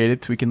appreciate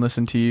it. We can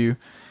listen to you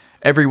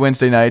every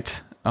Wednesday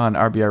night on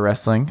RBR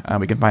Wrestling.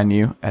 We can find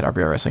you at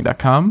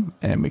rbrwrestling.com,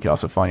 and we can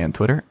also follow you on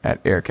Twitter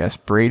at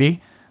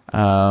EricSBrady.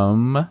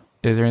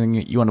 Is there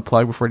anything you want to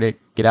plug before they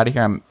get out of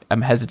here?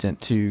 I'm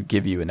hesitant to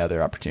give you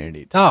another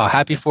opportunity.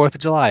 Happy 4th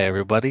of July,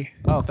 everybody.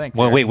 Oh, thanks.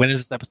 Well, Eric. wait, when is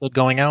this episode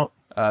going out?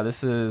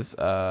 This is,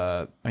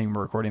 we're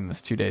recording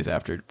this 2 days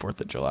after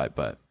 4th of July,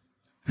 but...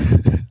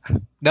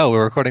 No,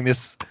 we're recording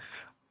this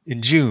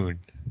in June.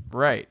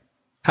 Right.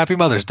 Happy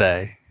Mother's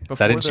Day. Before is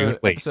that in the June?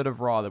 Wait. episode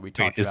of Raw that we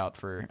talked about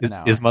for an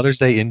hour. Is Mother's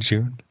Day in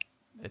June?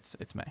 It's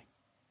May.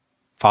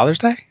 Father's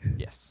Day?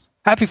 Yes.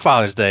 Happy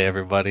Father's Day,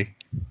 everybody.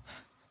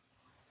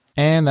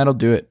 And that'll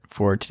do it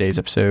for today's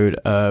episode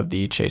of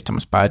the Chase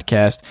Thomas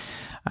Podcast.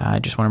 I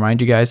just want to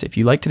remind you guys, if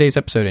you like today's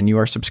episode and you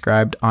are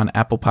subscribed on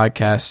Apple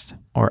Podcasts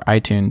or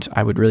iTunes,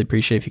 I would really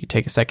appreciate if you could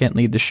take a second,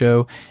 leave the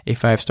show a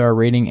 5-star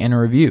rating and a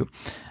review.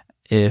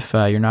 If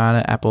you're not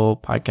an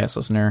Apple Podcast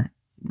listener,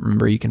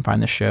 remember you can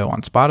find the show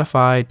on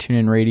Spotify,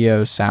 TuneIn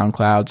Radio,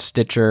 SoundCloud,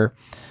 Stitcher,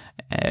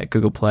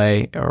 Google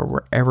Play, or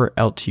wherever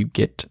else you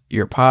get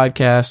your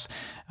podcasts.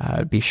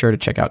 Be sure to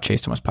check out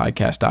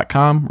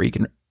chasethomaspodcast.com, where you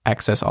can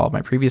access all of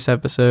my previous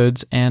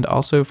episodes and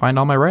also find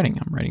all my writing.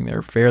 I'm writing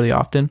there fairly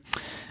often.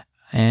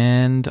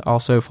 And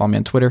also follow me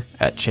on Twitter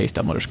at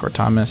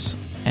chase_Thomas,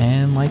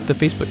 and like the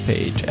Facebook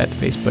page at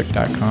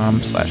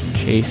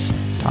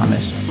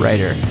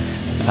facebook.com/ChaseThomasWriter.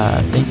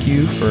 Thank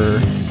you for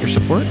your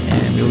support,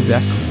 and we'll be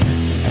back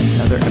with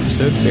another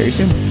episode very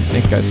soon.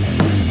 Thanks, guys.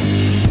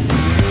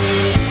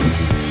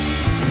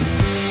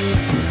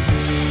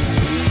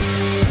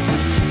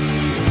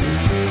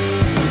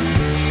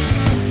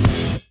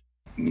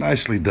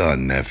 Nicely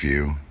done,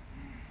 nephew.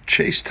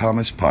 Chase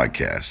Thomas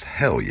Podcast.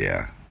 Hell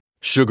yeah.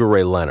 Sugar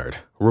Ray Leonard,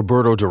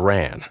 Roberto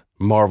Duran,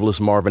 Marvelous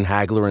Marvin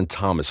Hagler, and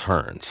Thomas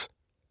Hearns.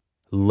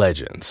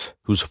 Legends,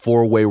 whose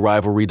four-way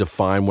rivalry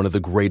defined one of the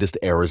greatest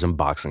eras in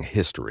boxing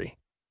history.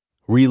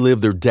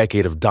 Relive their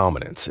decade of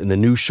dominance in the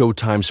new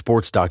Showtime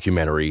sports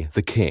documentary,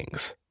 The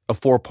Kings, a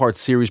 4-part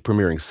series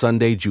premiering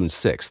Sunday, June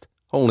 6th,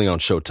 only on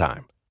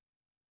Showtime.